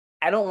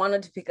don't want her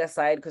to pick a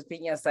side because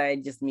picking a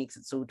side just makes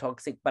it so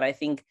toxic. But I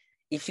think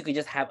if she could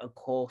just have a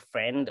core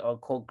friend or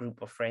core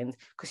group of friends,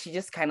 because she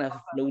just kind of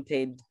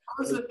floated.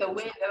 I was with the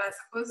wind, and I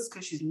suppose it's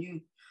because she's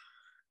new.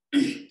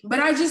 But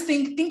I just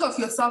think of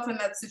yourself in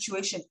that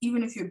situation,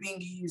 even if you're being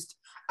used.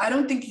 I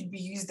don't think you'd be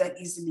used that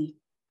easily.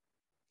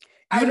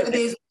 I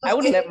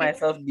wouldn't let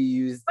myself be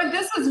used. But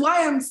this is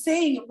why I'm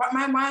saying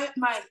my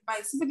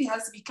sympathy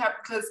has to be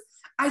capped, because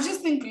I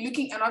just think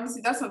looking, and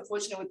obviously that's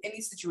unfortunate with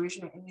any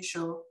situation or any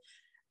show.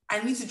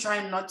 I need to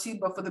try not to,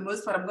 but for the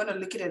most part, I'm going to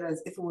look at it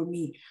as if it were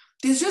me.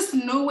 There's just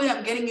no way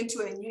I'm getting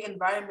into a new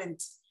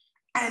environment.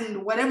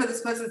 And whatever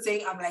this person's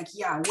saying, I'm like,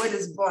 yeah, where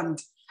is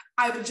Bond?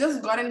 I've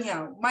just gotten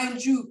here.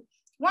 Mind you,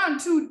 1,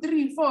 2,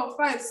 3, 4,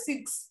 5,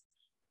 6,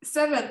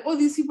 7. All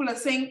these people are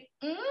saying,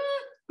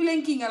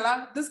 blinking a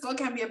lot. This girl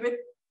can be a bit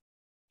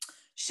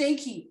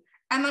shaky.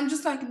 And I'm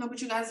just like, no,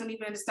 but you guys don't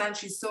even understand.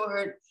 She's so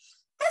hurt.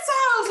 That's how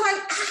I was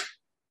like,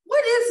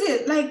 what is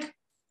it? Like,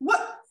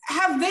 what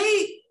have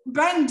they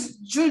banged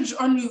judge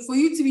on you for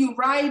you to be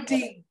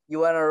riding? You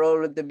want to roll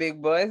with the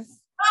big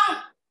boys?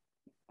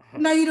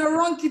 Now you're the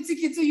wrong kitty.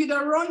 You're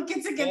the wrong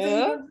kitty.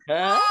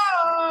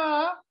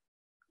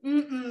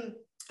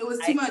 It was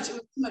too much.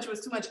 It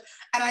was too much.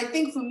 And I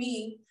think for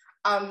me,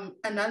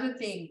 another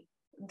thing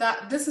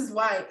that this is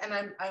why,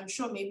 and I'm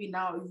sure maybe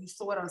now you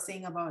saw what I was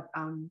saying about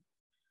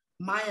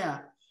Maya.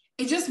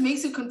 It just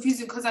makes it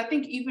confusing because I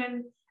think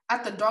even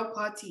at the dog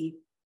party,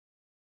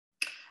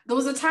 there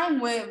was a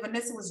time where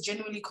Vanessa was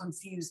genuinely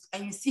confused,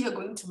 and you see her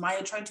going to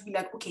Maya trying to be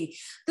like, okay,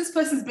 this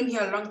person's been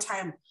here a long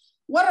time.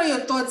 What are your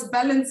thoughts?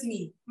 Balance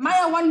me.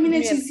 Maya, 1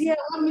 minute she's here,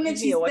 1 minute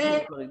she's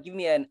there. Give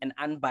me an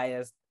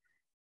unbiased,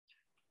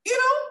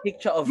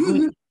 picture of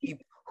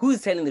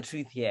who's telling the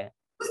truth here.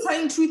 Who's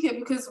telling the truth here?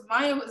 Because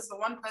Maya is the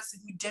one person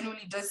who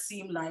genuinely does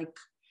seem like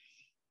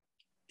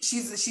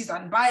she's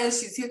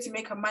unbiased. She's here to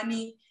make her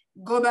money,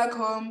 go back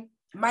home,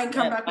 might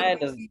come back.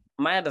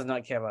 Maya does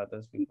not care about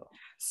those people.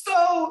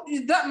 So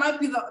that might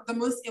be the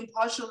most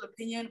impartial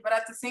opinion, but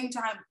at the same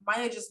time,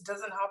 Maya just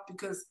doesn't help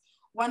because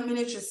 1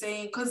 minute you're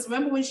saying, because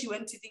remember when she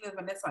went to think of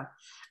Vanessa,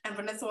 and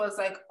Vanessa was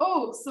like,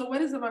 oh, so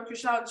what is it about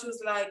Chrishell? And she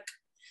was like,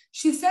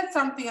 she said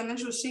something and then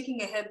she was shaking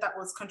her head that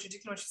was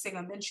contradicting what she's saying,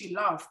 and then she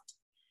laughed.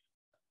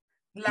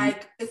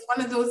 Like, it's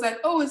one of those like,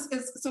 oh,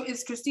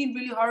 is Christine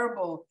really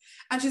horrible?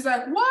 And she's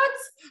like, what?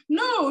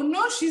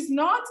 No, she's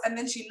not. And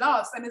then she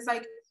laughs. And it's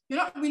like, you're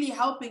not really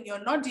helping,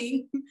 you're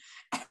nodding,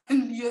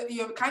 and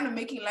you're kind of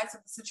making light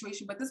of the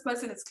situation. But this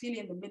person is clearly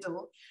in the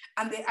middle,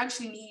 and they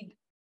actually need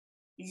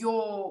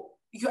your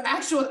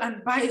actual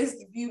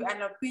unbiased view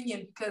and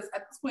opinion, because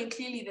at this point,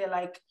 clearly they're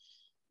like,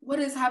 what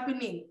is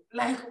happening?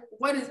 Like,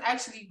 what is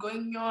actually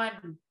going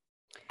on?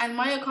 And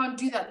Maya can't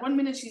do that. 1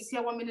 minute she's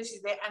here, 1 minute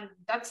she's there, and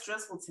that's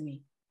stressful to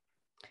me.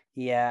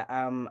 Yeah,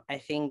 I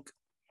think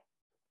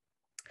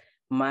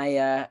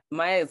Maya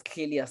is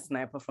clearly a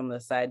sniper from the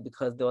side,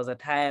 because there was a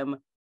time,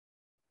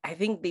 I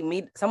think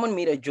someone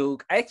made a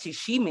joke. Actually,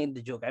 she made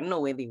the joke. I don't know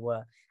where they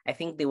were. I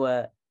think they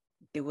were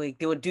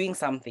doing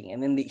something,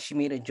 and then she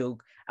made a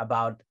joke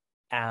about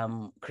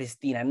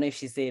Christine. I don't know if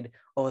she said,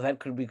 oh, that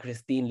could be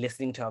Christine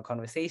listening to our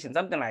conversation,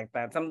 something like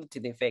that, something to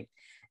the effect.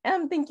 And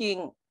I'm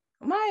thinking,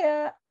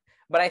 Maya.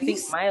 But I think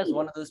Maya's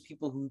one of those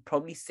people who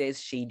probably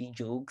says shady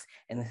jokes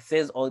and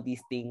says all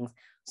these things.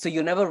 So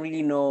you never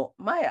really know,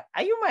 Maya,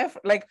 are you my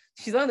like?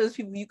 She's one of those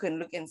people you can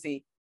look and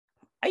say,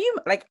 are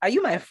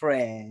you my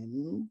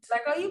friend?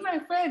 Like, are you my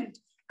friend?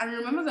 And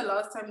remember the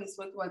last time we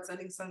spoke about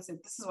Selling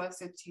Sunset, this is what I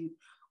said to you.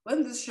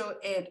 When this show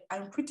aired,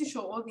 I'm pretty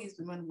sure all these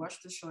women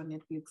watched the show on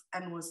Netflix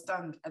and were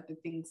stunned at the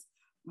things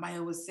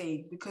Maya was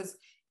saying. Because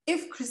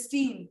if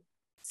Christine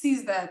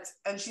sees that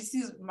and she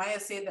sees Maya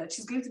say that,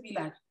 she's going to be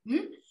like,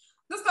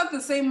 that's not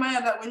the same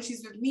Maya that when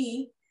she's with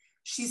me,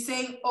 she's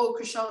saying, oh,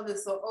 Chrishell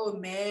this, or oh,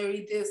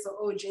 Mary this, or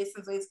oh,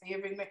 Jason's always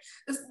favoring Mary.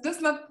 That's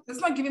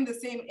not giving the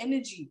same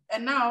energy.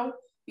 And now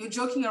you're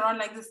joking around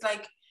like this,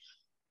 like,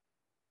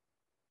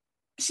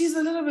 she's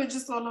a little bit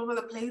just all over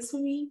the place for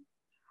me.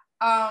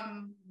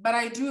 But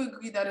I do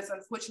agree that it's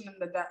unfortunate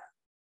that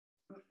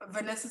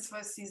Vanessa's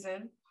first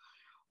season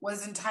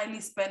was entirely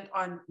spent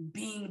on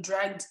being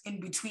dragged in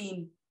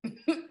between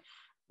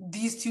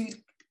these two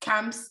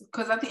camps,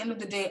 because at the end of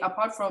the day,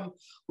 apart from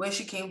where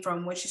she came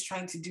from, what she's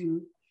trying to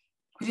do,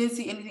 we didn't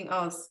see anything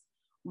else.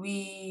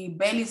 We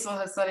barely saw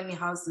her sell any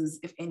houses,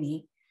 if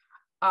any.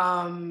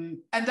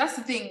 And that's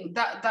the thing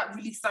that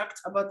really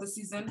sucked about the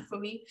season for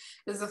me,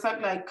 is the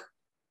fact like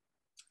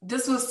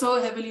this was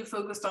so heavily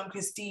focused on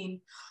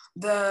Christine.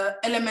 The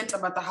element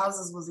about the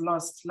houses was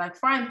lost. Like,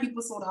 fine,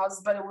 people sold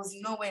houses, but it was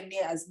nowhere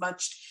near as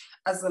much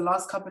as the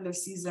last couple of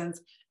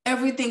seasons.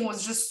 Everything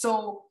was just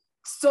so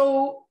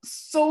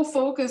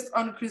focused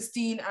on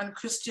Christine and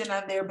Christian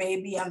and their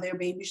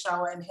baby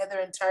shower, and Heather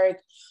and Tarek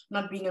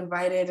not being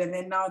invited, and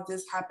then now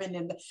this happened,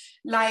 and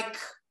like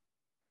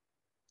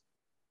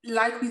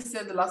we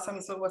said the last time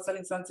we spoke about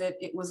Selling Sunset,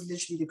 it was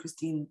literally the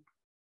Christine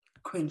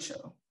Quinn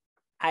show.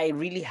 I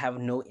really have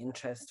no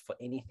interest for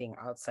anything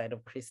outside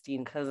of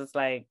Christine, because it's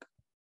like,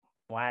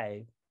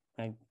 why?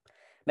 Like,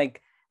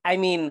 Like, I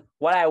mean,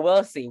 what I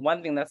will say,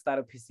 one thing that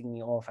started pissing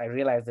me off, I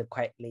realized it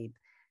quite late.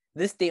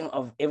 This thing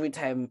of every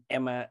time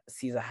Emma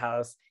sees a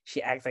house,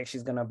 she acts like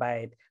she's gonna buy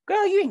it.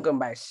 Girl, you ain't gonna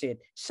buy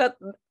shit. Shut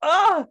the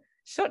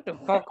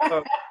fuck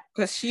up.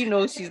 Because she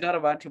knows she's not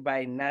about to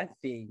buy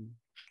nothing.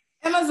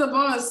 Emma's the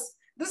boss.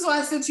 This is why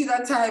I said to you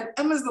that time.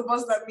 Emma's the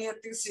boss that Mia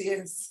thinks she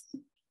is.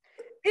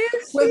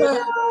 With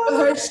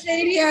her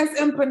shady ass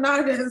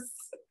empanadas.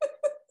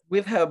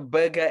 With her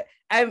burger.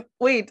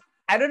 Wait,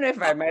 I don't know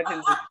if I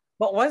mentioned this,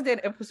 but was there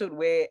an episode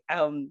where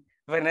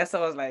Vanessa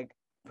was like,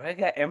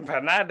 burger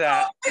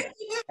empanada?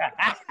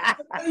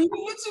 You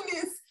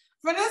literally,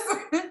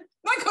 Vanessa,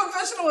 my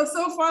confessional was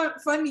so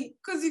funny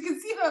because you can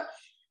see her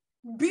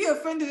be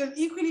offended and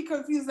equally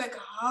confused, like,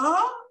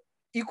 huh?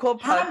 Equal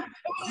part.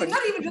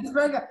 Not even just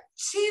burger,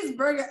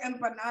 cheeseburger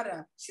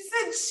empanada. She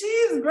said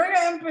cheeseburger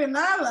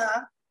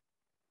empanada.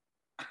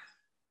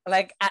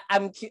 Like,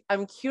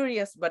 I'm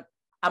curious, but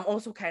I'm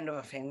also kind of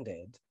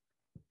offended.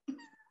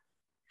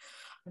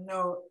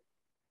 No,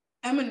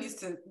 Emma needs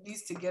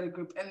to get a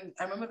grip. And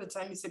I remember the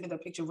time you sent me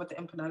that picture of what the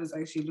empanadas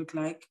actually look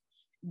like.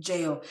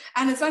 Jail.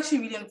 And it's actually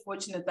really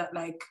unfortunate that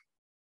like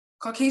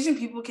Caucasian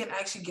people can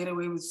actually get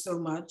away with so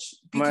much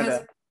because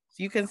murder.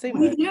 You can say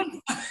murder.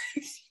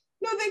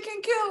 No, they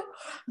can kill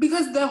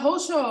because the whole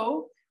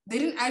show they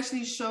didn't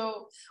actually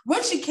show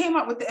when she came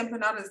out with the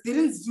empanadas. They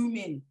didn't zoom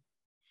in.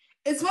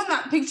 It's when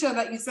that picture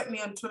that you sent me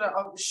on Twitter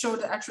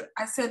showed the actual.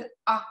 I said,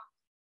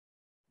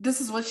 this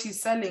is what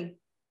she's selling,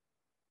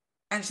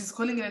 and she's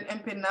calling it an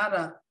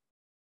empanada.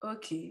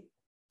 Okay,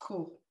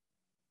 cool.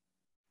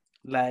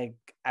 Like,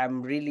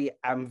 I'm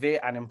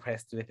very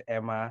unimpressed with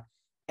Emma.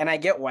 And I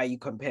get why you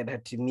compared her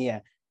to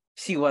Mia.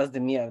 She was the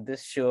Mia of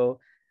this show.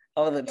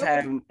 All the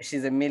time,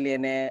 she's a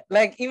millionaire.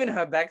 Like, even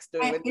her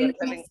backstory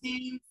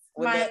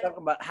when they're talking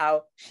about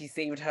how she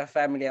saved her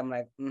family, I'm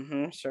like,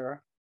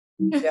 sure.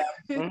 Yeah.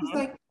 It's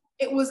like,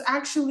 it was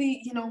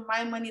actually,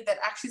 my money that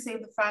actually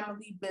saved the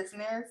family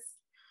business.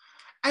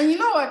 And you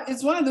know what?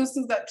 It's one of those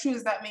things that true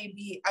as that may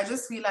be. I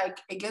just feel like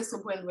it gets to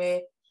a point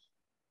where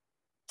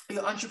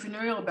your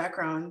entrepreneurial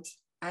background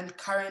and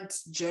current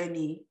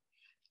journey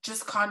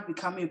just can't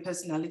become your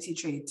personality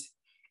trait.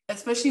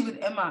 Especially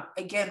with Emma.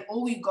 Again,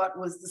 all we got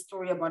was the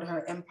story about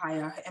her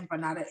empire, her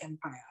empanada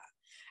empire,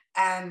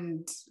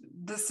 and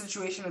this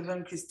situation with her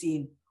and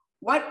Christine.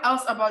 What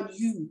else about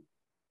you?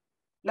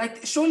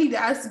 Like, surely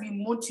there has to be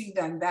more to you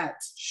than that.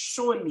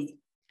 Surely.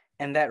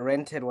 And that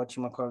rented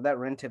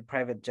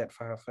private jet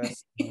for her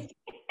first.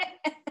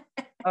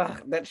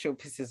 That show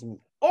pisses me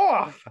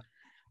off.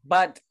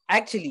 But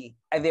actually,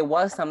 there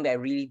was something I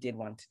really did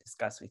want to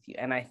discuss with you.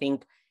 And I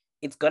think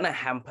it's going to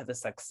hamper the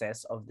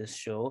success of this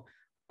show.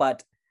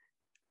 But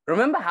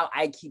remember how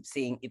I keep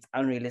saying it's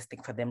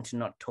unrealistic for them to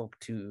not talk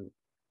to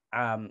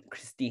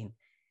Christine.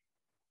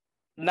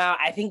 Now,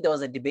 I think there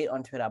was a debate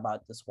on Twitter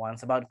about this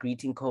once, about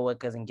greeting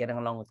coworkers and getting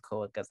along with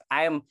coworkers.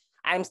 I'm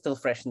still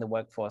fresh in the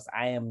workforce.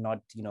 I am not,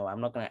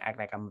 I'm not going to act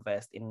like I'm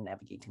versed in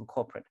navigating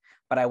corporate.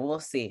 But I will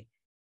say,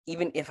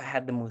 even if I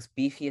had the most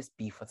beefiest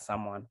beef with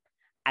someone,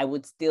 I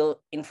would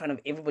still, in front of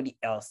everybody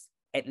else,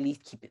 at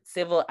least keep it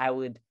civil. I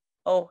would,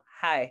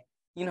 hi,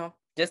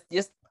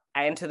 just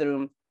I enter the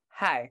room,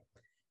 hi.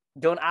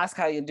 Don't ask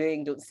how you're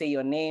doing. Don't say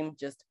your name.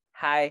 Just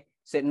hi,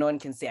 so that no one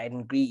can say I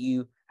didn't greet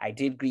you. I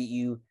did greet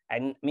you.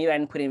 And maybe I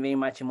didn't put in very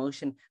much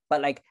emotion,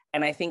 but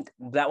and I think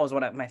that was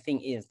what my thing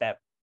is, that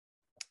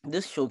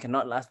this show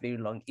cannot last very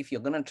long if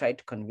you're going to try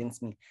to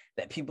convince me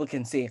that people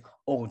can say,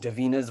 oh,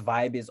 Davina's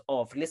vibe is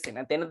off. Listen,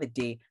 at the end of the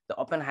day, the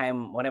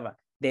Oppenheim, whatever,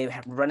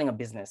 they're running a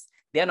business.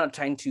 They're not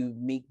trying to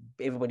make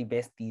everybody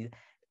besties.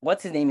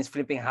 What's his name is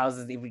flipping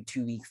houses every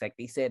 2 weeks, like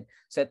they said.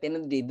 So at the end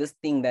of the day, this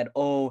thing that,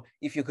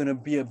 if you're going to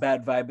be a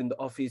bad vibe in the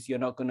office, you're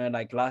not going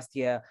to last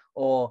year,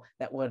 or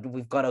that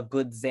we've got a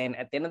good zen.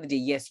 At the end of the day,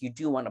 yes, you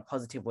do want a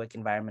positive work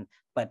environment,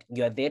 but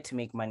you're there to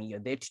make money. You're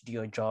there to do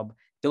your job.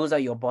 Those are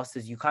your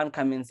bosses. You can't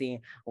come and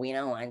say, we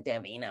don't want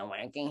Davina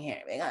working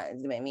here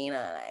because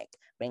Davina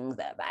brings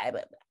the vibe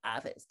of the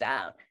office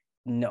down.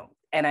 No.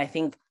 And I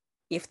think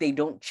if they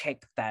don't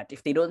check that,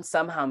 if they don't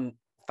somehow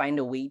find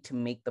a way to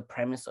make the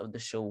premise of the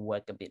show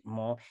work a bit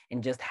more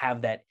and just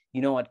have that,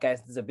 you know what,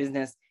 guys, this is a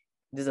business,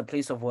 this is a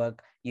place of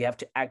work, you have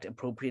to act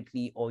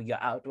appropriately or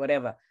you're out,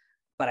 whatever.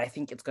 But I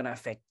think it's going to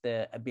affect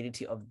the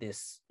ability of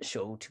this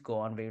show to go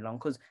on very long,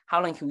 because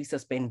how long can we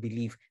suspend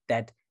belief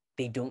that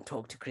they don't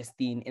talk to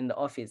Christine in the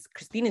office?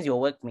 Christine is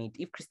your workmate.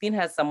 If Christine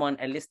has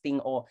a listing,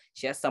 or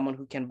she has someone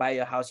who can buy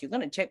your house, you're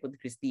going to check with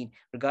Christine,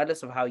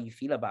 regardless of how you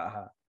feel about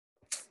her.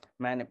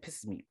 Man, it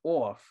pisses me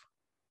off.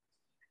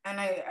 And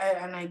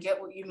I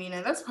get what you mean.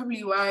 And that's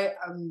probably why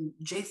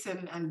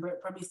Jason and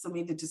Brett probably still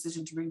made the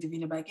decision to bring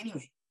Davina back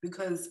anyway.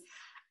 Because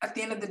at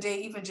the end of the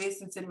day, even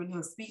Jason said when he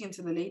was speaking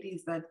to the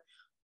ladies that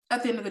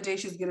at the end of the day,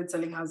 she's good at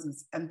selling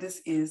houses. And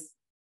this is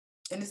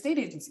an estate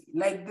agency.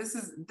 This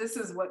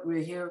is what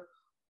we're here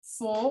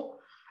for.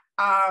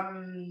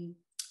 And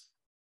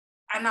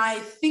I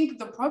think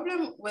the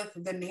problem with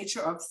the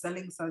nature of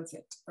selling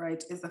Sunset,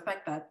 right, is the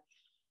fact that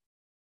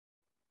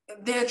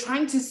they're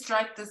trying to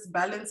strike this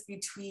balance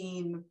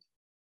between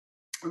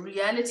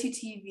reality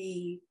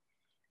TV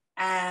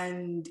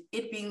and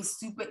it being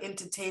super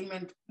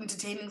entertaining,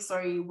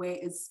 where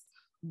it's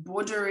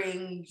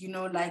bordering,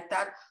 like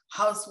that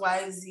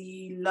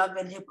housewivesy love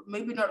and hip,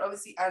 maybe not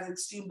obviously as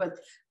extreme, but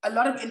a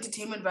lot of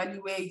entertainment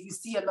value where you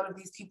see a lot of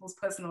these people's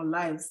personal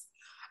lives,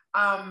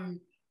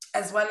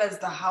 as well as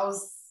the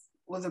house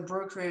or the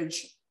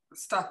brokerage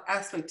stuff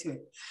aspect to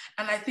it.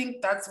 And I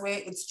think that's where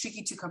it's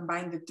tricky to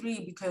combine the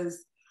three,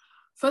 because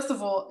first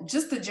of all,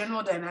 just the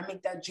general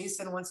dynamic that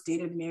Jason once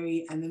dated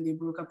Mary and then they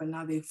broke up and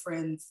now they're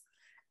friends.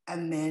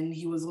 And then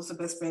he was also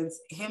best friends.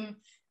 Him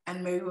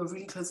and Mary were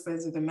really close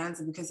friends with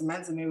Amanza, because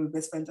Amanza and Mary were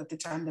best friends at the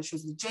time that she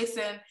was with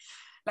Jason.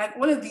 Like,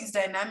 all of these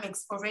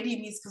dynamics already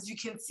means, because you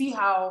can see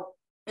how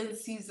in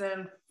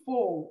season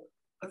 4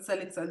 of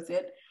Selling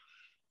Sunset,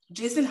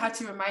 Jason had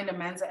to remind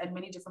Amanza at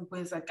many different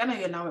points, like, I know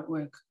you're now at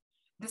work.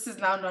 This is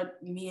now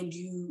not me and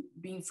you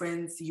being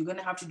friends. You're going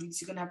to have to do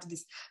this. You're going to have to do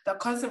this. That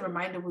constant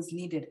reminder was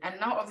needed. And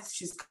now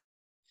obviously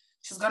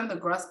she's gotten the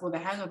grasp or the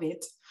hang of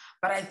it.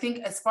 But I think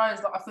as far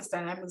as the office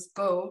dynamics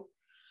go,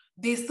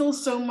 there's still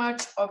so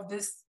much of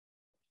this.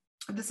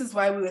 This is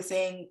why we were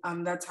saying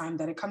that time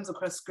that it comes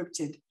across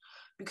scripted,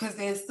 because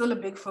there's still a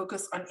big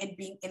focus on it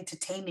being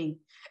entertaining.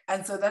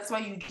 And so that's why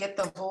you get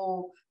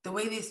the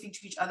way they speak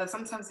to each other.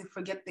 Sometimes they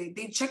forget,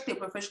 they check their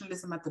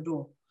professionalism at the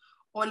door,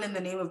 all in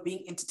the name of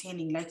being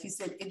entertaining. Like you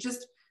said,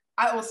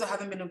 I also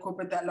haven't been in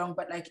corporate that long,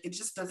 but like, it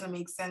just doesn't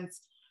make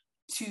sense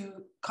to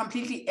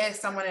completely air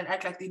someone and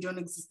act like they don't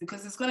exist,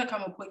 because it's going to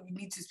come a point you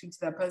need to speak to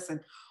that person,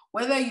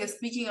 whether you're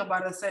speaking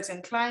about a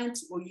certain client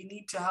or you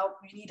need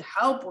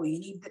help, or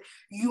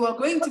you are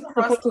going to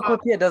cross. The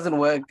photocopy doesn't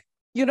work.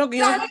 You're not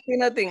going to say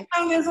nothing.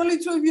 And there's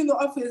only 2 of you in the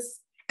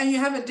office and you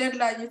have a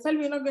deadline. You tell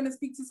me you're not going to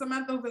speak to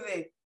Samantha over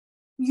there.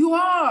 You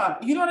are,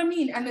 you know what I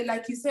mean? And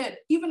like you said,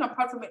 even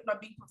apart from it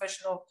not being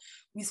professional,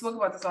 we spoke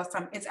about this last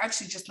time, it's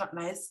actually just not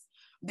nice.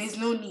 There's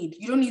no need.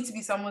 You don't need to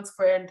be someone's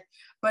friend,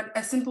 but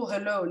a simple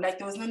hello, like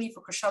there was no need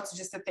for Kushal to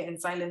just sit there in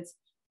silence.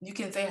 You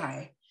can say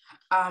hi.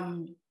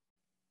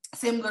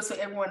 Same goes for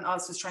everyone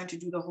else who's trying to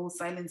do the whole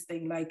silence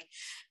thing. Like,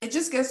 it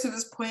just gets to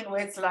this point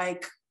where it's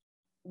like,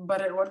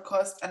 but at what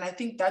cost? And I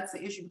think that's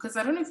the issue, because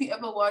I don't know if you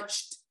ever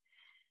watched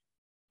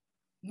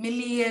 $1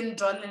 Million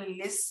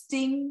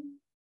Listing.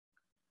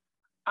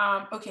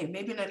 Okay,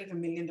 maybe not even $1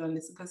 Million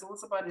Listing, because it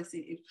was about to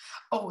say,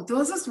 there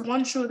was this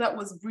one show that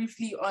was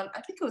briefly on, I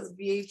think it was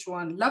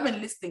VH1, Love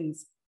and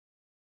Listings.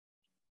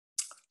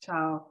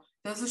 Ciao.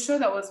 There was a show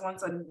that was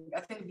once on, I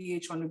think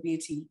VH1 or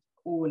BET,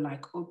 or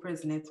like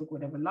Oprah's network,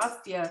 whatever,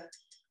 last year,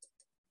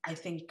 I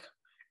think,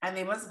 and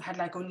they must have had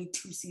like only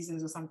 2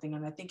 seasons or something,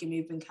 and I think it may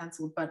have been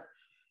cancelled. But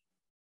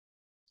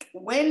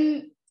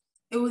when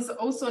it was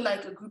also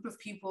like a group of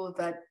people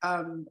that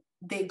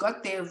they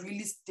got their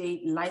real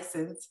estate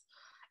license,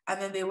 and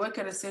then they work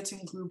at a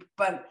certain group,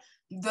 but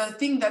the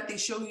thing that they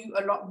show you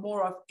a lot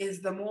more of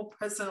is the more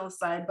personal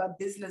side, but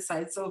business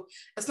side. So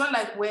it's not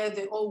like where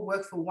they all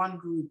work for one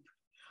group.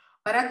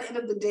 But at the end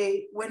of the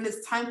day, when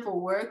it's time for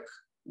work,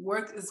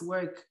 work is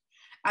work.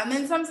 And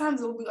then sometimes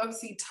there will be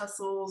obviously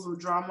tussles or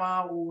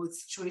drama or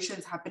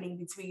situations happening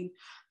between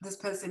this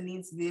person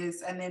needs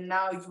this, and then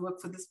now you work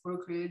for this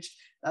brokerage,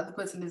 the other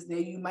person is there.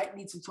 You might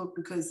need to talk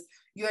because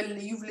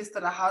you've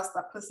listed a house,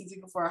 that person's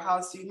looking for a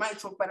house, so you might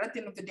talk. But at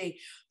the end of the day,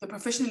 the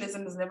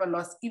professionalism is never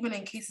lost, even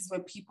in cases where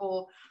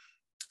people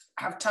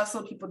have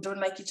tussle, people don't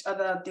like each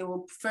other, they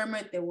will firm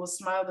it, they will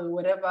smile, or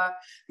whatever.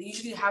 They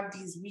usually have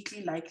these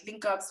weekly like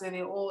link ups where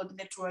they all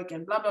network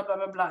and blah blah blah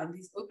blah blah, and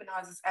these open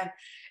houses. And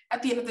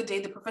at the end of the day,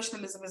 the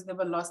professionalism is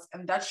never lost,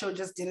 and that show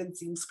just didn't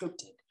seem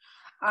scripted.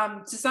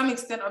 To some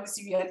extent,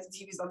 obviously, reality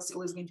TV is obviously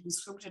always going to be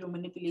scripted or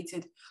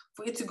manipulated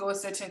for it to go a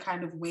certain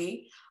kind of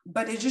way,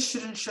 but it just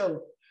shouldn't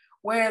show.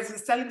 Whereas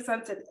with Selling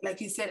Sunset,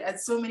 like you said, at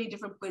so many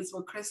different points,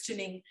 we're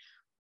questioning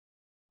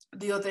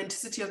the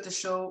authenticity of the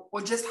show,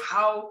 or just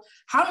how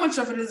much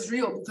of it is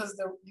real, because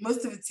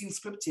most of it seems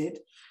scripted.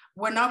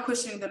 We're now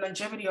questioning the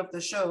longevity of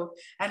the show,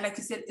 and like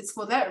you said, it's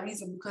for that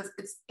reason, because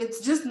it's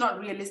just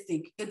not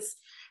realistic.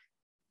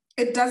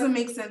 It doesn't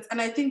make sense. And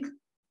I think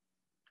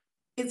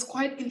it's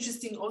quite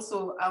interesting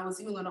also, I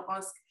was even going to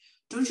ask,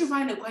 don't you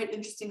find it quite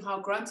interesting how,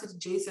 granted,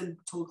 Jason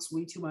talks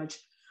way too much,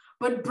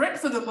 but Brett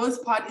for the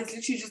most part is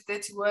literally just there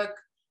to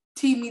work,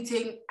 team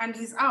meeting, and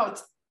he's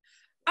out.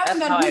 That's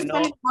how I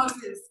know.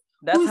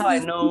 That's how I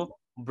know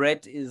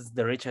Brett is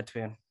the richer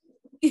twin.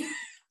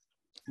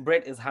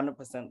 Brett is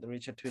 100% the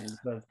richer twin,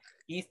 because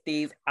he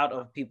stays out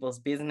of people's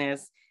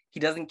business. He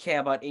doesn't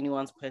care about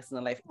anyone's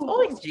personal life. It's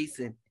always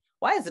Jason.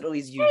 Why is it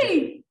always you?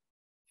 Hey.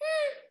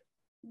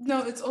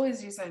 No, it's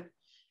always Jason.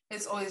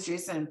 It's always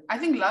Jason. I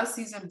think last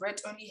season, Brett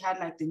only had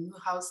like the new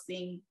house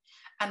thing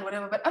and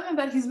whatever. But other than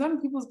that, he's not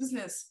in people's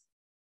business.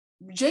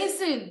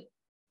 Jason.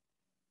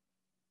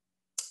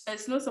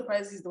 It's no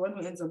surprise he's the one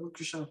who ends up with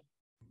Kushal.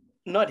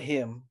 Not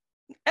him.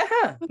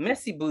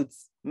 Messy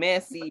boots.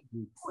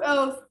 Who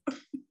else?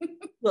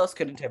 Who else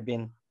could it have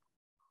been?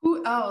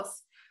 Who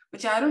else?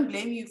 Which I don't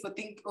blame you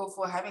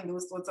for having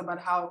those thoughts about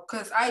how,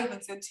 because I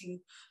even said to you,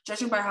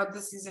 judging by how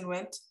this season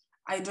went,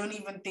 I don't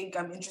even think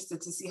I'm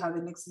interested to see how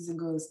the next season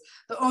goes.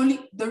 The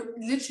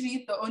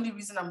literally the only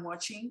reason I'm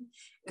watching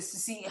is to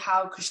see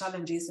how Chrishell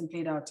and Jason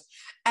played out.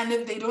 And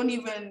if they don't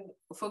even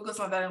focus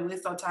on that and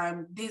waste our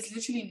time, there's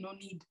literally no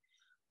need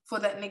for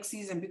that next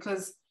season,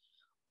 because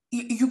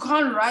you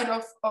can't ride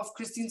off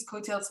Christine's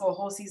coattails for a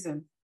whole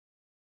season.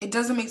 It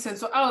doesn't make sense.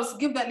 So I'll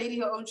give that lady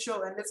her own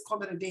show and let's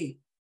call it a day.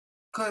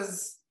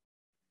 Because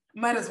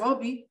might as well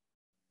be.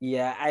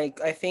 Yeah, I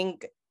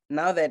think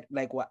now that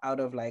like we're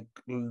out of like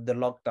the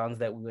lockdowns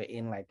that we were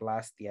in like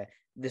last year,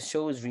 the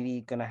show is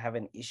really gonna have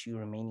an issue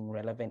remaining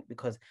relevant,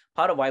 because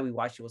part of why we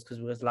watched it was because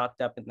we was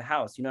locked up in the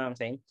house. You know what I'm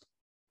saying?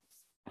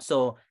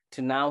 So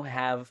to now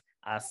have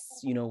us,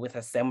 you know, with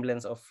a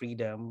semblance of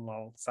freedom,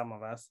 well, some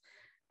of us,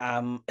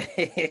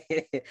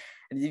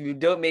 you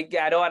don't make,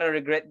 I don't want to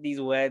regret these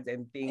words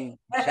and think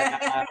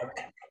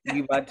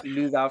we about to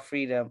lose our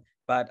freedom,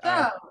 but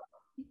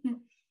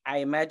I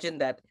imagine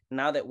that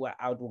now that we're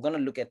out, we're going to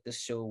look at this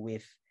show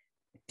with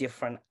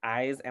different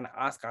eyes and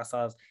ask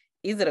ourselves,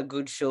 is it a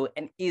good show?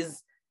 And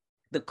is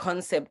the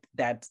concept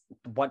that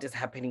what is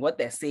happening, what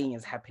they're saying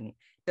is happening,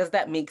 does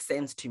that make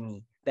sense to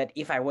me? That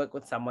if I work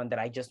with someone, that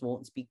I just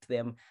won't speak to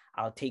them,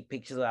 I'll take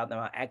pictures of them,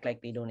 I'll act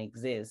like they don't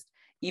exist.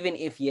 Even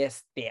if,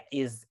 yes, there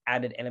is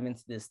added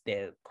elements to this,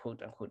 they're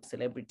quote unquote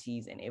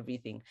celebrities and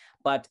everything.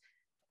 But,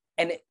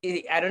 and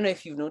I don't know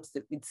if you've noticed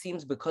that it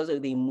seems because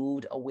they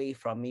moved away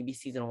from maybe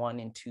season 1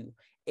 and 2,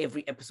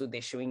 every episode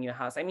they're showing you a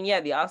house. I mean,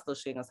 yeah, they are still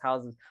showing us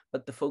houses,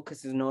 but the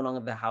focus is no longer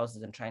the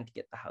houses and trying to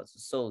get the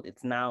houses sold.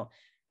 It's now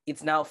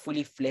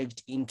fully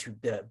fledged into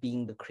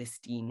being the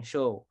Christine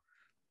show.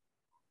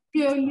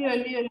 Leo.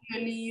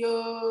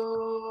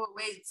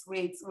 Wait.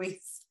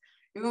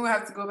 You're going to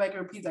have to go back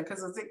and repeat that,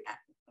 because I was like,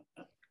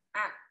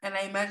 and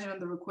I imagine on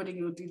the recording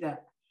you'll do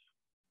that.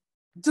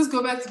 Just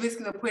go back to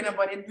basically the point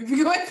about it. If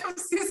you go from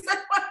season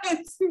 1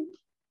 and 2.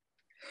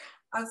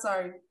 I'm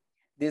sorry.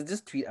 There's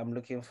this tweet I'm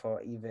looking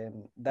for,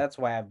 even. That's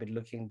why I've been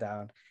looking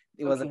down.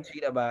 It was a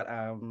tweet about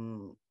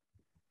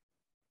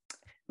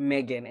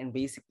Megan, and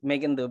basically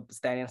Megan the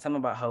Stallion, something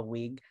about her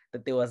wig,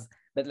 that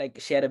like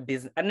she had a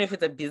business. I don't know if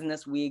it's a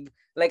business wig.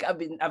 Like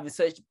I've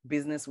searched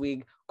business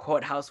wig,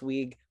 courthouse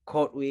wig,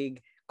 court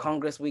wig,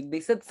 Congress wig. They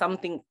said some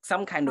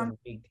kind of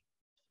wig.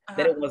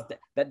 That it was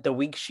that the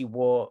wig she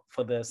wore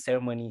for the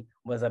ceremony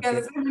was a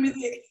bit.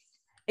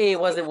 It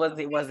was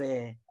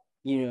a,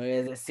 you know,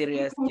 it was a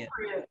serious. Yeah.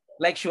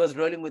 Like she was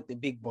rolling with the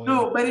big boys.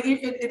 No, but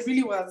it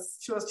really was.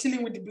 She was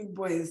chilling with the big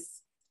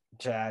boys.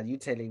 Chad, you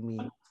telling me?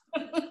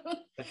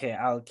 Okay,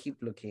 I'll keep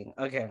looking.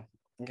 Okay.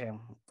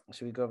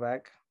 Should we go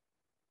back?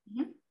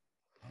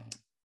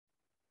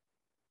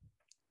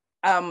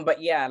 Mm-hmm.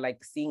 But yeah,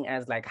 like seeing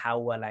as like how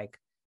we're like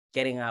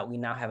getting out, we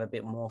now have a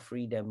bit more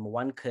freedom.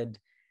 One could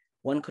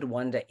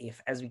wonder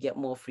if, as we get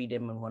more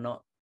freedom and we're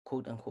not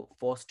quote unquote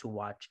forced to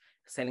watch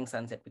Selling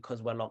Sunset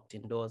because we're locked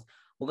indoors,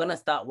 we're gonna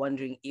start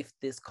wondering if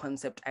this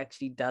concept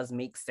actually does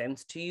make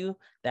sense to you,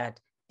 that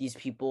these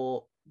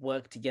people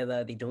work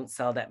together, they don't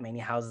sell that many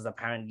houses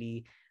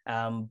apparently,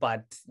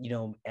 but you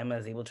know,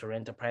 Emma's able to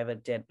rent a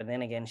private jet, but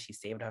then again, she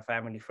saved her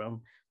family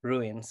from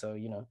ruin, so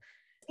you know.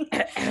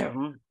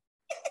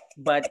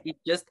 But it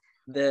just,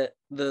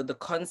 the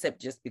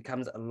concept just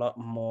becomes a lot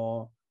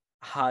more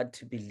hard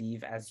to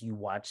believe as you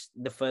watch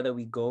the further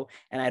we go.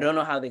 And I don't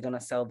know how they're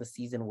gonna sell the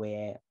season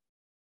where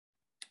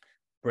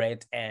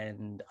Brett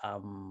and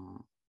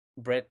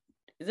Brett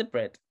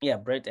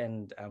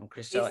and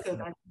Chrishell.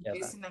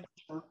 Jason and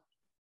Chrishell.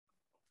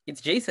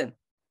 It's Jason.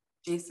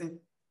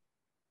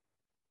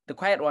 The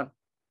quiet one.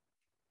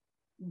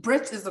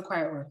 Brett is the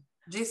quiet one.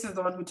 Jason's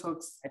the one who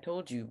talks. I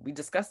told you, we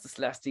discussed this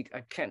last week.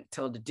 I can't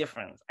tell the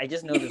difference. I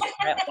just know this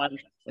quiet one.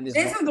 And this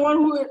Jason's the one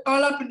who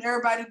all up in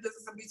everybody's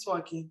business and be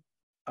talking.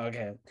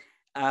 Okay.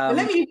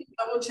 Let me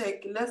double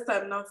check. Last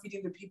time, not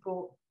feeding the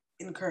people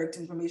incorrect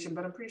information,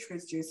 but I'm pretty sure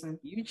it's Jason.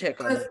 You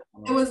check on it.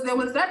 There was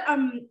that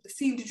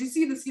scene. Did you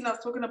see the scene I was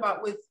talking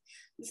about with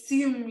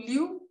Sim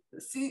Liu?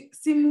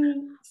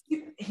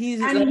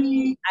 He's I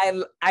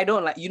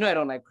don't like, you know, I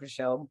don't like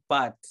Chrishell,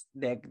 but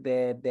they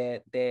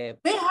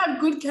had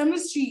good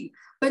chemistry,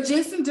 but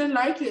Jason didn't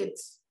like it.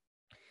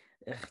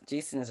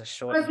 Jason is a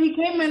short. But he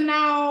came in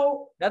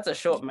now. That's a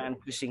short man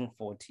pushing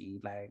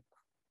 40. Like,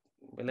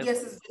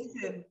 yes, it's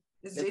Jason.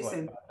 It's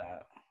Jason.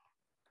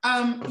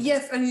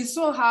 Yes, and you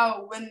saw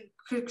how when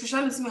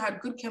Chrishell and Simi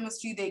had good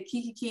chemistry, they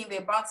kiki,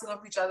 they're bouncing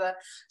off each other.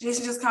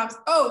 Jason just comes,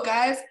 oh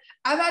guys,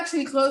 I've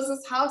actually closed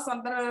this house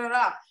on da da da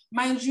da.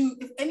 Mind you,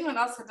 if anyone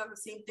else had done the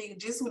same thing,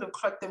 Jason would have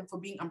clocked them for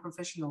being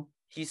unprofessional.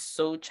 He's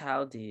so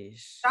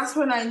childish. That's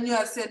when I knew.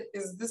 I said,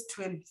 is this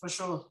twin for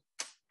sure?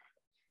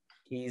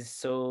 He's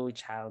so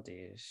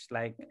childish.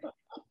 Like,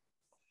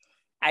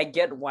 I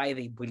get why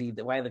they bullied,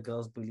 why the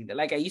girls bullied.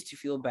 Like, I used to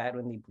feel bad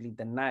when they bullied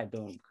them. Now I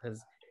don't,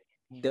 because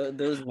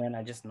those men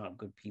are just not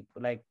good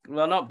people. Like,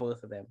 well, not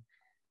both of them.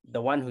 The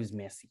one who's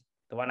messy.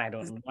 The one I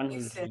don't. The one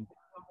who's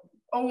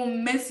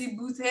messy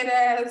boots head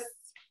ass.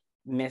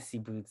 Messy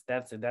boots.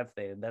 That's.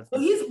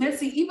 Well, he's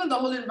messy. Even the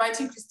whole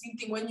inviting Christine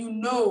thing, when you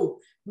know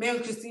me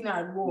and Christina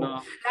are war.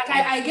 No. Like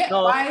I get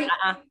why.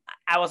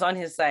 I was on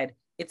his side.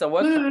 It's a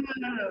work. No.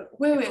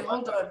 Wait,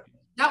 hold on.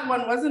 That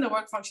one wasn't a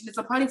work function. It's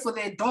a party for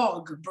their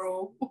dog,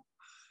 bro.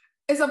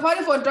 It's a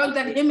party for a dog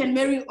that him and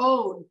Mary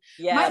own.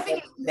 Yeah, My thing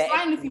is, it's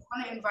fine if you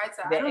want to invite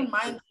her. I don't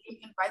mind him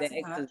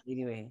inviting her.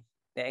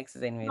 The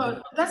exes anyway.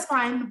 No, that's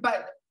fine,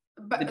 but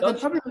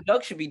the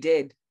dog should be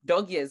dead.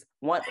 Dog years.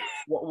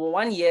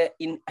 One year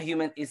in a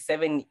human is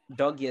 7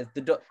 dog years.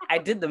 The dog. I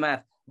did the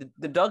math.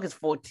 The dog is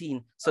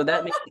 14, so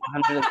that makes it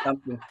 100 and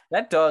something.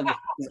 That dog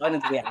is on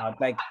its way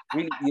out. Like,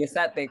 really, you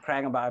sat there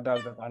crying about a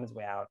dog that's on its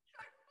way out.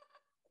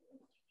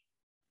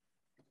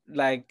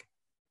 Like,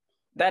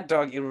 that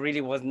dog, it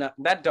really was not.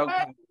 That dog,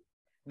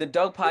 the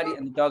dog party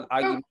and the dog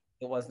argument,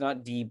 it was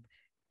not deep.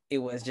 It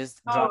was just.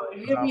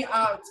 Hear me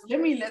out. Let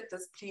me let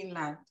this plane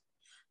land.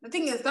 The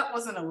thing is, that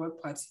wasn't a work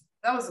party.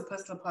 That was a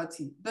personal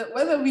party.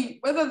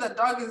 Whether the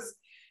dog is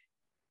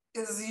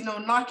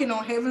knocking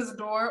on heaven's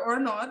door or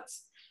not,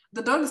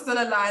 the dog is still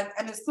alive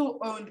and is still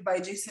owned by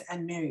Jason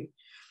and Mary.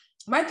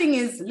 My thing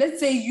is, let's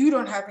say you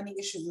don't have any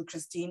issues with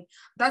Christine.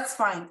 That's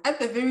fine. At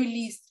the very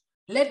least,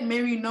 let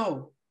Mary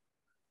know.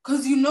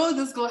 Because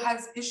this girl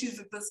has issues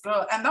with this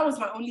girl. And that was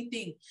my only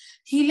thing.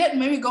 He let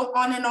Mary go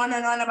on and on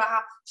and on about how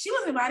she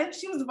was invited.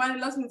 She was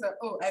invited last minute. Like,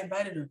 oh, I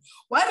invited her.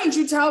 Why didn't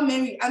you tell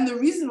Mary? And the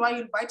reason why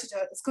you invited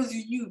her is because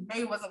you knew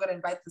Mary wasn't going to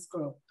invite this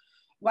girl.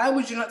 Why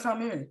would you not tell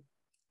Mary?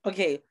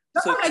 Okay.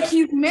 That's not like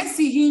he's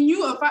messy. He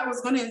knew a fight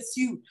was going to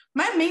ensue.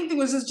 My main thing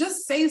was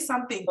just say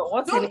something.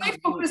 Don't wait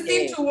for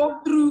Christine to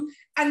walk through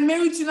and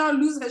Mary to now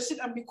lose her shit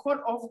and be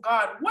caught off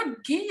guard.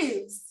 What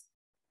gives?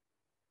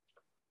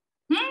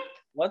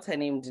 What's her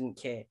name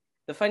didn't care.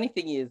 The funny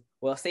thing is,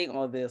 we're saying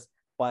all this,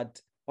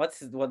 but what's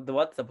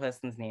the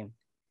person's name?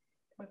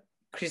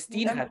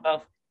 Christine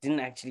herself didn't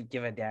actually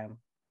give a damn.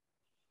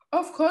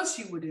 Of course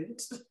she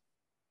wouldn't.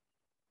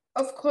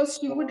 Of course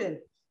she wouldn't.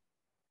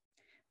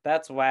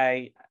 That's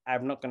why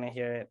I'm not gonna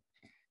hear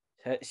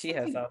it. She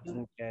herself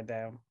didn't care a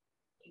damn.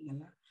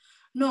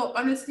 No,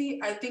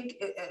 honestly, I think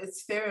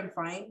it's fair and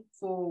fine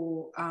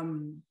for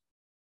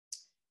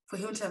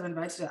him to have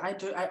invited her.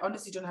 I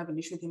honestly don't have an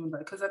issue with him,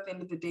 because at the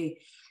end of the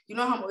day, you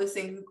know how I'm always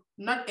saying,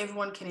 not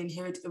everyone can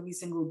inherit every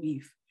single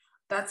beef.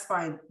 That's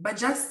fine, but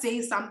just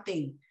say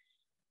something.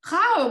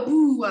 How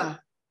boo?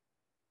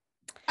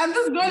 And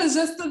this girl is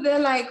just stood there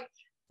like,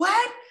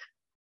 what?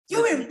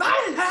 You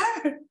invited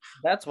her?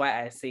 That's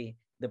why I say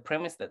the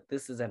premise that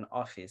this is an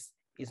office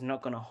is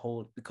not gonna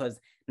hold, because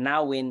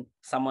now when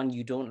someone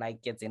you don't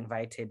like gets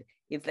invited,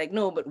 it's like,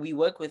 no, but we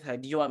work with her.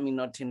 Do you want me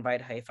not to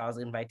invite her if I was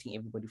inviting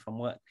everybody from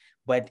work?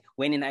 But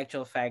when in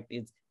actual fact,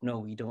 it's, no,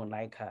 we don't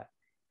like her.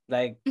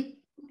 Like,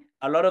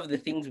 a lot of the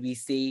things we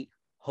say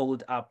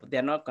hold up.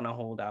 They're not going to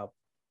hold up.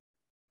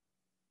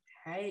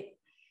 Right.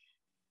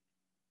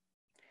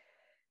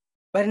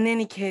 But in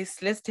any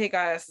case, let's take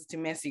our asses to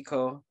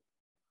Mexico.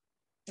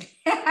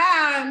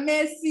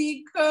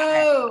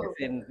 Mexico!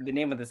 The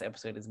name of this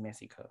episode is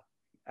Mexico.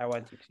 I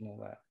want you to know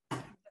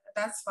that.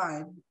 That's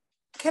fine.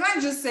 Can I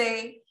just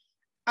say,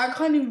 I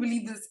can't even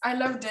believe this. I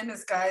love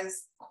Dennis,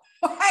 guys.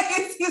 Why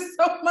is he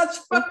so much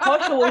fun? Of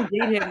course I won't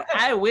date him.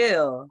 I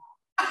will.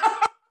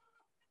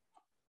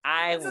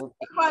 I will.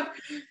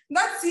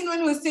 That scene when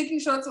he was taking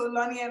shots with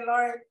Lonnie and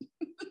Lauren.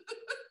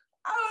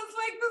 I was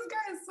like, this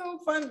guy is so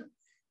fun.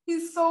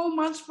 He's so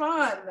much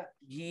fun.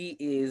 He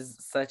is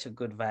such a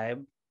good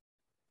vibe.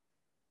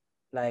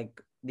 Like,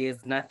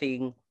 there's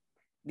nothing.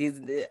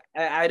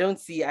 I don't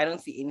see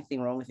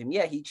anything wrong with him.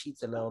 Yeah, he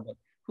cheats a little bit.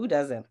 Who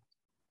doesn't?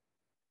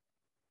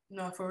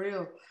 No, for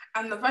real.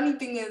 And the funny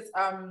thing is,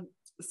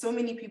 so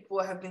many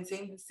people have been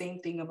saying the same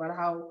thing about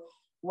how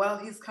well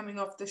he's coming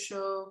off the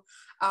show.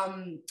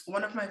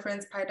 One of my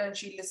friends, Paida,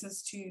 she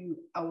listens to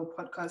our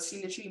podcast.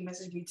 She literally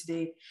messaged me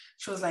today.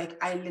 She was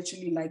like, I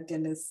literally like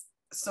Dennis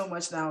so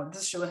much now.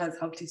 This show has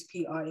helped his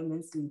PR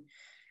immensely.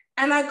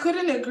 And I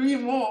couldn't agree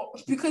more,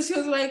 because she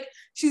was like,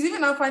 she's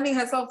even now finding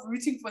herself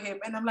rooting for him.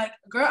 And I'm like,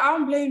 girl, I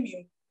don't blame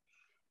you.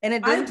 And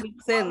it doesn't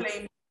make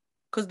sense.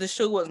 Because the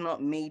show was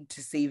not made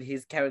to save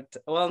his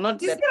character. Well, not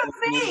that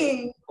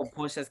for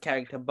Portia's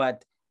character,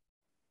 but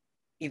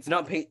it's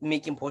not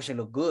making Portia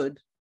look good.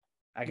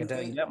 I can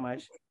tell you that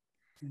much.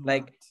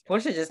 Like,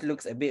 Portia just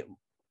looks a bit...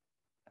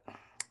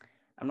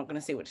 I'm not going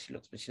to say what she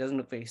looks, but she doesn't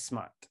look very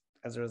smart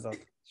as a result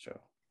of the show.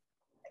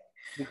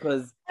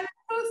 Because...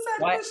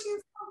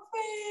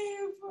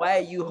 Why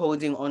are you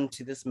holding on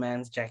to this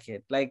man's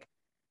jacket? Like...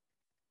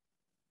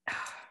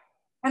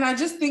 And I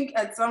just think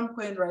at some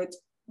point, right,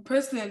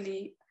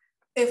 personally,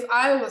 if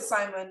I was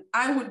Simon,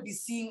 I would be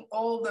seeing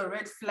all the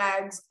red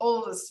flags,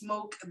 all the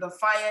smoke, the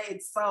fire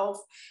itself,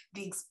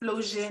 the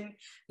explosion,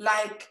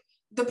 like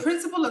the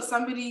principle of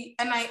somebody.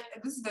 And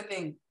this is the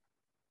thing.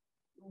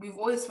 We've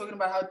always spoken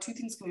about how two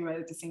things can be right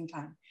at the same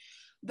time.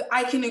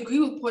 I can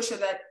agree with Portia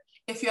that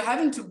if you're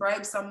having to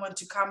bribe someone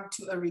to come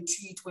to a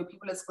retreat where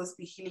people are supposed to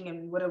be healing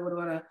and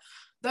whatever,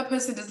 that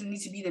person doesn't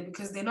need to be there,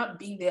 because they're not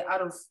being there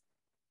out of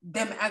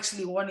them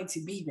actually wanting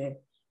to be there.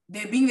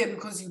 They're being there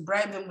because you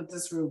bribe them with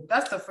this robe.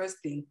 That's the first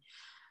thing.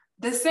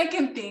 The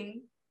second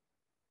thing,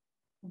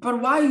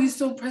 But why are you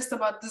so pressed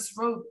about this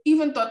robe?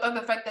 Even thought of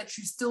the fact that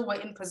you still were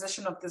in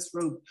possession of this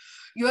robe.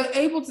 You're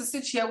able to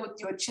sit here with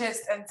your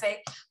chest and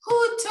say,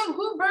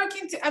 who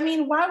broke into, I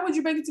mean, why would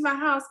you break into my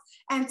house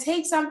and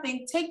take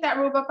that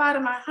robe up out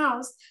of my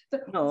house?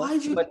 No, why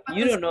did you but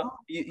you don't know,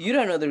 you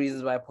don't know the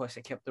reasons why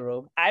Portia kept the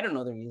robe. I don't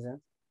know the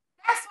reason.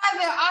 That's why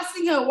they're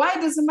asking her, why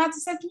does it matter?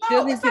 Said,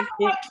 no, it's not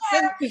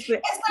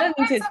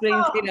to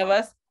explain to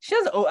us. She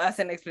doesn't owe us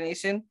an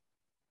explanation.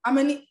 I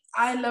mean,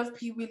 I love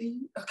P.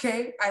 Willie,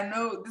 okay? I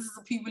know this is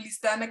a P. Willie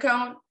Stan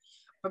account,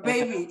 but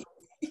baby.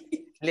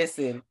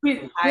 Listen,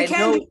 we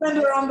can't defend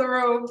her on the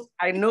road.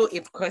 I know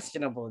it's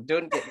questionable.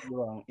 Don't get me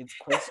wrong. It's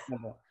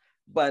questionable.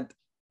 But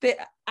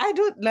I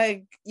don't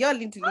like, y'all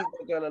need to leave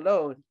the girl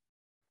alone.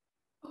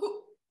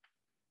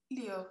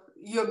 Leo,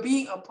 you're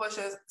being a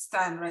Portia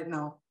Stan right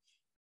now.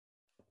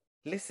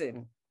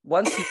 Listen,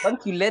 once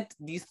you let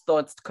these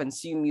thoughts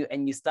consume you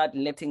and you start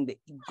letting the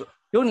ego,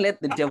 don't let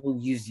the devil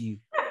use you.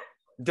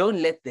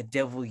 Don't let the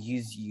devil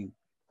use you.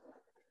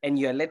 And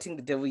you're letting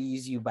the devil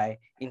use you by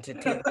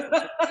entertaining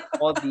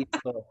all these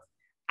thoughts.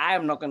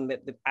 I'm not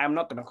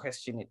gonna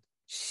question it.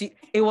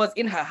 It was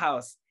in her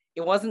house.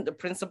 It wasn't the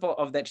principle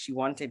of that she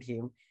wanted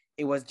him.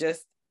 It was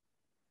just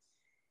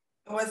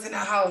it was in her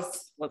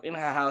house. It was in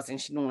her house and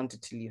she didn't want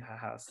to leave her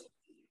house.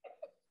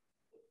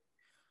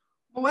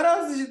 But what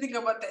else did you think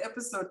about the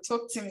episode?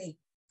 Talk to me.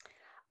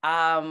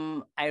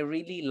 I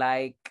really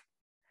like,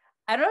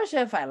 I'm not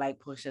sure if I like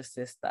Portia's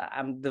sister.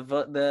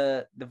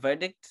 The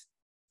verdict,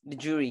 the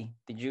jury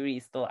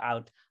is still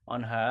out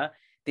on her.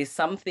 There's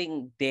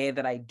something there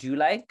that I do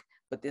like,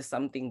 but there's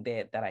something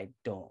there that I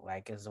don't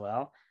like as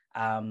well.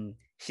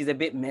 She's a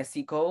bit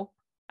Mexico.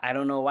 I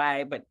don't know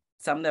why, but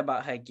something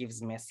about her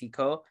gives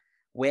Mexico.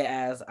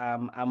 Whereas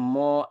I'm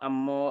more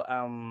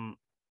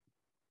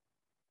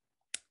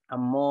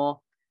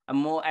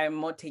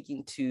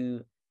taking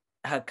to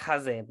her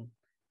cousin,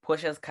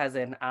 Portia's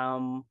cousin,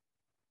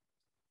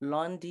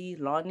 Lonnie.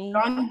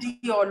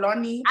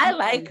 I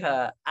like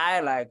her.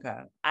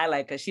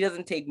 She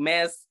doesn't take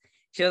mess.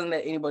 She doesn't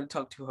let anybody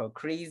talk to her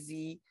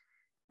crazy.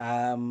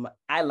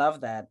 I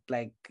love that.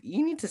 Like,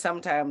 you need to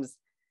sometimes,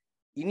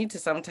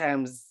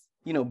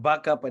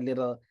 buck up a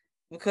little,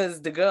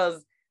 because the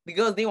girls,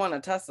 they want to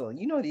tussle.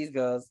 You know, these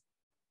girls,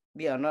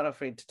 they are not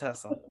afraid to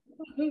tussle.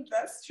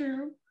 That's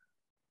true.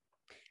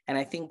 And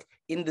I think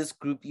in this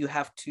group, you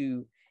have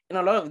to, in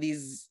a lot of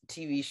these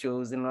TV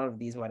shows, in a lot of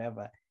these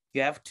whatever,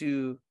 you have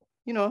to,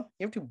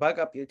 bug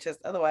up your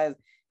chest. Otherwise,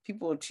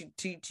 people will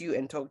treat you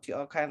and talk to you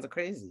all kinds of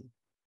crazy.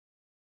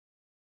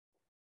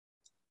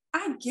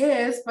 I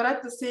guess, but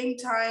at the same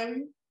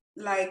time,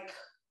 like,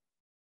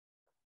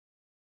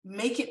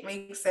 make it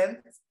make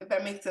sense, if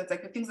that makes sense.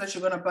 Like, the things that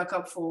you're going to back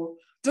up for,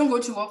 don't go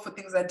to war for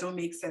things that don't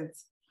make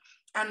sense.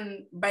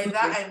 And by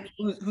I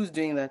mean... Who's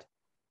doing that?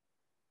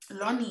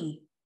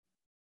 Lonnie.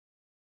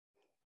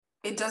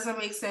 It doesn't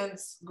make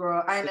sense,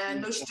 girl. And I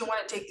know she don't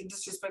want to take the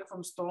disrespect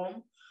from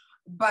Storm,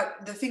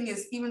 but the thing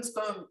is, even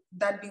Storm,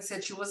 that being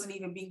said, she wasn't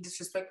even being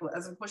disrespectful,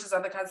 as in Portia's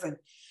other cousin.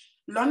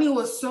 Lonnie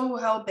was so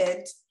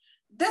hell-bent.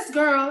 This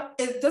girl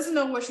doesn't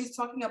know what she's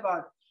talking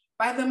about.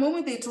 By the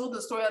moment they told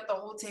the story at the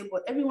whole table,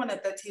 everyone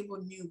at that table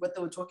knew what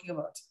they were talking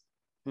about.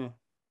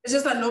 It's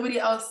just that nobody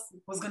else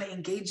was going to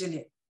engage in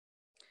it.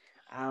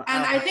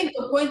 I think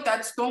the point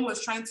that Storm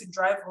was trying to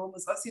drive home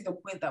is actually the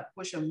point that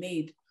Portia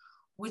made,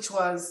 which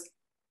was,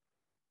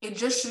 it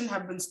just shouldn't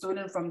have been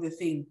stolen from the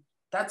thing.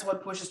 That's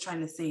what Portia's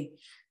trying to say.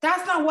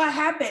 That's not what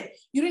happened.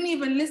 You didn't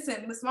even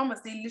listen. Miss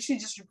Mamas, they literally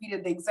just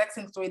repeated the exact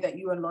same story that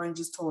you and Lauren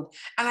just told.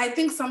 And I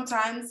think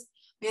sometimes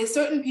there are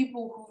certain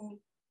people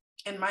who,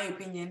 in my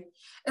opinion,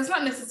 it's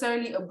not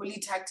necessarily a bully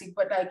tactic,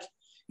 but like,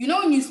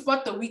 when you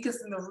spot the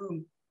weakest in the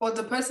room, or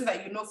the person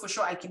that you know for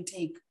sure I can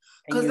take.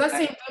 Because that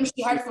same vim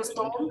she had for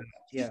Storm,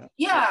 because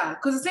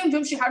the same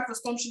vim she had for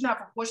Storm, she didn't have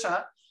for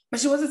Portia, but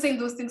she wasn't saying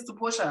those things to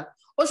Portia.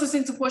 What she was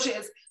saying to Portia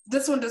is,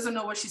 this one doesn't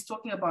know what she's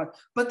talking about.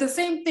 But the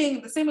same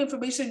thing, the same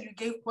information you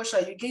gave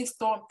Portia, you gave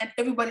Storm, and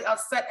everybody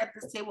else sat at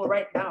this table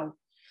right now.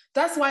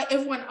 That's why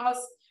everyone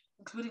else,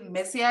 including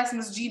messy ass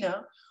Miss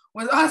Gina,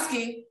 was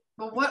asking,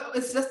 but what,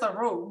 it's just a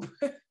robe.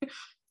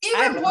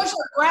 Even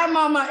Portia's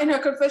grandmama in her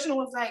confession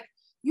was like,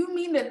 you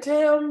mean to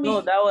tell me?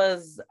 No, that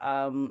was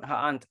her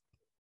aunt.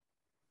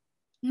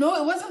 No,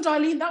 it wasn't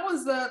Darlene. That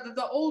was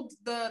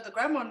the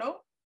grandma, no?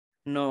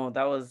 No,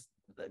 that was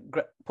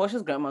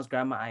Portia's grandma's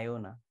grandma,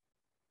 Iona.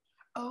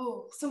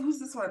 Oh, so who's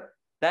this one?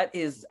 That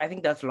is, I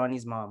think that's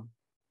Lonnie's mom.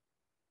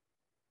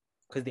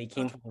 Because they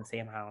came from the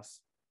same house.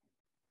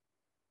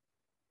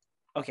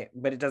 Okay,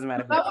 but it doesn't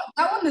matter.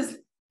 That one is,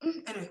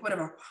 anyway,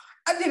 whatever.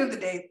 At the end of the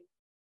day,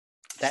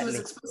 she was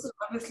expressing,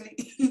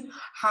 obviously,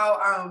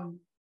 how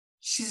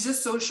she's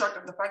just so shocked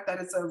at the fact that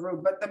it's a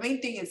robe. But the main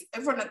thing is,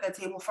 everyone at that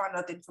table found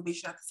out the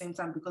information at the same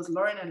time, because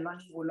Lauren and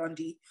Lonnie or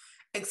Londi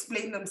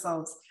explained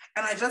themselves.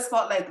 And I just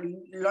felt like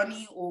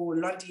Lonnie or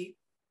Londi,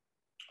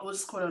 I will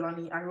just call her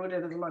Lonnie, I wrote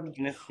it as Lonnie,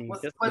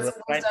 was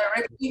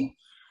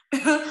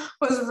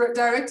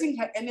directing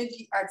her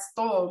energy at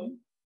Storm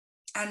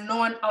and no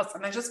one else.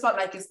 And I just felt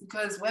like it's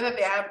because whether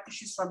they have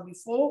issues from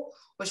before,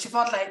 or she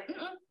felt like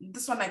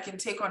this one I can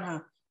take on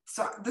her.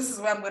 So this is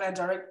where I'm going to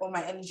direct all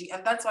my energy.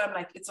 And that's why I'm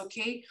like, it's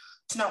okay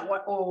to not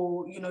want,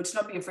 or, you know, to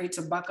not be afraid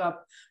to back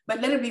up, but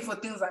let it be for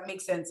things that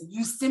make sense.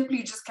 You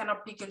simply just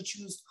cannot pick and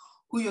choose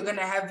who you're going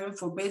to have in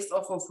for based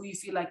off of who you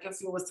feel like, if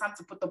it was time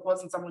to put the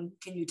pause on someone, who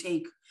can you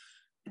take?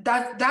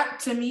 That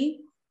to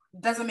me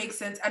doesn't make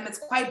sense, and it's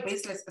quite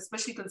baseless,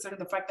 especially considering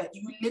the fact that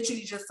you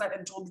literally just sat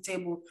and told the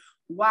table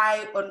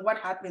why on what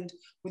happened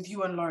with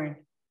you and Lauren.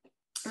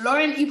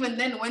 Lauren even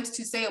then went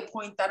to say a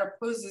point that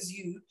opposes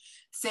you,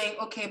 saying,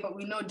 okay, but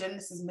we know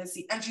Dennis is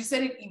messy. And she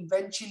said it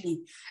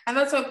eventually. And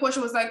that's why Portia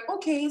was like,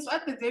 okay, so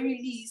at the very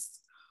least,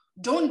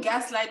 don't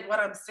gaslight what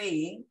I'm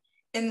saying.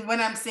 And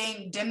when I'm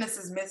saying Dennis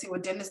is messy or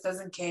Dennis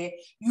doesn't care,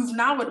 you've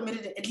now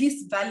admitted it, at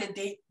least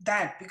validate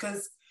that,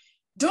 because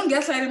don't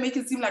gaslight and make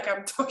it seem like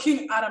I'm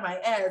talking out of my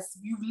ass.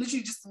 You've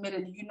literally just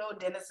admitted, you know,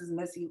 Dennis is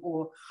messy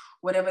or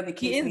whatever the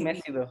case He is may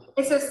messy be. though.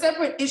 It's a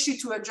separate issue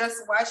to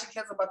address why she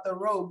cares about the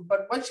robe,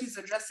 but what she's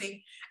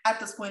addressing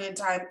at this point in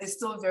time is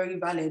still very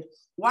valid.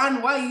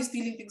 One, why are you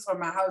stealing things from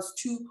my house?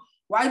 Two,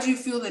 why do you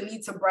feel the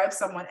need to bribe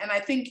someone? And I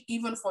think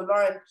even for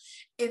Lauren,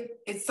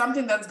 it's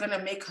something that's going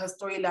to make her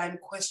storyline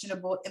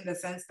questionable, in the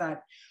sense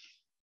that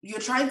you're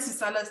trying to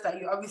sell us that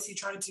you're obviously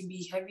trying to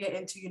be heavier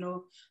into, you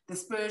know, the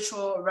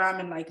spiritual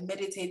realm and like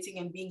meditating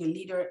and being a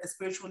leader, a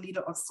spiritual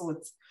leader of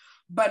sorts.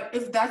 But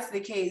if that's the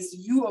case,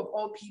 you of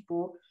all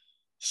people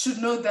should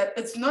know that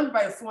it's not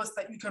by force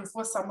that you can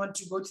force someone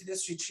to go to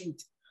this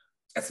retreat,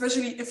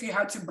 especially if you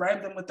had to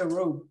bribe them with the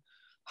robe.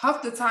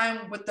 Half the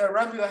time with the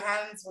rub your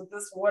hands with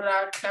this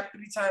water, clap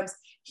 3 times,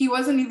 he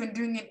wasn't even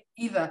doing it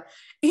either.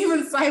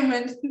 Even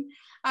Simon,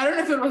 I don't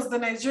know if it was the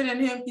Nigerian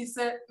him, he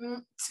said,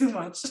 too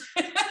much.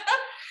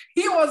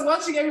 He was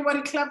watching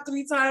everybody clap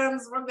 3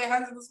 times, rub their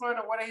hands in the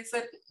water, water. He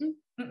said,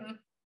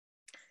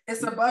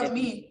 it's above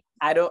me.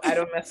 I don't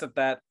mess with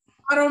that.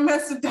 I don't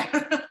mess with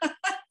that.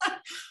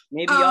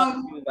 Maybe y'all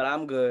do, but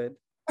I'm good.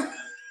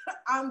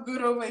 I'm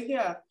good over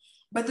here.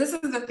 But this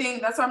is the thing.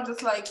 That's why I'm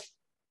just like,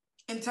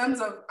 in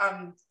terms of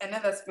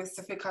another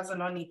specific cousin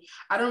Lonnie,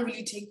 I don't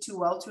really take too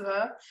well to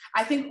her.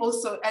 I think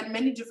also at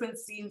many different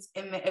scenes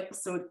in the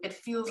episode, it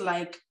feels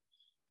like,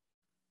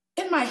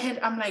 in my head,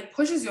 I'm like,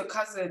 Push is your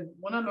cousin.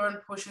 Mona Lauren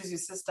Push is your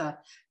sister.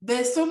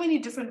 There's so many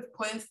different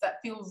points that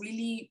feel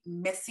really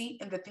messy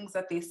in the things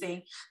that they're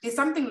saying. There's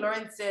something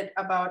Lauren said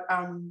about,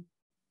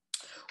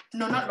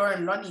 no, not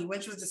Lauren, Lonnie,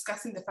 when she was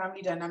discussing the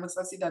family dynamics,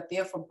 obviously that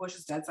they're from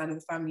Push's dad's side of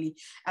the family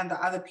and the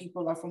other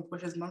people are from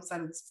Push's mom's side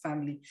of the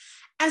family.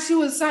 And she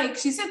was like,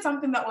 she said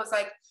something that was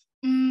like,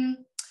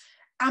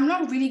 I'm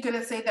not really going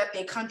to say that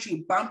they're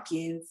country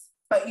bumpkins,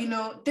 but you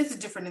know, this is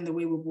different in the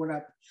way we're brought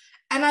up.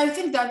 And I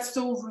think that's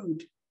so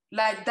rude.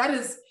 Like that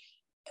is,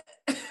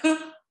 and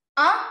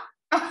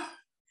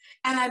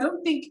I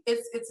don't think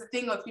it's a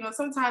thing of, you know,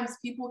 sometimes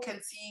people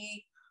can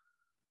see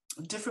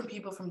different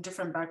people from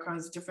different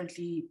backgrounds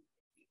differently.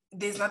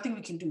 There's nothing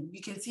we can do.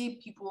 We can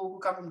see people who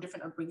come from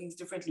different upbringings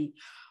differently.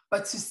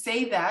 But to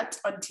say that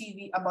on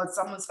TV about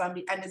someone's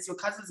family and it's your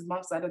cousin's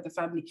mom's side of the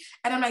family,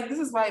 and I'm like, this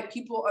is why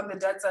people on the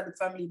dad's side of the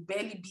family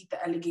barely beat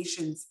the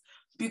allegations.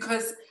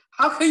 Because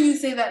how can you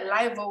say that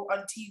live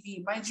on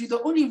TV? Mind you,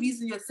 the only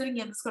reason you're sitting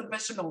in this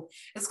confessional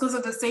is because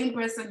of the same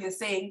person you're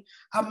saying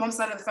her mom's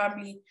side of the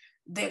family,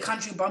 they're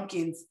country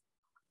bumpkins.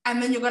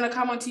 And then you're going to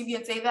come on TV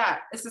and say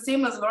that. It's the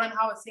same as Lauren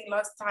Howard saying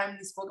last time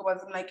we spoke about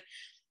them, like,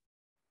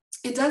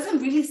 it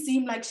doesn't really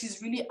seem like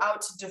she's really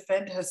out to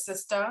defend her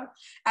sister.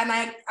 And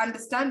I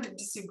understand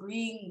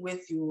disagreeing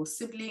with your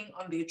sibling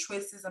on their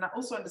choices. And I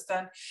also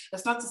understand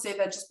it's not to say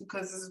that just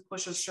because this is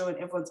Push's show and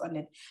everyone's on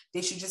it,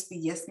 they should just be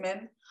yes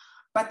men.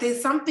 But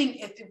there's something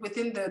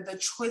within the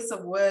choice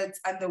of words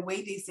and the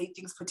way they say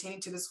things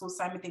pertaining to this whole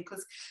Simon thing,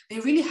 because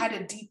they really had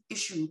a deep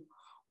issue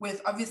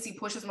with obviously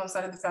Portia's mom's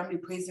side of the family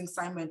praising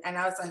Simon. And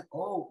I was like,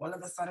 oh, all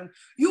of a sudden,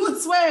 you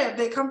would swear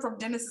they come from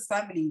Dennis's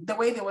family, the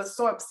way they were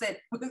so upset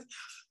with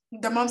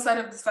the mom's side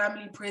of the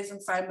family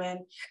praising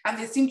Simon. And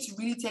they seem to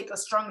really take a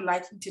strong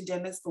liking to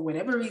Dennis for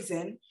whatever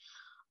reason.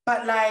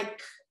 But like,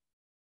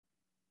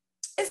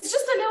 it's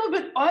just a little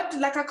bit odd.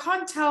 Like, I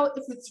can't tell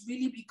if it's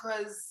really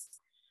because,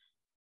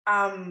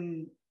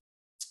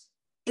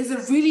 is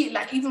it really,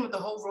 like, even with the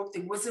whole rope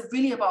thing, was it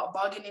really about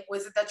bargaining?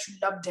 Was it that you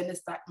love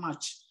Dennis that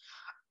much?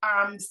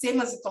 Same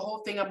as with the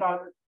whole thing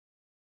about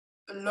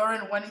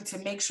Lauren wanting to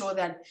make sure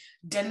that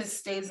Dennis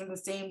stays in the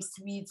same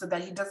suite so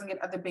that he doesn't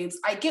get other babes.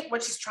 I get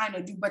what she's trying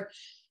to do, but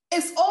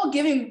it's all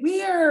getting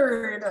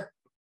weird.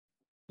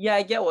 Yeah,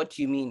 I get what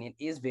you mean. It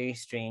is very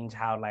strange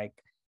how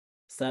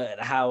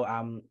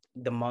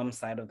the mom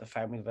side of the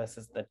family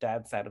versus the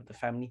dad side of the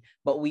family,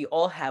 but we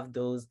all have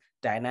those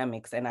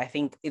dynamics. And I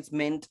think it's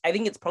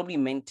probably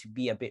meant to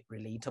be a bit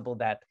relatable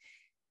that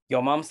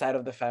your mom's side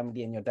of the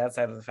family and your dad's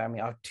side of the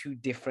family are two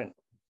different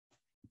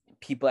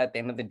people at the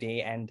end of the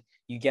day, and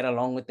you get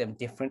along with them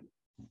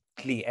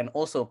differently. And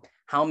also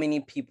how many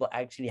people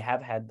actually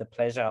have had the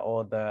pleasure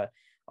or the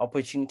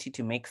opportunity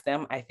to mix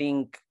them. I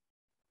think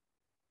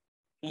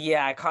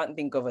Yeah, I can't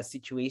think of a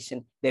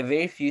situation. There are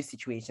very few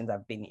situations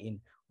I've been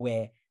in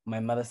where my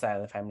mother's side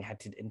of the family had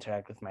to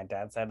interact with my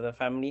dad's side of the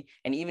family.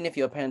 And even if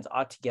your parents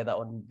are together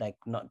or like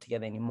not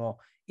together anymore,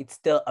 it's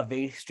still a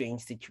very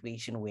strange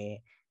situation where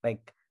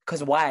like,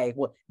 because why?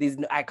 Well,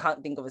 I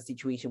can't think of a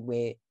situation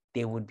where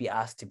they would be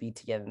asked to be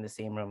together in the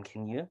same room.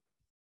 Can you?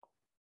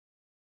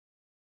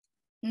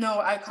 No,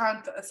 I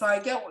can't. So I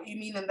get what you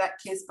mean in that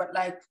case, but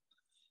like,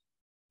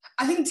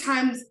 I think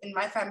times in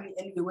my family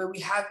anyway where we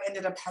have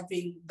ended up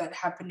having that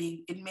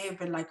happening, it may have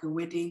been like a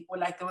wedding, or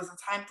like there was a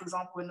time, for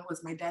example, when it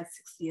was my dad's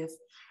 60th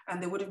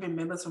and there would have been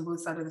members from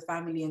both sides of the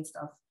family and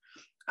stuff.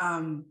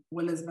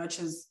 Well, as much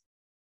as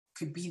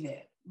could be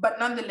there. But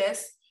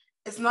nonetheless,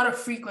 it's not a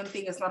frequent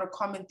thing, it's not a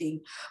common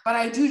thing. But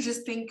I do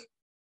just think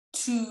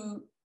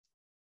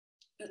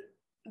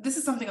this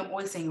is something I'm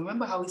always saying.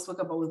 Remember how we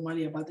spoke about with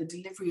Molly about the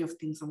delivery of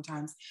things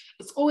sometimes?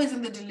 It's always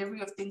in the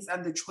delivery of things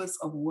and the choice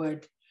of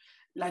word.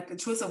 Like the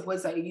choice of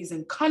words that you're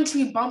using.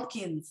 Country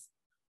bumpkins.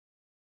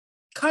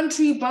 And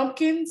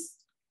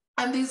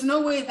there's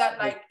no way that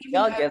like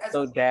y'all get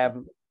so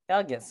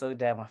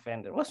damn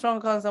offended. What's wrong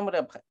with calling somebody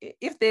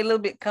if they're a little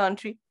bit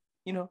country,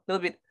 a little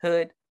bit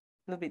hood,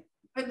 a little bit.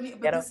 But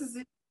this is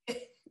it.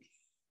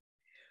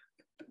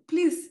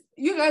 Please,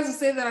 you guys will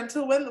say that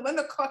until when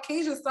the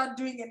Caucasians start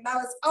doing it. Now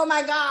it's, oh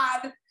my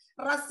God,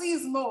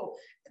 racismo.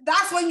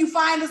 That's when you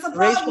find it's a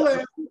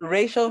problem.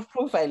 Racial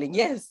profiling,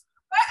 yes.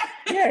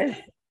 yes.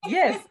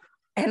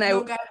 And I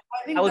would do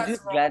it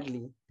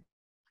gladly.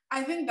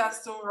 I think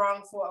that's so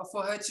wrong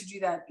for her to do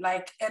that.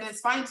 Like, and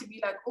it's fine to be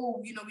like,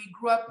 oh, we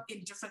grew up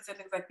in different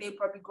settings. Like they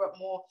probably grew up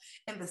more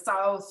in the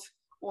South,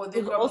 or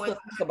they grew up more.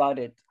 Think about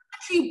it.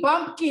 Country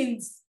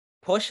bumpkins.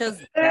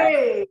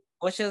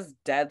 Portia's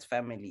dad's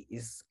family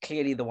is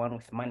clearly the one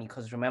with money,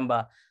 because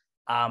remember,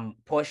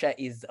 Portia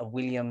is a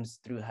Williams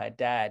through her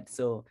dad.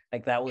 So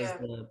like that was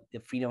the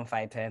freedom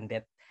fighter, and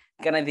that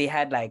they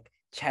had like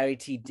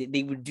charity.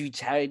 They would do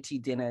charity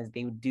dinners.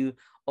 They would do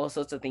all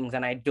sorts of things,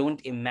 and I don't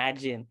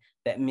imagine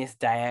that Miss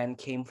Diane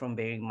came from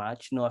very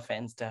much. No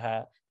offense to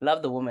her,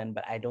 love the woman,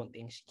 but I don't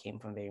think she came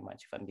from very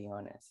much, if I'm being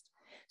honest.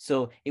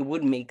 So it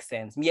would make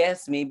sense.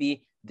 Yes,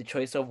 maybe the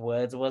choice of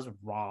words was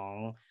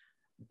wrong,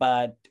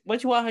 but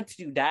what you want her to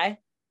do? Die?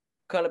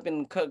 Curl up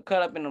in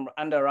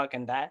under a rock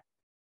and die?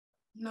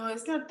 No,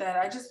 it's not that.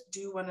 I just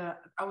do wanna.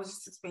 I was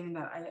just explaining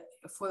that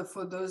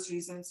for those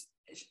reasons,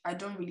 I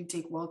don't really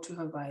take well to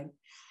her vibe,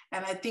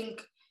 and I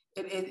think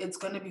it's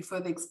gonna be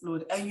further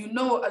explored. And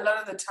a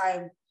lot of the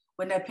time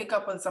when I pick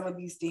up on some of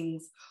these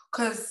things,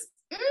 because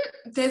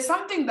there's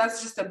something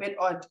that's just a bit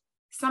odd.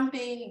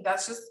 Something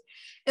that's just,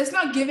 it's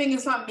not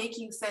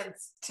making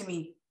sense to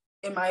me,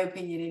 in my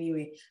opinion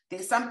anyway.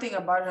 There's something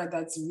about her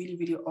that's really,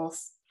 really off.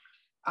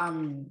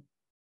 And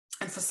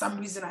for some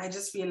reason, I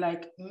just feel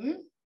like,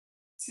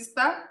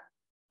 sister,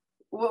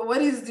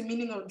 what is the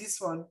meaning of this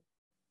one?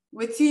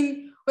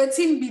 Waiting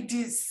be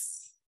this.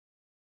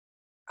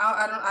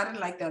 I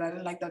don't like that. I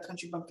don't like that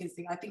country bumpkins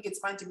thing. I think it's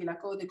fine to be like,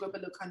 oh, they grew up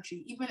in the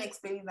country. Even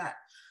explaining that,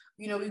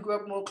 we grew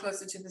up more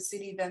closer to the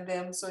city than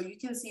them. So you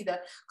can see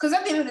that. Because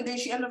at the end of the day,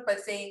 she ended up by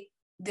saying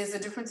there's a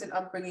difference in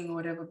upbringing or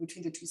whatever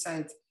between the two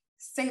sides.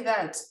 Say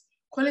that.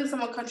 Calling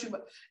someone country,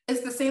 but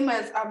it's the same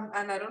as,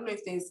 and I don't know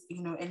if there's,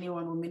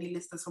 anyone or many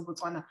listeners from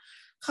Botswana.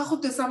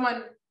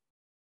 Someone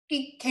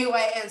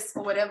KYS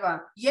or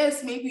whatever.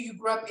 Yes, maybe you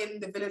grew up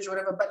in the village or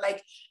whatever, but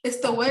like it's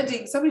the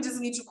wedding. Somebody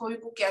doesn't need to call you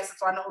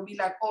Botswana or be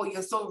like, oh,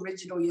 you're so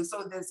rigid or you're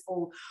so this,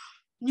 or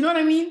you know what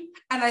I mean?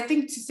 And I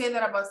think to say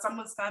that about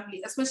someone's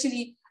family,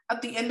 especially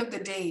at the end of the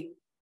day,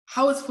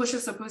 how is Portia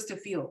supposed to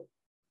feel?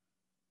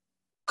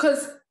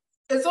 Because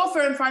it's all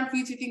fair and fine for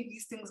you to think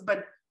these things,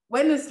 but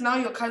when it's now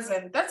your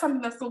cousin, that's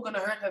something that's still gonna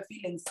hurt her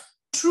feelings.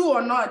 True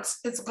or not,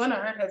 it's gonna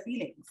hurt her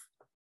feelings.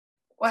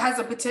 Or has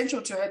a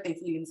potential to hurt their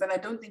feelings. And I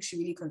don't think she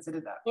really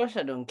considered that. Of course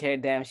I don't care,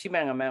 damn. She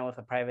married a man with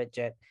a private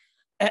jet.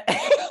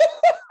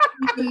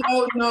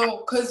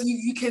 No, because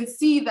you can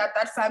see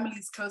that family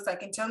is close,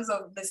 like in terms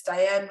of Miss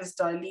Diane, Miss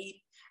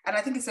Darlene, and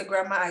I think it's a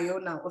Grandma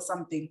Iona or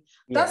something.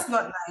 Yeah. That's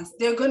not nice.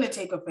 They're going to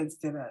take offense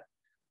to that.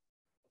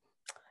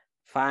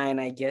 Fine,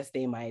 I guess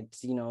they might,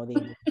 they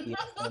would be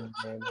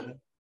offended.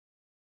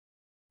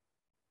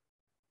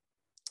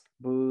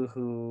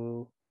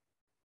 Boo-hoo.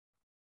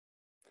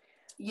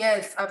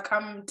 Yes, I've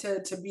come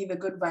to be the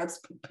good vibes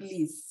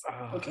police.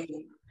 Oh.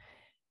 Okay.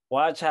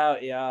 Watch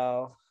out,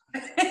 y'all.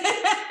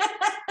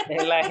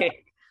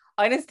 Like,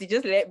 honestly,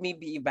 just let me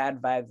be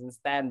bad vibes and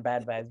stand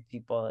bad vibes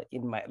people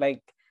in my,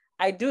 like,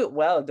 I do it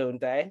well,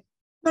 don't I?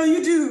 No,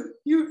 you do.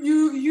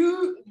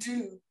 You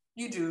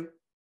do.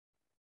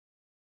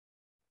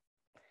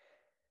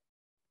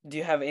 Do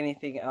you have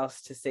anything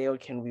else to say, or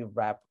can we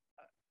wrap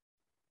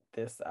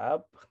this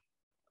up?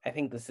 I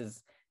think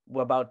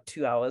we're about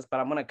 2 hours, but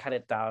I'm gonna cut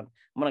it down.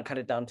 I'm gonna cut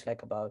it down to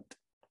like about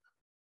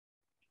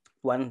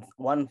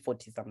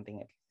 140 something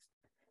at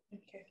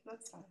least. Okay,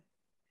 that's fine.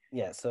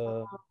 Yeah,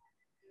 so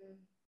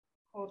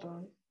hold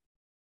on.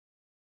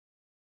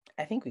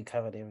 I think we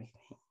covered everything.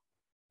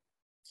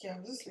 Yeah,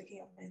 I'm just looking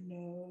at my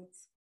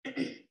notes.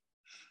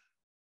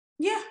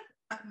 Yeah,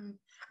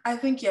 I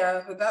think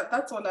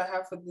that's all I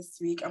have for this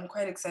week. I'm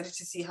quite excited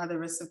to see how the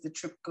rest of the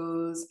trip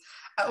goes.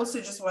 I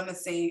also just want to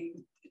say,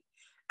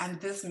 and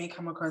this may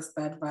come across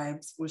bad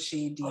vibes or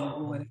shady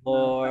or whatever.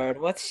 Lord,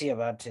 what's she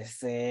about to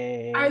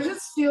say? I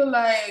just feel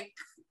like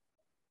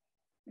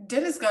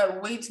Dennis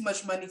got way too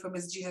much money for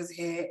Miss Gina's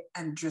hair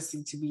and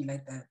dressing to be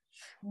like that.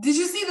 Did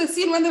you see the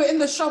scene when they were in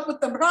the shop with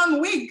the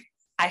brown wig?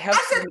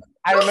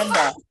 I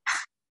remember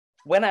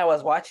when I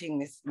was watching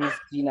Miss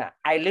Gina,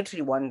 I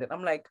literally wondered,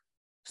 I'm like,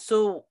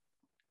 so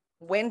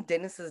when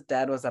Dennis's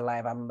dad was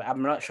alive,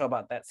 I'm not sure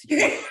about that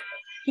situation.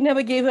 He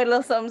never gave her a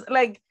little something.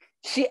 Like,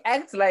 she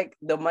acts like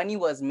the money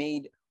was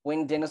made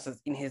when Dennis was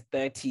in his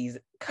 30s.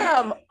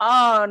 Come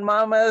on,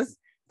 mamas.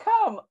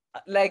 Come.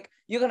 Like,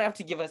 you're going to have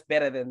to give us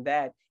better than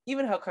that.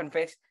 Even her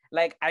confession,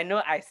 like, I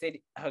know I said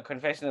her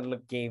confessional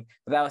look gave,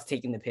 but that was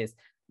taking the piss.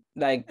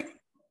 Like,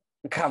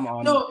 come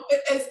on. No,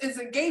 it's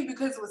a gave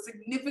because it was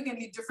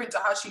significantly different to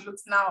how she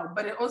looks now.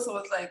 But it also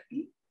was like...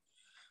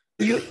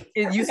 You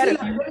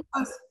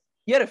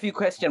had a few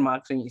question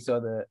marks when you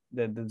saw the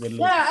look.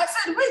 Yeah, I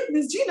said, wait,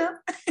 Miss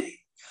Gina.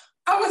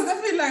 I was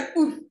definitely like,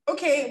 ooh,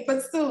 okay,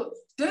 but still,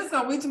 Dennis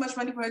got way too much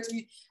money for her to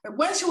be.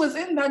 When she was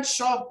in that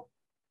shop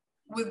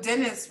with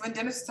Dennis, when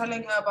Dennis was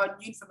telling her about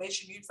new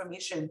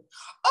information.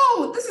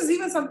 Oh, this is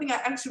even something I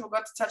actually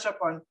forgot to touch up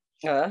on.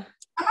 Am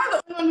I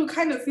the only one who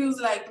kind of feels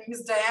like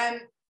Miss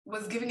Diane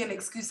was giving an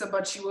excuse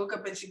about she woke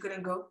up and she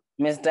couldn't go?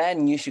 Miss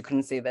Diane knew she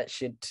couldn't say that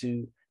shit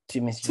to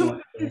Miss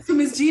Gina. To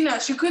Miss Gina.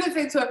 She couldn't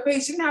say it to her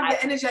face. She didn't have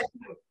the energy.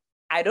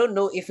 I don't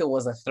know if it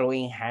was a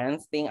throwing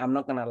hands thing. I'm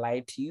not going to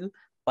lie to you,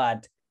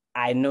 but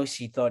I know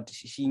she thought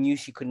she knew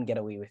she couldn't get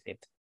away with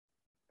it.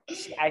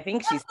 I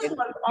think she said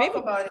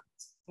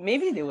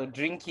maybe they were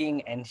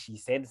drinking and she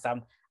said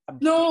some.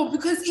 No,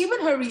 because even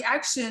her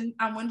reaction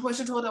and when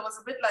Portia told her was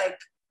a bit like,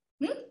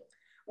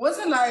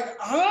 wasn't like,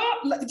 huh?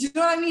 Like, do you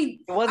know what I mean?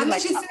 It wasn't and then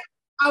like, she said,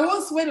 I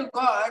won't swear to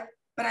God,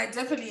 but I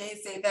definitely ain't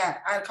say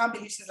that. I can't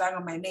believe she's lying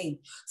on my name.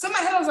 So in my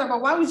head I was like,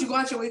 but why would you go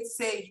out your way to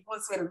say you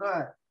won't swear to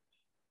God?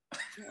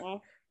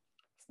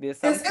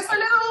 It's a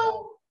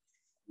little...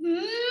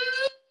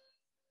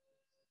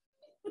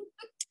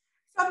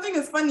 Something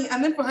is funny.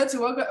 And then for her to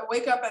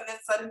wake up and then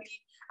suddenly,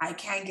 I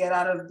can't get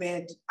out of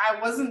bed.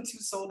 I wasn't too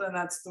sold on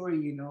that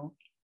story, you know.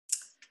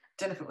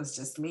 Don't know if it was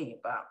just me,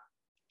 but...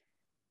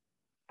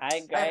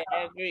 I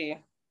agree.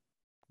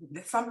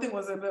 Something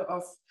was a bit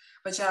off.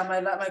 But yeah,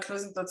 my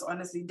closing thoughts,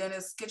 honestly,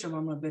 Dennis, get your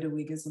mama a better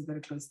wig and some better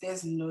clothes.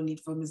 There's no need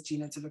for Miss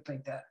Gina to look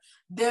like that.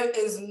 There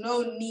is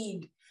no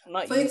need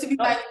for it to be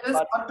like this.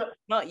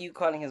 Not you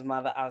calling his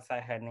mother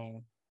outside her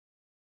name.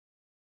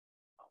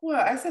 What?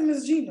 I said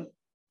Miss Gina.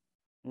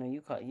 No,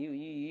 you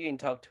didn't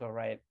talk to her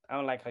right. I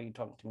don't like how you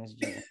talk to Miss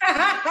Gina.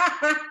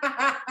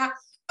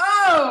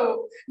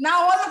 Oh,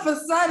 now all of a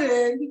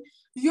sudden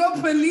you're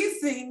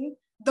policing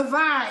the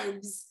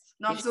vibes.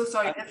 No, I'm so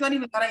sorry. It's not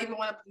even that I even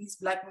want to police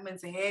Black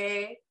women's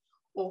hair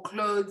or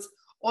clothes.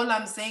 All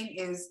I'm saying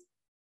is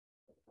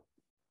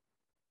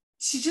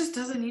she just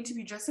doesn't need to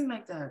be dressing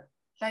like that.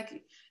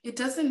 Like, it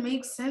doesn't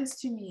make sense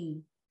to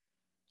me.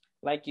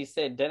 Like you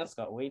said, Dennis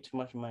got way too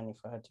much money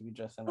for her to be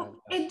dressing like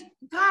that.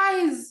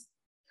 Guys,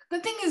 the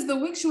thing is, the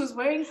wig she was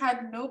wearing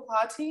had no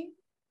parting.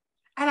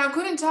 And I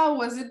couldn't tell,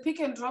 was it pick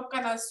and drop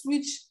kind of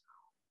switch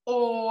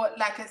or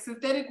like a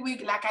synthetic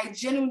wig? Like, I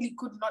genuinely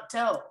could not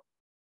tell.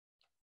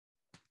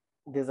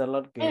 There's a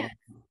lot going on.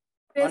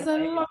 There's a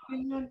lot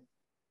going on.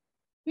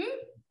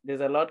 There's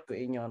a lot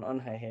going on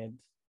her head.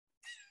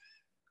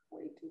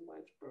 Way too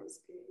much,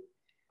 broski.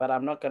 But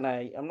I'm not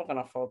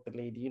gonna fault the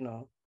lady, you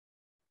know.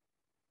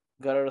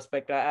 Gotta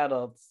respect our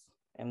adults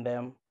and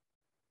them.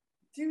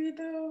 Do you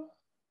though?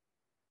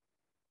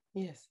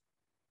 Yes.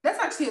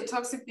 That's actually a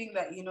toxic thing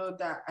that, you know,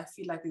 that I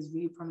feel like is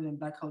really prominent in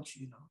Black culture,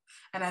 you know.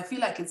 And I feel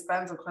like it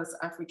spans across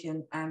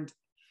African and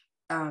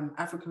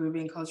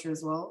Afro-Caribbean culture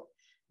as well.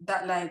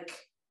 That like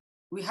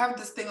we have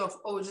this thing of,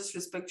 oh, just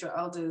respect your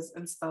elders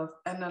and stuff.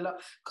 And a lot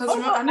because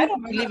I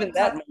don't believe in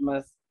that,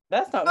 mamas.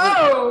 That's not me.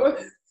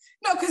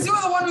 No, because you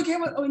were the one who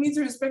came with, oh, we need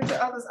to respect your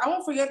elders. I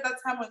won't forget that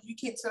time when you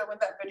came to when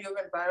that video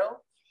went viral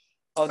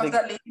of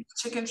that lady in the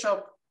chicken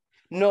shop.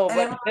 No,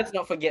 but let's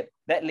not forget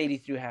that lady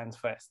threw hands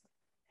first.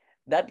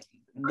 First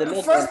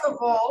of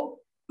all,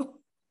 that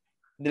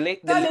lady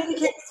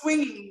came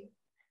swinging.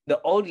 The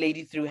old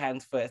lady threw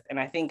hands first, and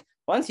I think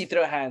once you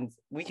throw hands,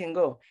 we can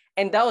go.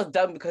 And that was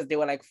done because there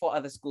were like 4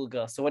 other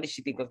schoolgirls. So what did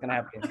she think was gonna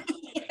happen?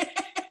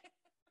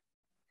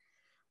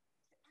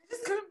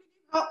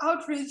 How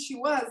outraged she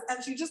was,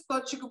 and she just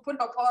thought she could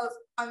put her paws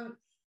on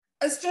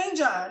a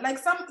stranger, like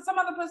some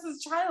other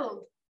person's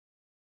child.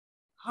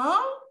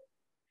 Huh?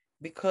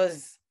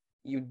 Because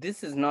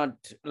this is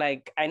not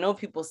like, I know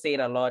people say it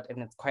a lot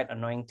and it's quite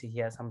annoying to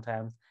hear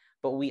sometimes,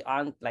 but we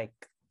aren't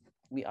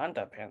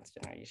our parents'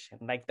 generation.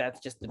 Like, that's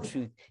just the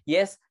truth.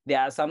 Yes,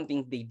 there are some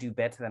things they do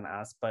better than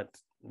us, but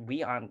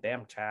we aren't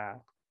them,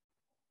 child.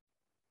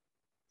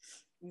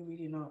 We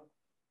really not.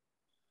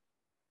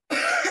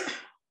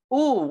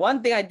 Oh,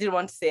 one thing I did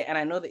want to say, and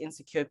I know the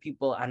insecure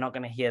people are not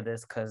going to hear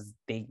this because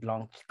they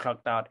long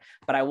clocked out,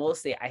 but I will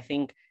say, I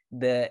think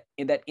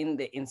in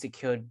the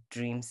insecure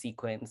dream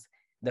sequence,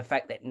 the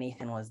fact that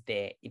Nathan was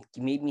there, it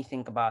made me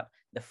think about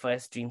the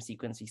first dream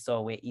sequence we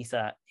saw where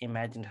Issa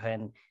imagined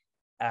her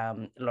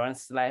and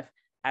Lawrence's life.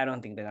 I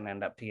don't think they're gonna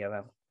end up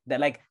together.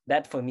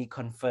 That for me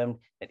confirmed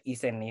that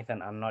Issa and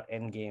Nathan are not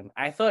endgame.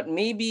 I thought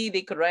maybe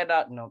they could ride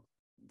out. No,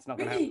 it's not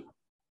gonna happen.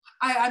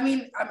 I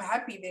mean, I'm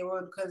happy they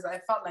would, because I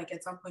felt like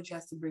at some point she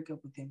has to break up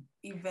with him.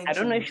 Eventually. I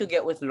don't know if she'll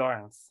get with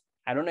Lawrence.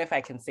 I don't know if I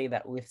can say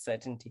that with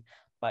certainty,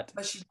 but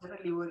she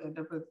definitely would end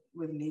up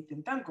with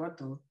Nathan. Thank God,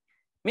 though.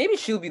 Maybe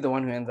she'll be the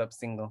one who ends up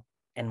single,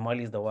 and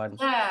Molly's the one.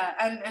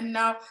 Yeah, and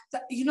now,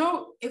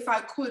 if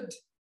I could,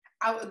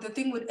 the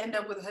thing would end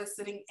up with her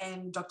sitting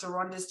in Dr.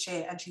 Rhonda's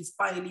chair, and she's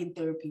finally in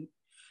therapy.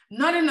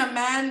 Not in a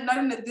man, not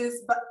in a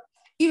this, but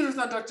even if it's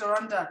not Dr.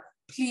 Rhonda,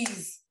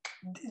 please,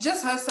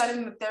 just her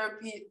sitting in the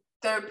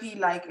therapy,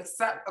 like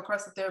sat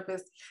across the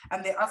therapist,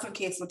 and they ask,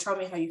 okay, so tell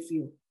me how you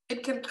feel.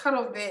 It can cut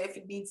off there if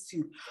it needs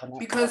to,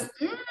 because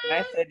when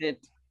I said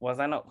it, was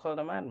I not called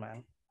a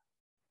madman?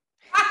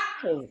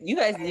 You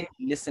guys need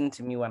to listen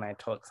to me when I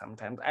talk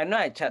sometimes. I know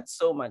I chat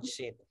so much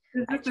shit.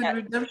 This is the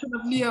redemption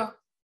of Leo.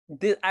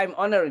 I'm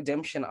on a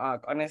redemption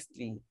arc,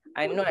 honestly.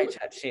 I know I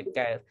chat shit,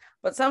 guys,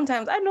 but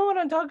sometimes I know what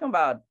I'm talking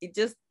about.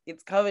 It's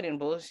covered in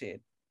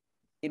bullshit.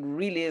 It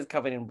really is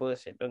covered in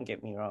bullshit. Don't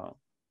get me wrong.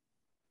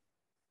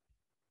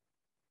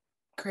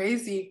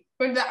 Crazy.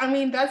 But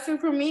that's it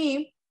for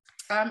me.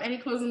 Any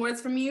closing words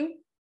from you?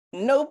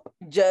 Nope.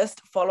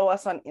 Just follow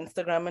us on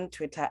Instagram and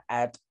Twitter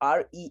at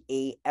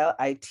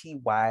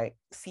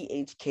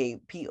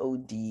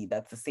REALITYCHKPOD.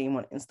 That's the same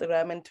on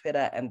Instagram and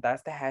Twitter, and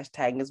that's the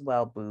hashtag as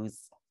well,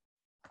 booze.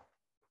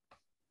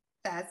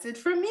 That's it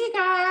for me,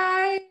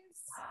 guys.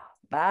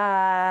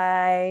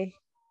 Bye.